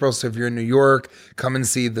in April, so if you're in New York, come and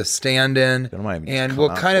see The Stand-In. might even And come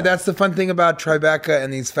well, out kind of for that's the fun thing about Tribeca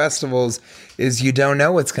and these festivals is you don't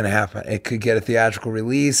know what's going to happen. It could get a theatrical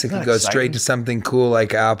release. It could go straight exciting? to something cool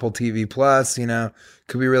like Apple TV Plus.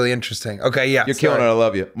 Could be really interesting. Okay, yeah, You're killing it. I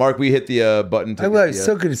love you. Mark, we hit the button. To I get love it. the,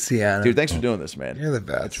 So good to see you, Anna. Dude, thanks for doing this, man. You're the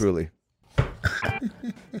best. Truly.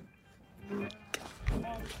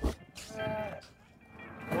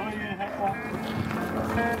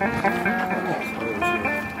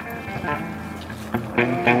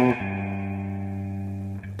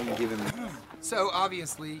 So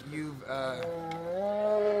obviously you've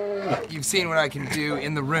seen what I can do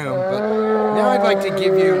in the room, but now I'd like to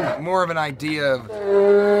give you more of an idea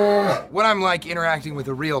of what I'm like interacting with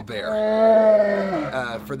a real bear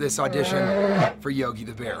for this audition for Yogi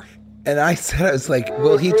the Bear. And I said, I was like,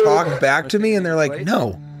 will he talk back to me? And they're like,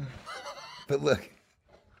 no. But look,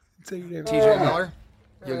 TJ Miller,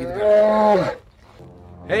 Yogi the Bear.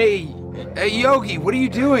 Hey, Yogi, what are you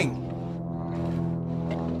doing?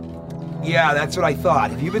 Yeah, that's what I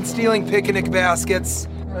thought. Have you been stealing picnic baskets?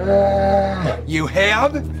 You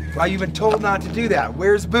have? Well, you've been told not to do that.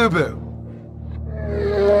 Where's Boo Boo?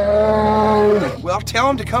 Well, tell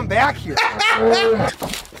him to come back here.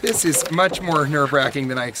 This is much more nerve-wracking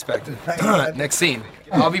than I expected. Next scene.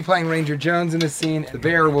 I'll be playing Ranger Jones in this scene. The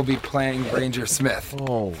bear will be playing Ranger Smith.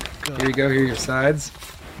 Oh, God. Here you go. Here are your sides.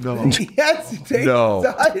 No. He has to take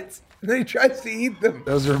sides. And then he tries to eat them.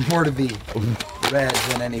 Those are more to be red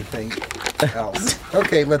than anything else.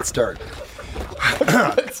 Okay, let's start.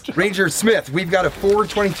 Ranger Smith, we've got a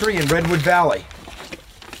 423 in Redwood Valley.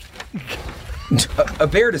 A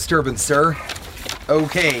bear disturbance, sir.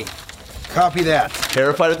 Okay, copy that.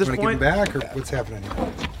 Terrified at this Want to point? get back, or what's happening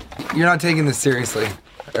here? You're not taking this seriously,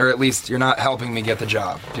 or at least you're not helping me get the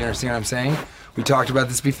job. Do you understand what I'm saying? We talked about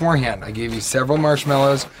this beforehand. I gave you several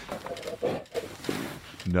marshmallows.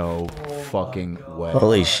 No fucking way.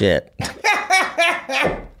 Holy shit.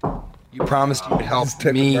 You promised you would help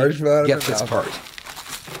me get this part.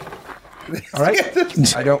 All right?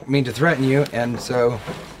 I don't mean to threaten you, and so,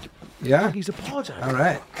 yeah? He's apologizing. All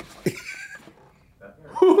right.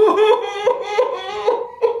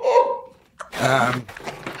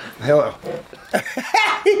 Hello.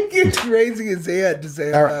 He keeps raising his hand to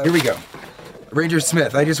say hello. All right, here we go. Ranger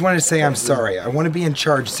Smith, I just wanted to say I'm sorry. I want to be in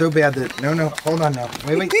charge so bad that... No, hold on now.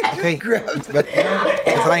 Wait. Okay. But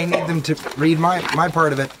because I need them to read my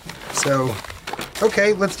part of it. So,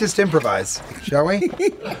 okay, let's just improvise, shall we?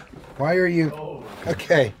 Why are you...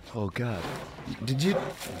 Okay. Oh, God.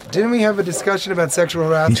 Didn't we have a discussion about sexual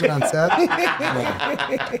harassment on set?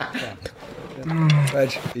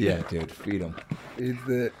 Yeah, dude, feed him.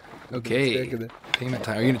 Okay. Payment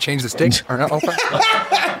time. Are you going to change the stick? Or no?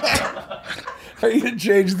 Are you going to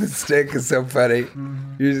change the stick? It's so funny.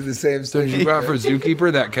 Using the same stick. Did you go out for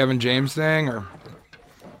Zookeeper, that Kevin James thing? Or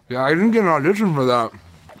yeah, I didn't get an audition for that.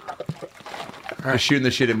 We're shooting the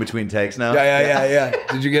shit in between takes now? Yeah.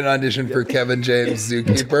 Did you get an audition for Kevin James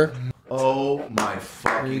Zookeeper? Oh, my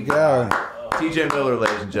fucking There you go. TJ Miller,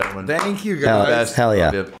 ladies and gentlemen. Thank you, guys. Hell yeah.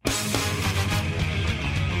 Love you.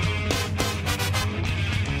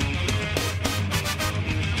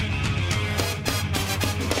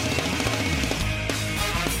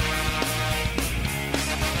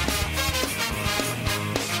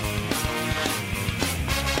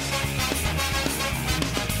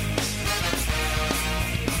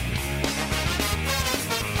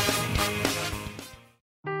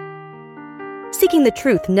 Seeking the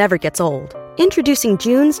truth never gets old. Introducing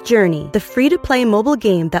June's Journey, the free-to-play mobile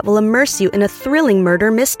game that will immerse you in a thrilling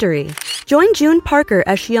murder mystery. Join June Parker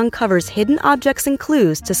as she uncovers hidden objects and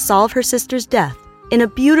clues to solve her sister's death in a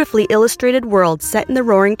beautifully illustrated world set in the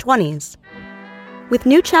Roaring '20s. With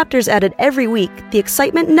new chapters added every week, the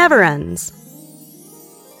excitement never ends.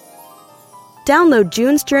 Download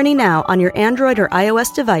June's Journey now on your Android or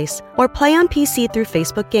iOS device, or play on PC through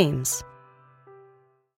Facebook Games.